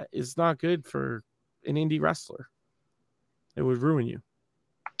like that is not good for an indie wrestler. It would ruin you.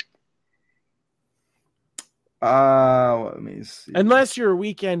 Let me see. Unless you're a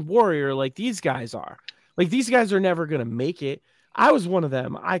weekend warrior like these guys are. Like, these guys are never going to make it. I was one of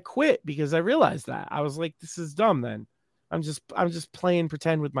them. I quit because I realized that. I was like, this is dumb then. I'm just playing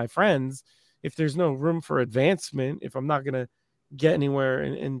pretend with my friends. If there's no room for advancement, if I'm not going to get anywhere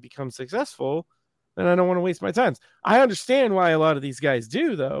and become successful, then I don't want to waste my time. I understand why a lot of these guys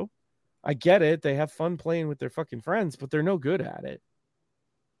do, though. I get it. They have fun playing with their fucking friends, but they're no good at it.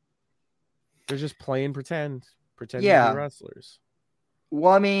 They're just playing pretending to be wrestlers.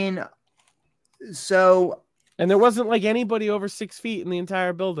 Well, I mean, so... And there wasn't like anybody over 6 feet in the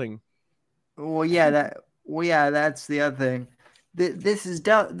entire building. Well, yeah, that's the other thing. This is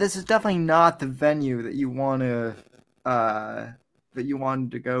definitely not the venue that you want to that you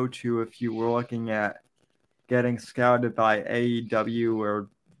wanted to go to if you were looking at getting scouted by AEW or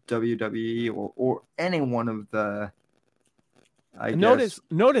WWE or any one of the.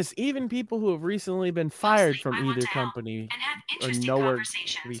 Notice even people who have recently been fired from either company are nowhere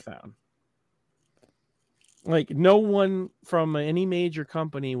to be found. Like, no one from any major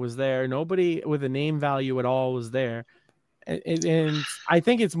company was there. Nobody with a name value at all was there. And I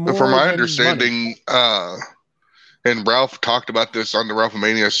think it's more. From my understanding, and Ralph talked about this on the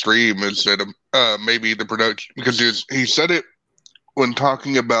Ralphomania stream, is that maybe the production, because he said it when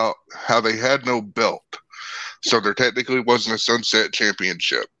talking about how they had no belt, so there technically wasn't a Sunset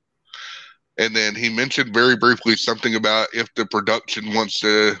Championship. And then he mentioned very briefly something about if the production wants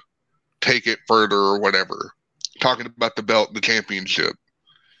to take it further or whatever, talking about the belt, the championship.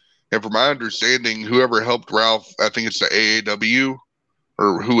 And from my understanding, whoever helped Ralph, I think it's the AAW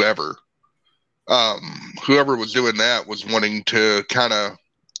or whoever was doing that was wanting to kind of,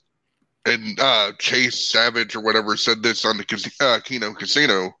 and Chase Savage or whatever said this on the Keno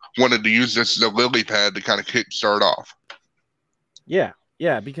Casino, wanted to use this as a lily pad to kind of kickstart off.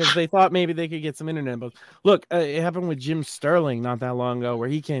 Yeah, because they thought maybe they could get some internet buzz. Look, it happened with Jim Sterling not that long ago, where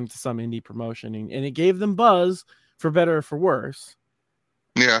he came to some indie promotion and it gave them buzz, for better or for worse.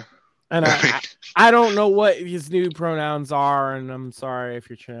 Yeah. And I don't know what his new pronouns are, and I'm sorry if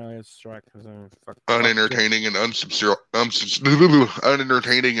your channel is struck because I'm unentertaining and unsubscribed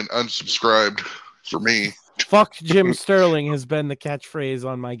for me. Fuck Jim Sterling has been the catchphrase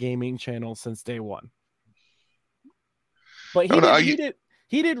on my gaming channel since day one. But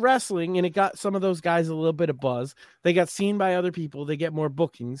he did wrestling, and it got some of those guys a little bit of buzz. They got seen by other people. They get more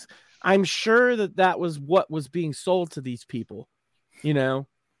bookings. I'm sure that was what was being sold to these people,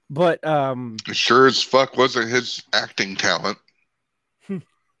 But sure as fuck wasn't his acting talent.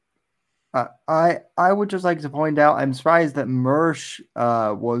 I would just like to point out, I'm surprised that Mersh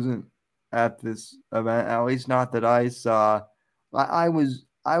wasn't at this event. At least not that I saw. I was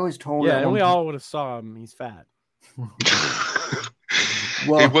told. Yeah, and we all would have saw him. He's fat.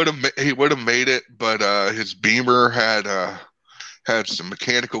 Well, he would have made it, but his Beamer had some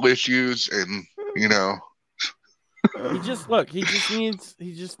mechanical issues, and he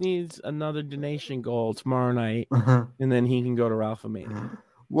just needs another donation goal tomorrow night, and then he can go to Ralphomania.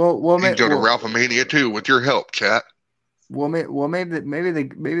 Well, he can go to Ralphomania too with your help, chat.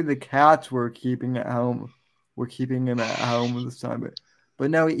 maybe the cats were keeping at home, were keeping him at home this time,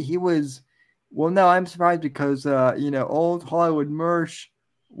 but no, he was. Well, no, I'm surprised because old Hollywood Mersh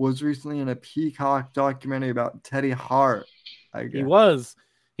was recently in a Peacock documentary about Teddy Hart. I He guess. was.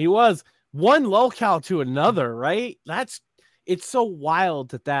 He was one locale to another, right? It's so wild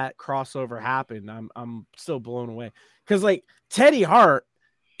that crossover happened. I'm still blown away because like Teddy Hart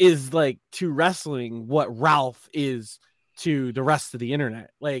is like to wrestling what Ralph is to the rest of the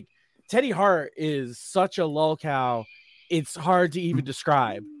internet. Like Teddy Hart is such a locale, it's hard to even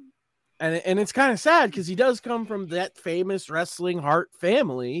describe. And it's kind of sad because he does come from that famous wrestling Hart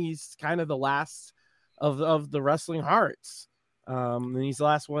family. He's kind of the last of the wrestling Harts. And he's the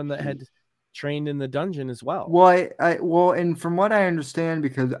last one that had trained in the dungeon as well. Well, and from what I understand,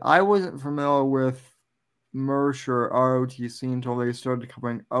 because I wasn't familiar with Mersh or ROTC until they started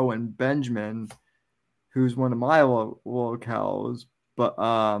covering Owen Benjamin, who's one of my locales. But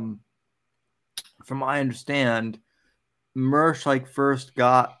from what I understand, Mersh like first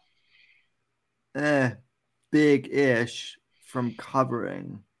got big-ish from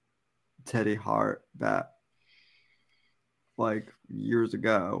covering Teddy Hart back like years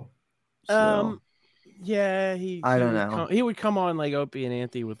ago. So yeah, I don't know. He would come on like Opie and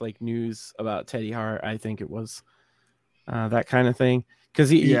Anthony with like news about Teddy Hart. I think it was that kind of thing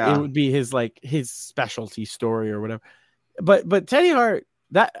because it would be his specialty story or whatever. But Teddy Hart,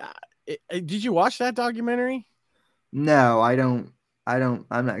 did you watch that documentary? No, I don't.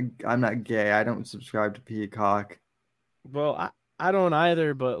 I'm not gay. I don't subscribe to Peacock. Well, I don't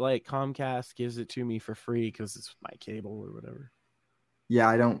either, but like Comcast gives it to me for free because it's my cable or whatever. Yeah,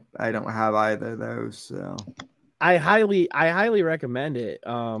 I don't have either of those. So I highly recommend it.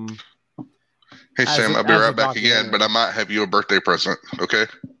 Hey Sam, I'll be right back again, but I might have you a birthday present. Okay.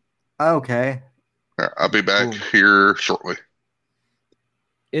 Okay. I'll be back here shortly.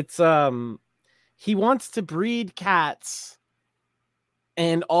 It's he wants to breed cats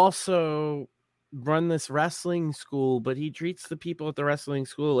and also run this wrestling school, but he treats the people at the wrestling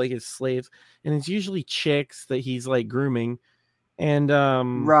school like his slaves, and it's usually chicks that he's like grooming. And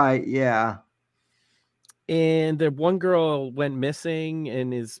right, yeah. And the one girl went missing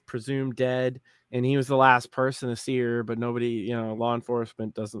and is presumed dead, and he was the last person to see her, but nobody, law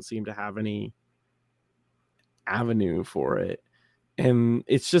enforcement doesn't seem to have any avenue for it. And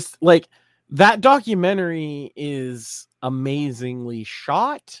it's just like that documentary is amazingly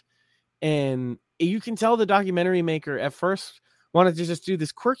shot, and you can tell the documentary maker at first wanted to just do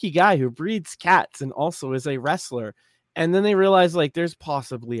this quirky guy who breeds cats and also is a wrestler, and then they realized like there's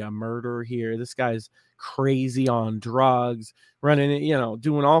possibly a murder here. This guy's crazy on drugs, running,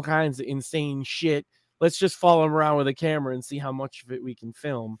 doing all kinds of insane shit. Let's just follow him around with a camera and see how much of it we can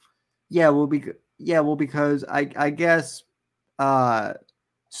film. Because I guess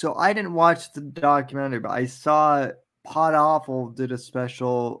so I didn't watch the documentary, but I saw Pod Awful did a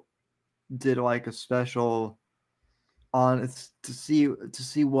special on to see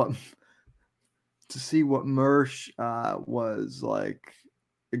what Mersh was like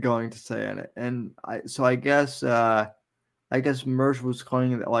going to say in it, and I guess Mersh was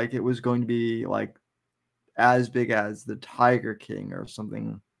claiming that like it was going to be like as big as the Tiger King or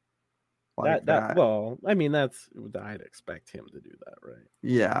something like that. Well, I mean, I'd expect him to do that, right?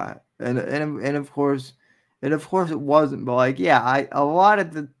 Yeah, and of course it wasn't, but like a lot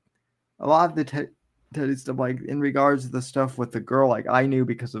of the Teddy stuff, like in regards to the stuff with the girl, like I knew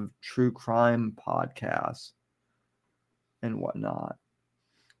because of true crime podcasts and whatnot.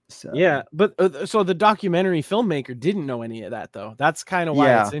 So yeah, but so the documentary filmmaker didn't know any of that though. That's kind of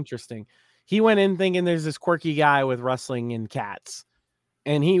why it's interesting. He went in thinking there's this quirky guy with wrestling and cats,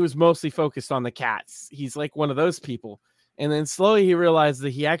 and he was mostly focused on the cats. He's like one of those people, and then slowly he realized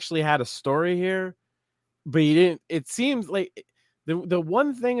that he actually had a story here, but he didn't. It seems like the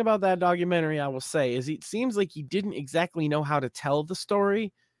one thing about that documentary I will say is it seems like he didn't exactly know how to tell the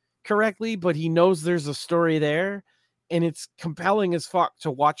story correctly, but he knows there's a story there, and it's compelling as fuck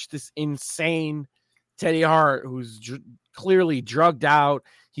to watch this insane Teddy Hart who's clearly drugged out.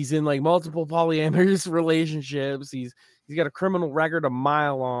 He's in like multiple polyamorous relationships. He's got a criminal record a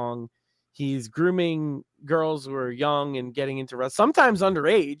mile long. He's grooming girls who are young and getting into wrestling, sometimes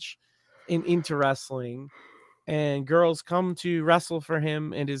underage, into wrestling. And girls come to wrestle for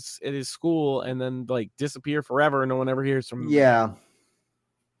him at his school and then like disappear forever. No one ever hears from him. Yeah.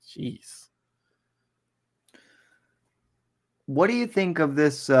 Jeez. What do you think of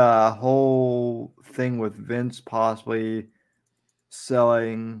this whole thing with Vince possibly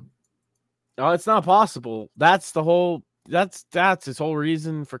selling? Oh, it's not possible. That's his whole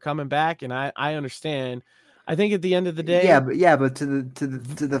reason for coming back. And I understand. I think at the end of the day, but to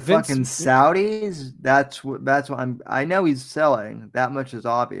the Vince- fucking Saudis, that's what I know he's selling. That much is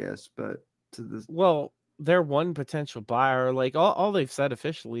obvious, but to the well, they're one potential buyer. Like all they've said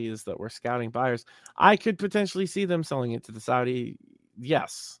officially is that we're scouting buyers. I could potentially see them selling it to the Saudi.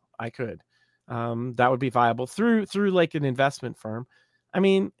 Yes, I could. That would be viable through like an investment firm. I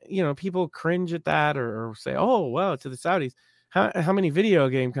mean, people cringe at that or say, "Oh, well, to the Saudis." How many video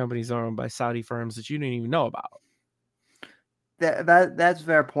game companies are owned by Saudi firms that you didn't even know about? That's a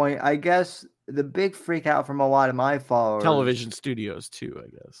fair point. I guess the big freak out from a lot of my followers, Television studios too, I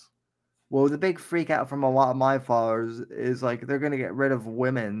guess. Well, the big freak out from a lot of my followers is like they're gonna get rid of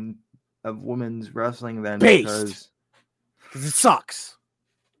women's wrestling then because it sucks.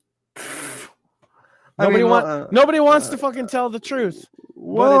 Nobody wants to fucking tell the truth.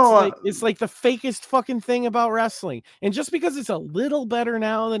 But it's like the fakest fucking thing about wrestling. And just because it's a little better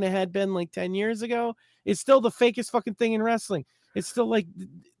now than it had been like 10 years ago, it's still the fakest fucking thing in wrestling. It's still like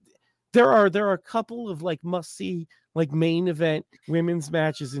there are a couple of like must-see like main event women's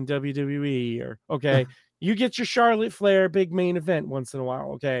matches in WWE, or okay, you get your Charlotte Flair big main event once in a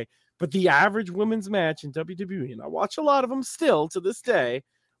while, okay? But the average women's match in WWE, and I watch a lot of them still to this day,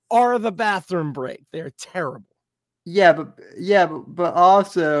 are the bathroom break. They're terrible. But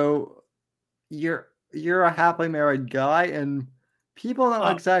also you're a happily married guy and people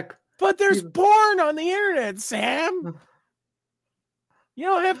don't exactly. But there's porn on the internet, Sam. You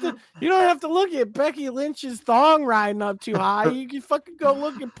don't have to look at Becky Lynch's thong riding up too high. You can fucking go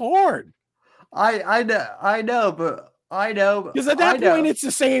look at porn. I know. Because at that point it's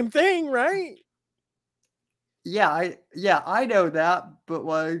the same thing, right? I know that,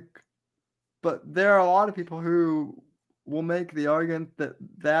 but there are a lot of people who will make the argument that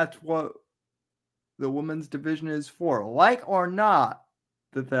that's what the women's division is for, like or not,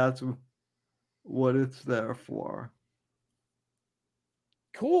 that's what it's there for.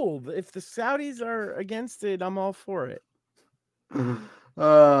 Cool. If the Saudis are against it, I'm all for it.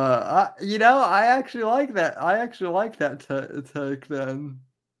 I actually like that. I actually like that take then.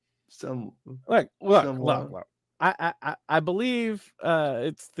 Look. I believe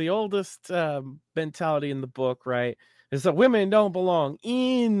it's the oldest mentality in the book, right? Is that women don't belong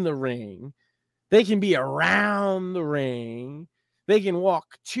in the ring. They can be around the ring. They can walk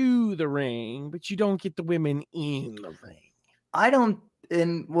to the ring, but you don't get the women in the ring. I don't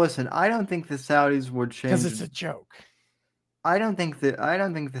think the Saudis would change. Because it's a joke. I don't think the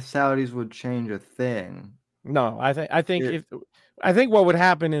Saudis would change a thing. No, I think what would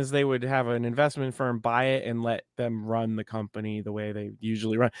happen is they would have an investment firm buy it and let them run the company the way they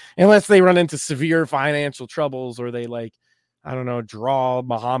usually run, unless they run into severe financial troubles or they draw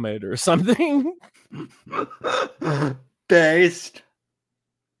Muhammad or something. Based.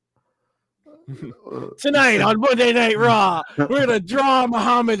 Tonight on Monday Night Raw, we're going to draw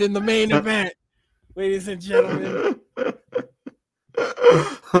Muhammad in the main event, ladies and gentlemen.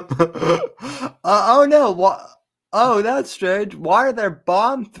 Oh no! What? Oh, that's strange. Why are there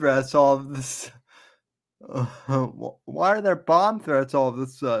bomb threats all of this? Why are there bomb threats all of a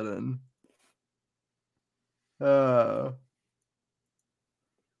sudden? Well,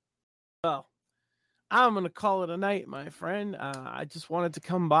 I'm going to call it a night, my friend. I just wanted to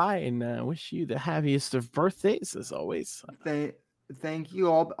come by and wish you the happiest of birthdays, as always. Thank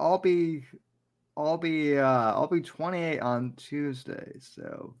you. I'll be 28 on Tuesday,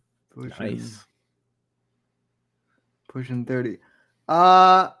 so pushing 30.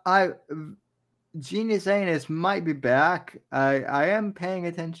 Genius Anus might be back. I am paying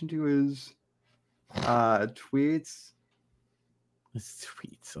attention to his tweets. His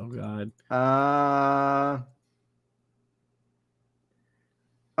tweets, oh god.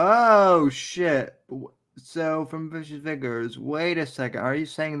 Oh shit. So from Vicious Figures, wait a second. Are you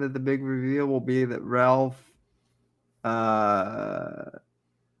saying that the big reveal will be that Ralph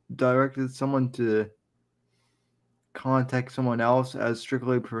directed someone to contact someone else as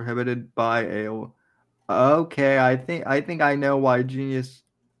strictly prohibited by a... Okay, I think I know why Genius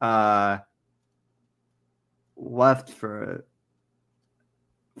left for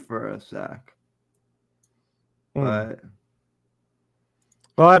a sec. But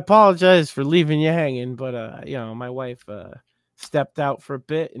well, I apologize for leaving you hanging, but my wife stepped out for a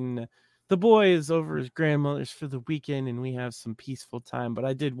bit, and the boy is over his grandmother's for the weekend, and we have some peaceful time. But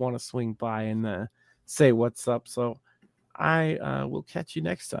I did want to swing by and say what's up, so I will catch you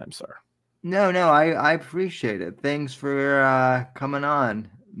next time, sir. No, I appreciate it. Thanks for coming on,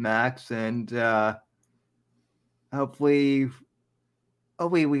 Max, and hopefully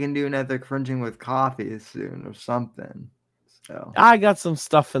we can do another Cringing with Coffee soon or something. So I got some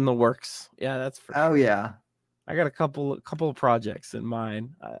stuff in the works. Yeah, that's for sure. Oh yeah. I got a couple of projects in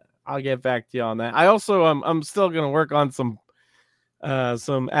mind. I'll get back to you on that. I also I'm still gonna work on some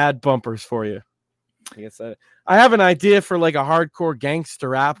ad bumpers for you. I guess I have an idea for like a hardcore gangster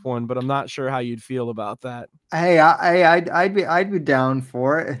rap one, but I'm not sure how you'd feel about that. Hey, I'd be down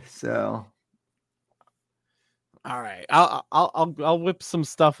for it. So, all right, I'll whip some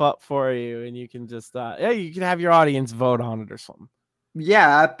stuff up for you, and you can just you can have your audience vote on it or something.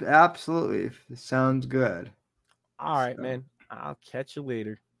 Yeah, absolutely. Sounds good. All right, man. I'll catch you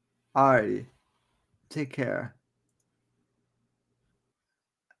later. Alrighty. Take care.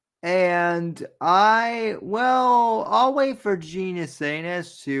 And I'll wait for Genius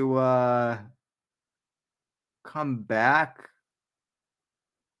Anus to come back,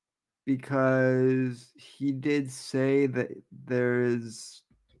 because he did say that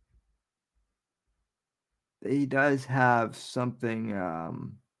he does have something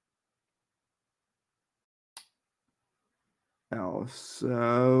else.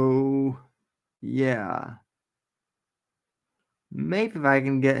 So yeah. Maybe if I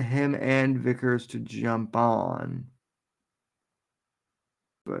can get him and Vickers to jump on.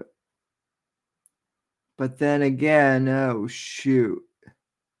 But then again, oh shoot.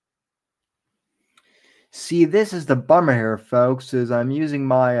 See, this is the bummer here, folks, is I'm using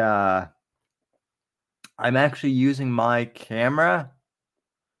my I'm actually using my camera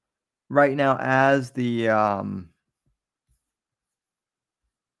right now as the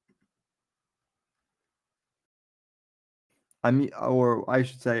I'm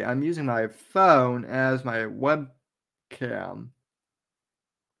using my phone as my webcam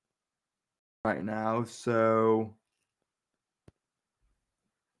right now, so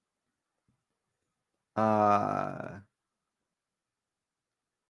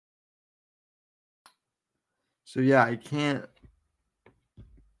yeah, I can't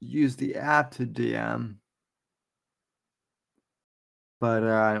use the app to DM. But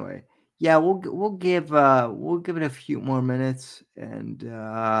anyway, yeah, we'll give it a few more minutes, and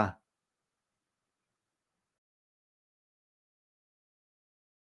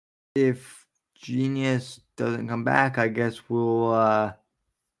if Genius doesn't come back, I guess we'll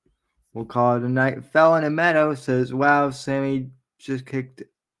call it a night. Felon in Meadow says, "Wow, Sammy just kicked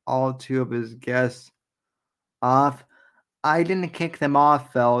all two of his guests off." I didn't kick them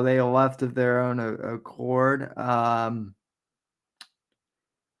off, Fel. They left of their own accord.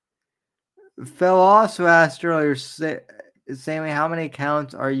 Phil also asked earlier, Sammy, how many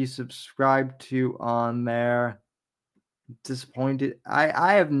accounts are you subscribed to on there? Disappointed.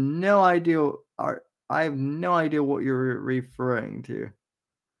 I have no idea. I have no idea what you're referring to.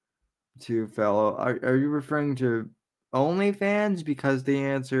 Fellow, are you referring to OnlyFans? Because the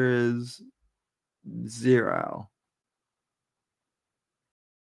answer is 0.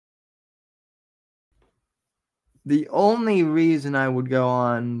 The only reason I would go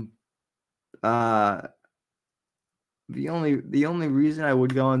on the only reason I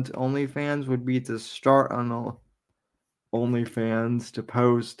would go onto OnlyFans would be to start on OnlyFans to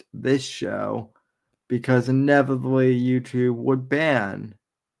post this show, because inevitably YouTube would ban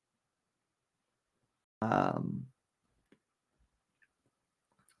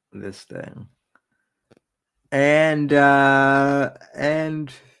this thing. And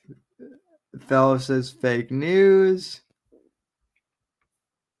fellow says fake news.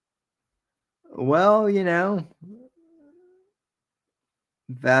 Well,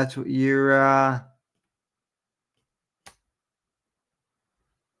 that's what you're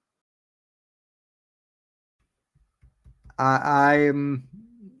I'm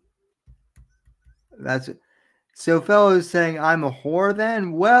that's it. So fellow is saying I'm a whore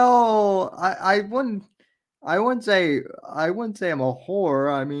then? Well, I wouldn't say I'm a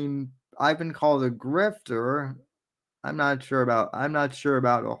whore. I mean, I've been called a grifter. I'm not sure about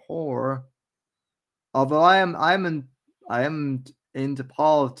a whore. Although I am into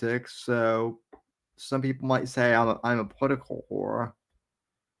politics, so some people might say I'm a political whore.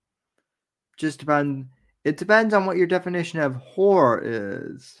 It depends on what your definition of whore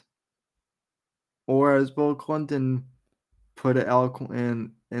is. Or as Bill Clinton put it eloquently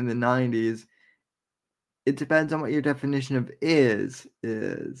in the 90s, it depends on what your definition of is.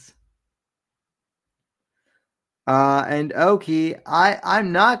 And Oki,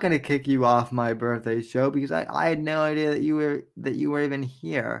 I'm not gonna kick you off my birthday show, because I had no idea that you were even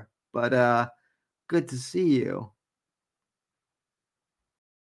here. But good to see you.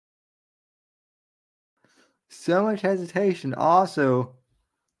 So much hesitation. Also,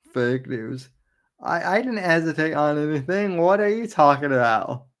 fake news. I didn't hesitate on anything. What are you talking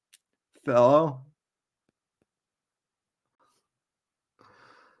about, fellow?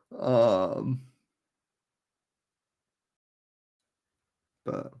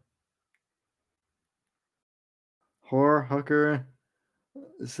 But horror hooker,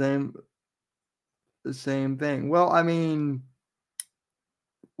 same thing. Well, I mean,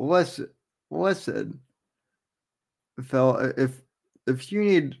 listen, Phil. If you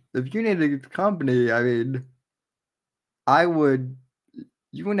need a company, I mean, I would.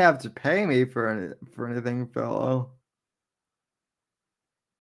 You wouldn't have to pay me for anything, fellow.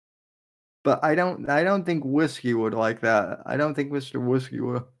 But I don't think Whiskey would like that. I don't think Mr. Whiskey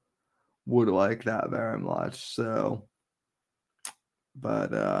would like that very much. So,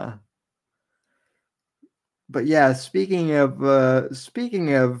 but yeah. Speaking of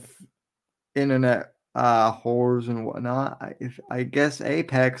internet whores and whatnot, I guess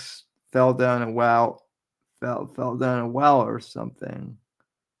Apex fell down a fell down a well or something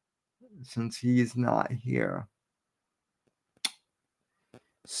since he's not here.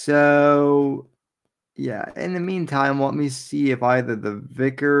 So yeah, in the meantime, let me see if either the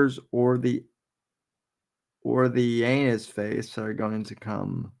Vickers or the Anus face are going to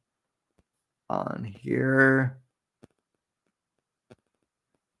come on here.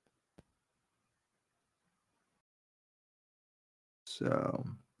 So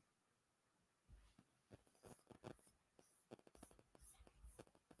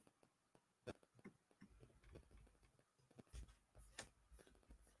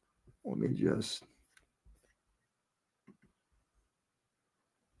let me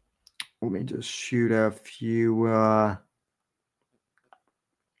just shoot a few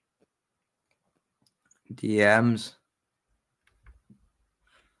DMs.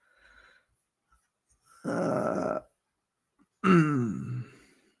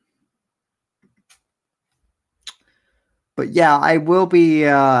 But yeah, I will be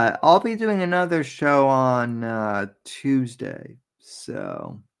I'll be doing another show on Tuesday.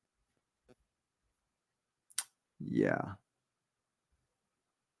 So yeah.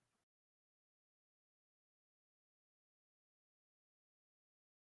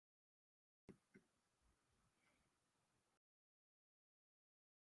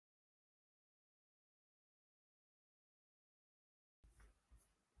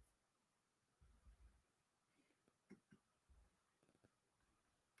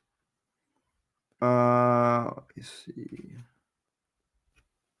 Let me see.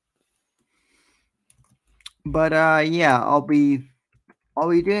 But yeah, I'll be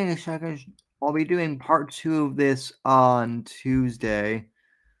doing I'll be doing part 2 of this on Tuesday.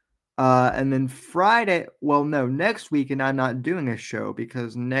 And then Friday, well, no, next weekend I'm not doing a show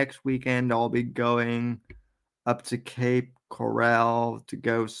because next weekend I'll be going up to Cape Coral to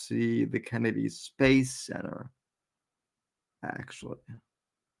go see the Kennedy Space Center, actually.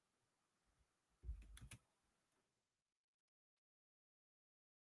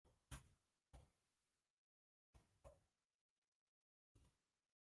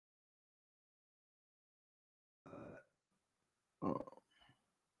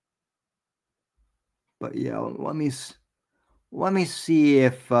 But yeah, let me see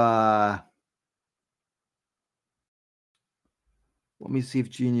if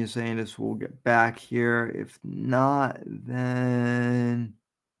Genius Andis will get back here. If not, then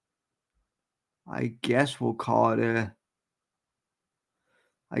I guess we'll call it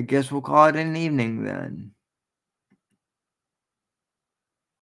an evening then.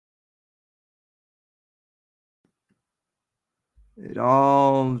 It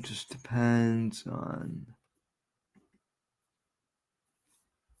all just depends on.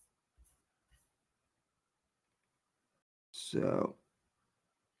 So,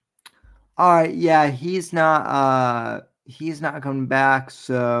 all right, yeah, he's not coming back,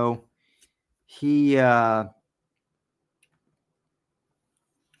 so he let's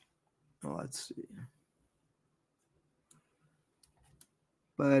see.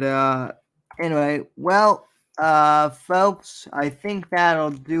 But anyway, well, folks, I think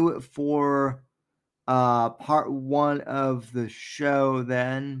that'll do it for part 1 of the show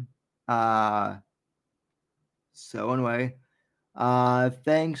then. So anyway,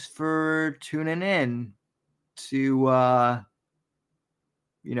 thanks for tuning in to part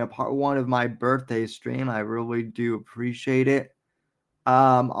 1 of my birthday stream. I really do appreciate it.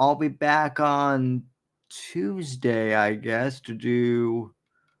 I'll be back on Tuesday, I guess, to do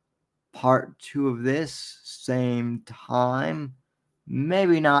part 2 of this same time.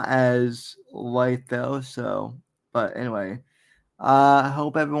 Maybe not as late though, so but anyway. I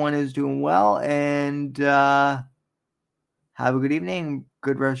hope everyone is doing well and have a good evening,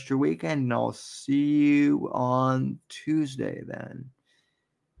 good rest of your weekend, and I'll see you on Tuesday then.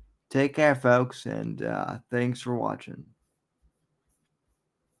 Take care, folks, and thanks for watching.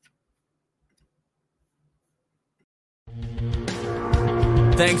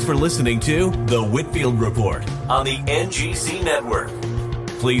 Thanks for listening to The Whitfield Report on the NGC Network.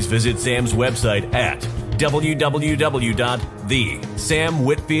 Please visit Sam's website at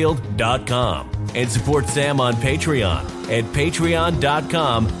www.thesamwhitfield.com and support Sam on Patreon at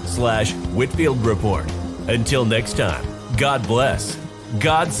patreon.com/Whitfield Report. Until next time, God bless,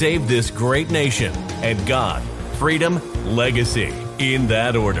 God save this great nation, and God, freedom, legacy, in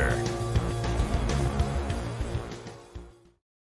that order.